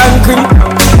full of concrete.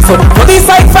 So police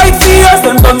like fight for years,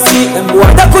 them come see. Them boy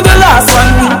that could the last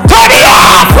one week.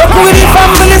 Fuck with the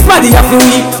families, man, they have to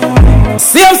weep.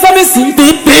 Same so me see.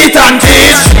 Beat and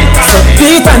teach. So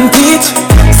beat and teach.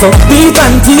 So beat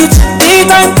and teach, beat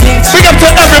and teach. Big up to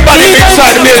everybody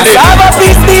inside the building.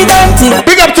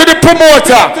 Big up to the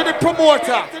promoter.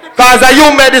 Cause you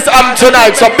made this album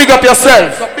tonight, so big up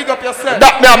yourself.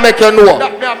 That me I make you know.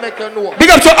 Big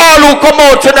up to all who come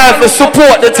out tonight to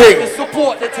support the thing.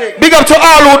 Big up to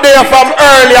all who there from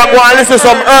early and go and listen to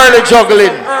some early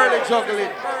juggling.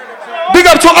 Big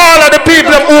up to all of the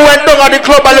people who went down at the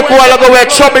club a little while ago where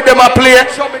Chubby them a play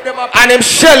and him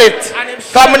shell it.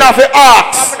 Coming off the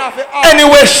arcs.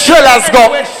 Anyway shellers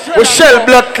go, we shell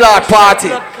blood clot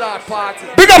party.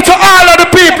 Big up to all of the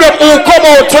people who come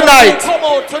out tonight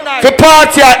to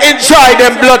party and enjoy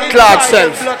them blood clot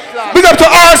self. Big up to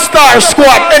Allstar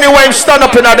squad. Anyway, stand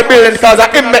up in the building because I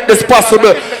can make this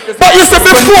possible. But you see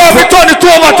before we turn it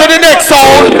over to the next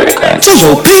sound.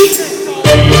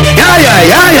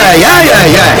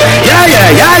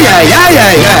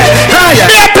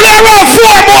 They play around 4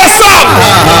 more songs.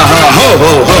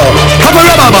 Have a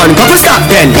rubber band, couple stop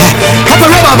then. Have a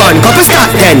rubber band, couple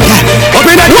stop then.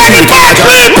 Open that when the bad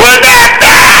people there.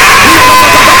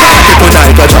 People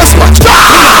like a just watch.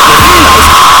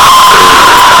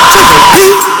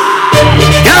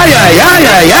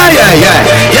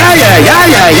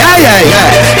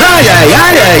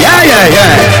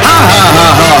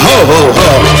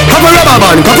 Have a rubber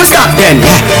band, couple stop then.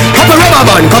 Have a rubber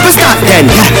band, couple stop then.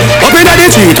 Open the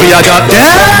street, we are drop dead.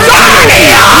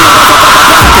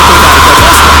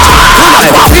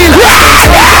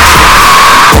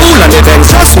 Cool and the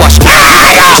Benz just wash.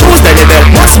 Shoes the level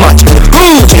must match.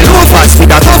 Gucci loafers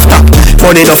with a tough top.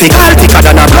 Funny enough, it all thicker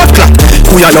than a blood clot.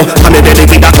 Who you know, I'm a belly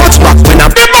with a touchback. When I'm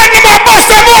the man in my bus,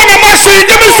 them on the machine,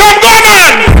 give me some gun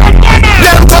on.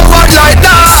 Them forward like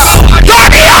that.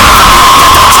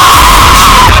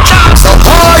 So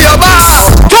hold your back.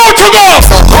 Two to go.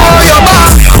 So hold your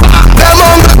back. Them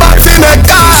on the back, we make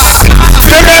that.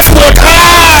 Them make good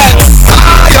hard.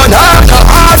 You're not a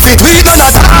half it, we gonna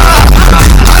die.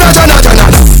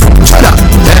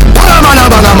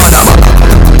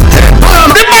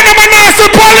 The man is the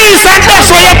police and that's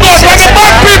where you go. When the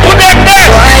bad people there.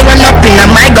 I run up in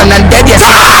my gun and dead, yes.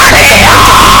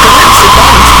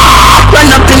 Run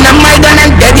up in my gun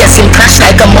and dead, yes. Him crash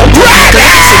like a motor.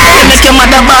 You make your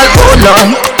mother ball, hold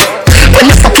on. When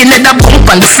the fucking leather bump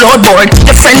on the floorboard,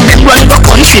 your friend them run go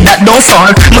country that don't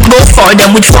fall. Must go for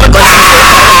them with 4 guns.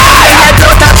 I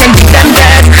thought I can beat them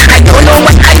dead. I don't know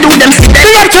what I do them see them.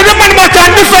 Big up to the man who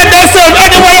can defend themselves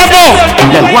anywhere you go.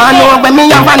 Them want know when me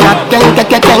have a knock, what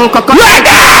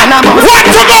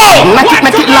to go? Make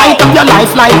it light up your your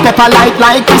life like pepper light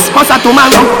like Christmas or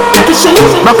tomorrow.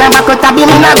 Broke back out a bin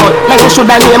in a gut. Like you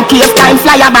shoulda name cave time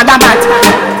fly a bag a bat.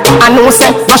 I know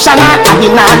say Russian I be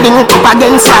not link up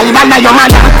against Five and your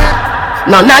mother.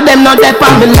 None of them not there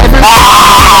on the level.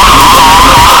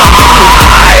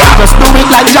 Just do it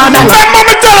like Jordan. Let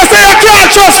me tell us say you can't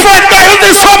trust friend guy. Is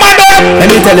this some of them? Let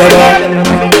me tell you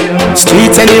that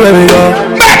streets anywhere we go.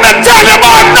 Let me tell you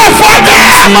about enough of them.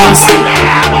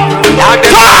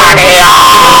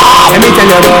 Let me tell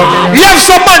you that. You have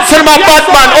some man tell my bad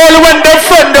man only when they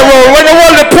friend the world. When they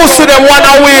hold the pussy them one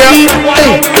away.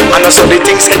 And also the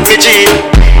things get PG.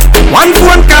 One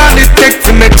phone call it take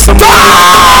to make some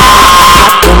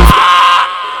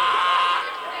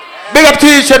Big up to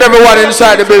each and everyone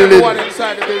inside the building.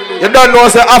 You don't know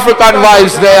the African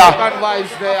vibes there.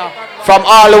 From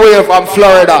all the way from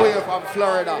Florida.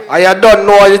 And you don't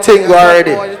know the thing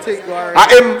already. I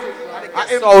am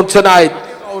out tonight.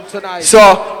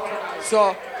 So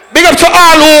big up to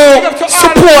all who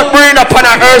support Bring Up on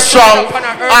a Earth Strong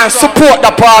and support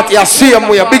the party the same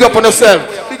way. Big up on yourself.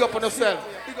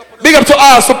 Big up to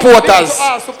all supporters.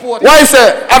 Why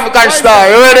say African Star?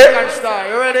 You ready?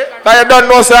 Because you don't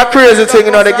know a crazy thing,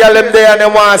 you know. The girl them there and they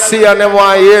want to see and they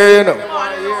want to hear, you know.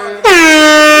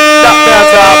 That's what I'm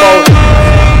talking about.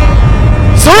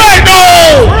 So right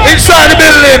now, inside the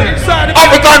building,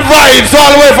 African vibes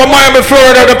all the way from Miami,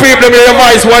 Florida. The people hear your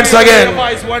voice once again.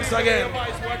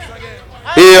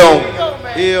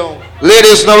 Yo.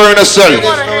 Ladies, now we're in a cell.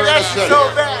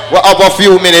 We're up a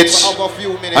few minutes.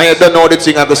 And you don't know the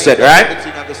thing I just said, right?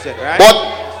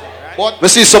 But we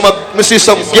see some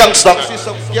youngster.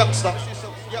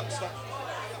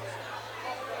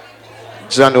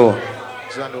 Jano.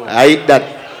 I eat that.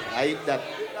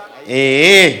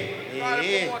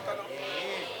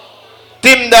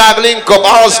 Team Dog link up,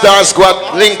 Allstar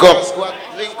squad link up.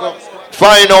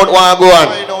 Find out what go on.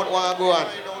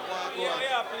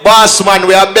 Boss man,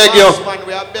 we are beg you.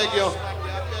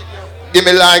 Give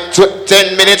me like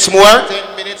 10 minutes more.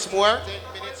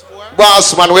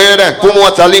 Boss man, we're there.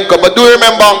 Promote a link up. But do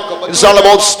remember, it's all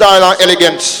about style and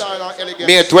elegance.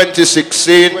 May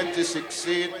 2016.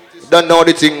 Don't know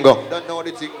the thing go.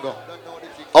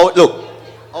 Outlook.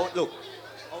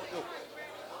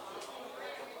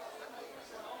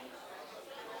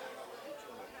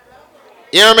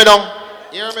 Hear me now.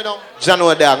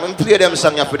 Jano Dog, I'm play them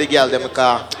song for the girl them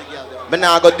because I'm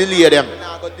not going to delay them.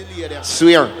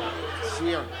 Swear.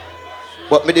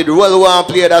 But me did well want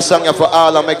to play that song for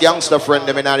all of my gangster friends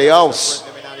them in the house.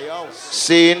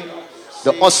 Seeing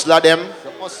the hustler them,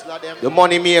 the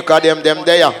money maker them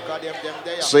there.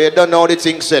 So you don't know the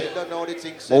thing said. I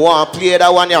want to play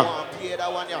that one yeah.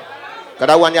 Because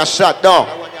that one you shot down.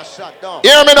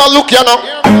 Hear me now, look you now.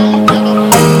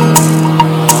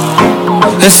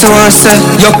 Listen what I say,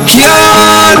 you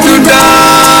can't do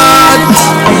that.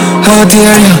 How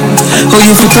dare you? How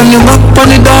you fit on your back on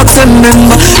the dogs and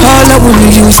remember all I wanna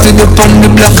use to dip on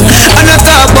the block. And I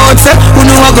talk about say, who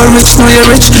know I go rich, know you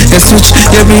rich. You switch,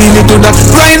 you really do that.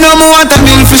 Right now I want a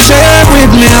meal for share with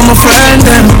me. I'm a friend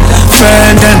them.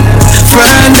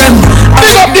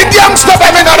 Big up the gangster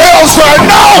them in the house right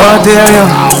now. How dare you?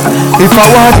 If I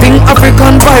want thing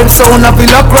African vibes, sound I feel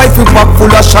up right with pack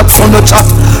full of shots on the chat.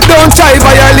 Don't try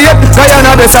violate,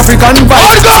 Guyana best African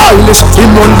vibes. Stylish,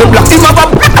 him on the block, him have a...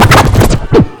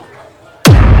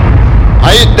 I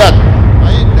hit that.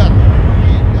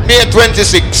 May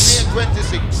 26.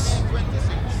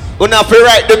 Gonna have to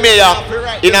write the mayor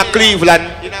in a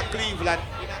Cleveland.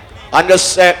 And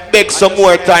just beg some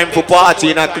more time for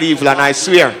party in a Cleveland, I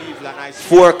swear.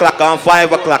 4 o'clock and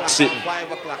 5 o'clock sitting.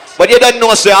 But you don't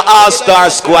know, say, All-Star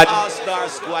squad.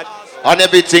 And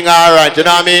everything alright, you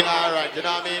know what I mean?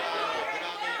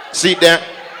 Sit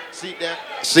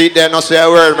there, not say a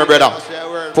word, my brother.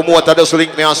 Promoter just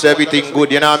link me and say everything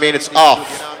good, you know what I mean? It's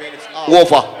off.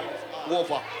 Over.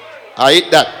 I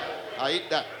hit that.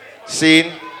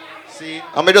 See?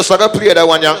 I'm just going to play that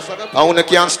one, yeah. I want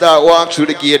to start walk through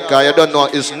the gate because you don't know,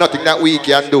 it's nothing that we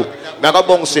can do. I'm going to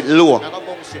bounce it low.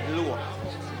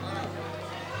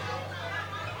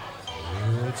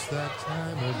 It's that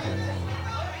time again.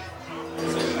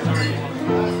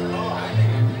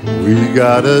 We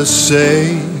gotta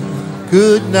say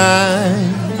good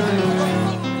night.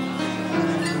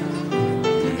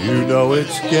 You know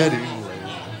it's getting late.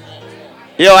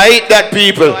 Yo, I hate that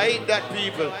people.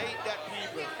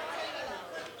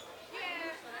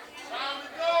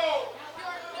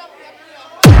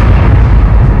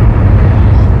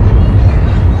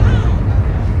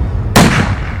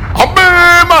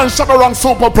 Man, Shabarang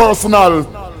super personal.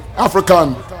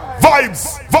 African.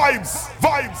 Vibes.